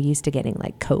because they're so used to getting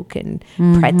like Coke and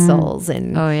pretzels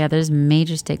and there's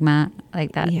major stigma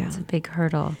like that. It's a big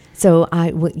hurdle. So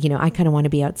I kind of want to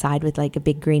be outside with like a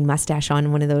big green mustache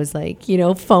on, one of those like,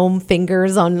 foam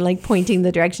fingers on, like pointing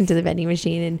the direction to the vending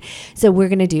machine. And so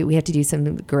we have to do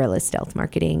some guerrilla stealth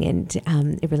marketing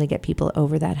and really get people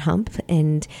over that hump.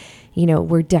 And,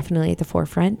 we're definitely at the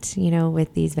forefront,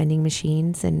 with these vending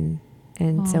machines and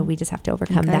so we just have to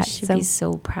overcome that. You should be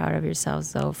so proud of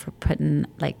yourselves though for putting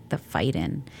like the fight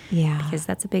in. Yeah. Because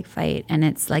that's a big fight. And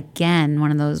it's like, again, one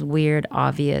of those weird,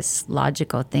 obvious,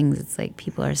 logical things. It's like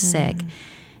people are sick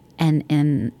and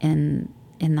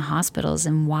in the hospitals,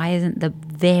 and why isn't the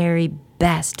very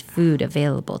best food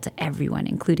available to everyone,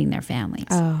 including their families?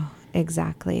 Oh,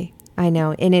 exactly. I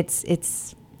know. And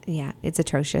it's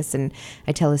atrocious. And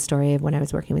I tell a story of when I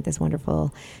was working with this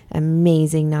wonderful,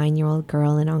 amazing 9-year-old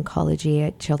girl in oncology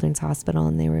at Children's Hospital,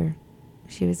 and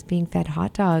She was being fed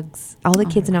hot dogs. All the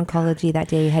kids in oncology that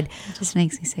day had... It just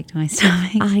makes me sick to my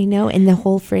stomach. I know. And the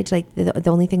whole fridge, like the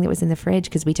only thing that was in the fridge,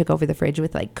 because we took over the fridge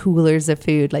with like coolers of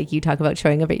food. Like you talk about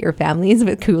showing up at your families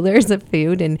with coolers of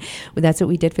food. And that's what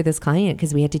we did for this client,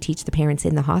 because we had to teach the parents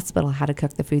in the hospital how to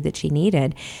cook the food that she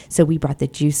needed. So we brought the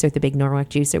juicer, the big Norwalk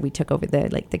juicer. We took over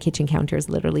the kitchen counters,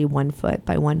 literally 1 foot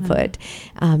by 1 foot.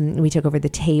 We took over the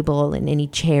table and any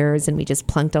chairs, and we just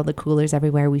plunked all the coolers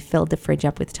everywhere. We filled the fridge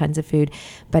up with tons of food.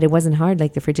 But it wasn't hard.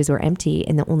 Like the fridges were empty,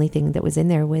 and the only thing that was in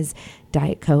there was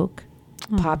Diet Coke,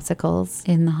 popsicles,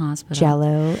 in the hospital,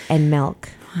 Jello, and milk.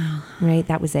 Wow. Right?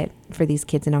 That was it for these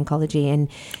kids in oncology. And,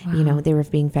 you know, they were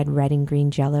being fed red and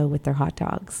green Jello with their hot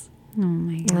dogs. Oh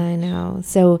my gosh. I know.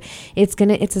 So it's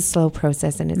a slow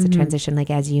process, and it's a transition,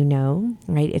 like, as you know,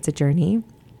 right? It's a journey.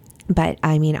 But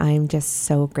I mean, I'm just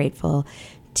so grateful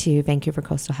to Vancouver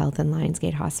Coastal Health and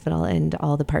Lionsgate Hospital and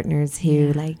all the partners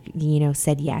who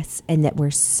said yes, and that we're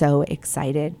so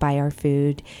excited by our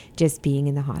food just being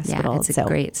in the hospital. Yeah, it's a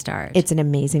great start. It's an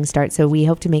amazing start. So we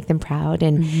hope to make them proud.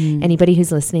 And anybody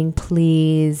who's listening,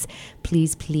 please,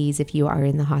 if you are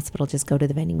in the hospital, just go to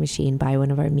the vending machine, buy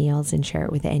one of our meals, and share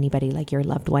it with anybody, like your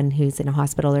loved one who's in a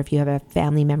hospital, or if you have a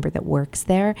family member that works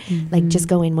there, like just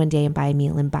go in one day and buy a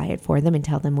meal and buy it for them and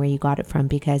tell them where you got it from,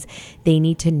 because they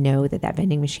need to know that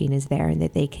vending machine is there and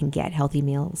that they can get healthy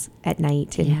meals at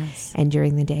night and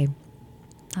during the day.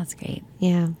 That's great.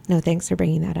 Yeah. No, thanks for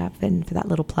bringing that up and for that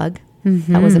little plug.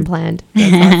 That wasn't planned.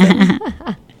 That's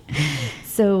awesome.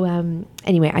 So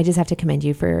anyway, I just have to commend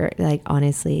you for, like,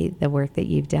 honestly, the work that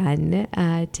you've done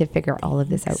to figure all of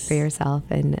this out for yourself.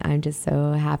 And I'm just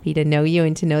so happy to know you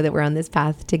and to know that we're on this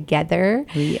path together.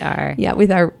 We are. Yeah,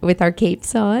 with our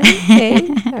capes on, okay?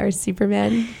 Our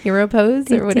Superman hero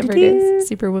pose or whatever it is,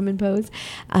 Superwoman pose.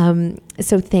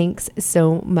 So thanks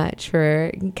so much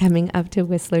for coming up to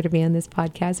Whistler to be on this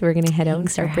podcast. We're going to head out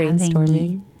and start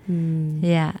brainstorming.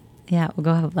 Yeah, we'll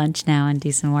go have lunch now and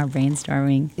do some more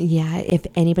brainstorming. Yeah, if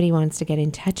anybody wants to get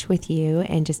in touch with you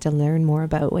and just to learn more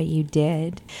about what you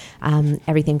did,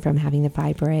 everything from having the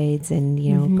fibroids and,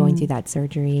 you know, going through that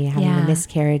surgery, having the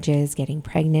miscarriages, getting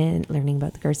pregnant, learning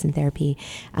about the Gerson therapy,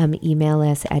 email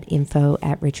us at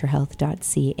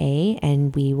info@richerhealth.ca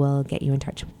and we will get you in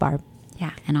touch with Barb.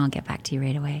 Yeah, and I'll get back to you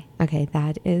right away. Okay,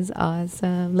 that is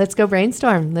awesome. Let's go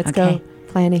brainstorm. Let's go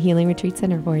plan a healing retreat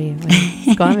center for you.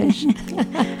 Squamish.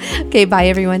 Okay, bye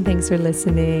everyone. Thanks for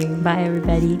listening. Bye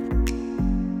everybody.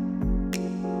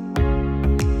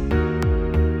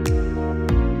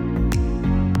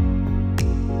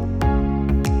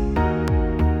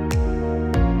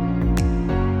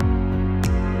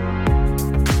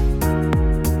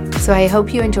 So I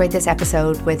hope you enjoyed this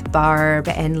episode with Barb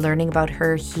and learning about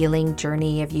her healing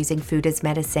journey of using food as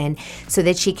medicine so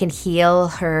that she can heal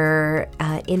her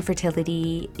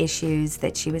infertility issues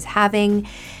that she was having,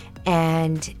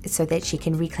 and so that she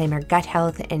can reclaim her gut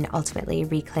health and ultimately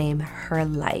reclaim her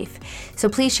life. So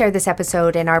please share this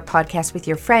episode and our podcast with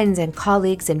your friends and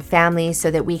colleagues and family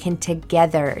so that we can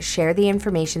together share the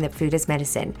information that food is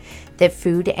medicine, that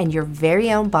food and your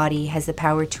very own body has the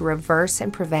power to reverse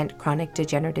and prevent chronic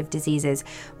degenerative diseases.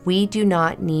 We do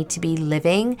not need to be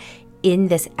living in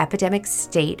this epidemic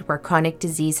state where chronic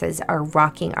diseases are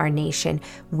rocking our nation.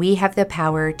 We have the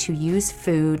power to use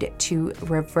food to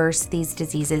reverse these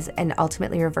diseases and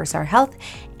ultimately reverse our health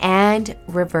and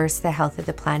reverse the health of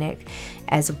the planet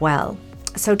as well.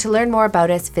 So to learn more about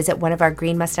us, visit one of our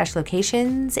Green Mustache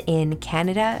locations in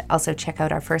Canada. Also check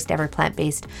out our first ever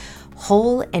plant-based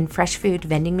whole and fresh food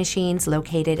vending machines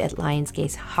located at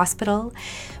Lionsgate Hospital.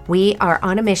 We are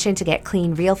on a mission to get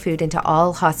clean, real food into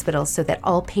all hospitals so that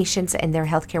all patients and their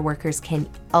healthcare workers can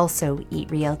also eat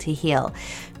real to heal.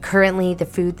 Currently, the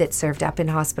food that's served up in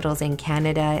hospitals in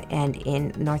Canada and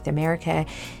in North America,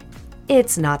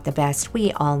 it's not the best.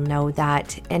 We all know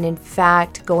that. And in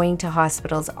fact, going to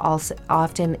hospitals also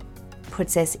often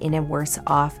puts us in a worse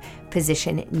off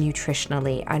position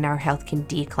nutritionally, and our health can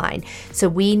decline. So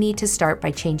we need to start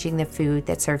by changing the food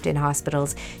that's served in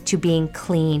hospitals to being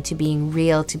clean, to being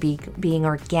real, to being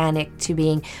organic, to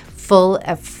being full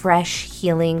of fresh,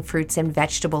 healing fruits and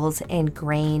vegetables and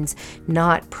grains,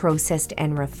 not processed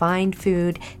and refined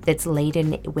food that's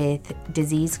laden with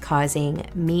disease-causing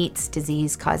meats,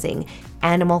 disease-causing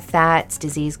animal fats,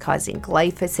 disease-causing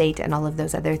glyphosate, and all of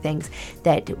those other things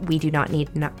that we do not need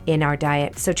in our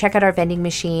diet. So check out our vending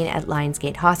machine at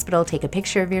Lionsgate Hospital. Take a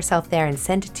picture of yourself there and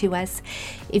send it to us.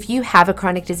 If you have a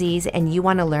chronic disease and you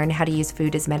want to learn how to use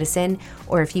food as medicine,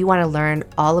 or if you want to learn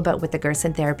all about what the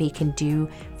Gerson therapy can do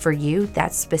for you,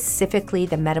 that's specifically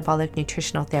the metabolic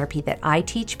nutritional therapy that I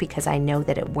teach because I know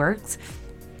that it works.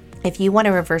 If you want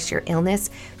to reverse your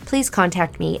illness, please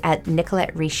contact me at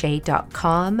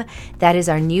nicolettericher.com. That is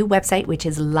our new website, which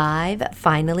is live.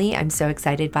 Finally, I'm so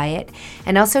excited by it.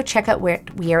 And also check out where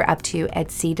we are up to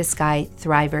at Sea to Sky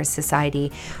Thrivers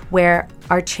Society, where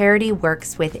our charity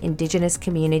works with Indigenous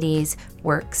communities,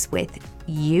 works with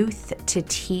youth to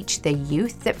teach the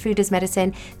youth that food is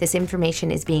medicine. This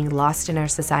information is being lost in our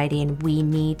society, and we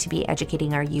need to be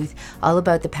educating our youth all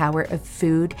about the power of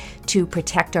food to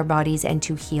protect our bodies and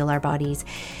to heal our bodies.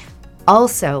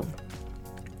 Also,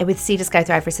 with Sea to Sky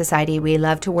Thrivers Society, we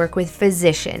love to work with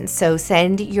physicians. So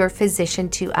send your physician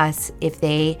to us if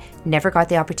they never got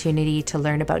the opportunity to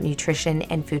learn about nutrition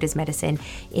and food as medicine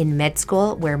in med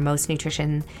school, where most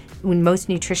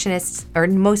nutritionists or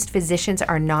most physicians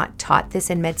are not taught this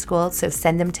in med school. So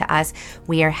send them to us.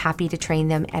 We are happy to train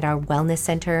them at our wellness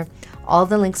center. All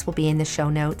the links will be in the show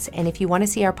notes. And if you want to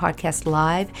see our podcast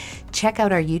live, check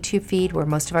out our YouTube feed where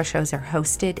most of our shows are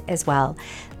hosted as well.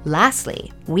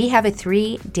 Lastly, we have a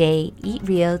 3-day Eat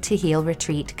Real to Heal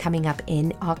retreat coming up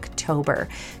in October.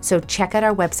 So check out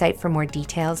our website for more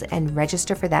details and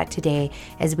register for that today,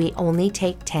 as we only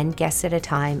take 10 guests at a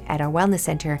time at our wellness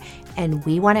center, and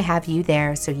we want to have you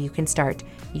there so you can start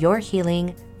your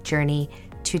healing journey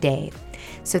today.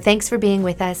 So thanks for being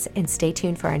with us, and stay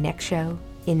tuned for our next show.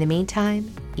 In the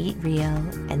meantime, eat real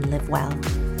and live well.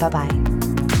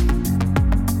 Bye-bye.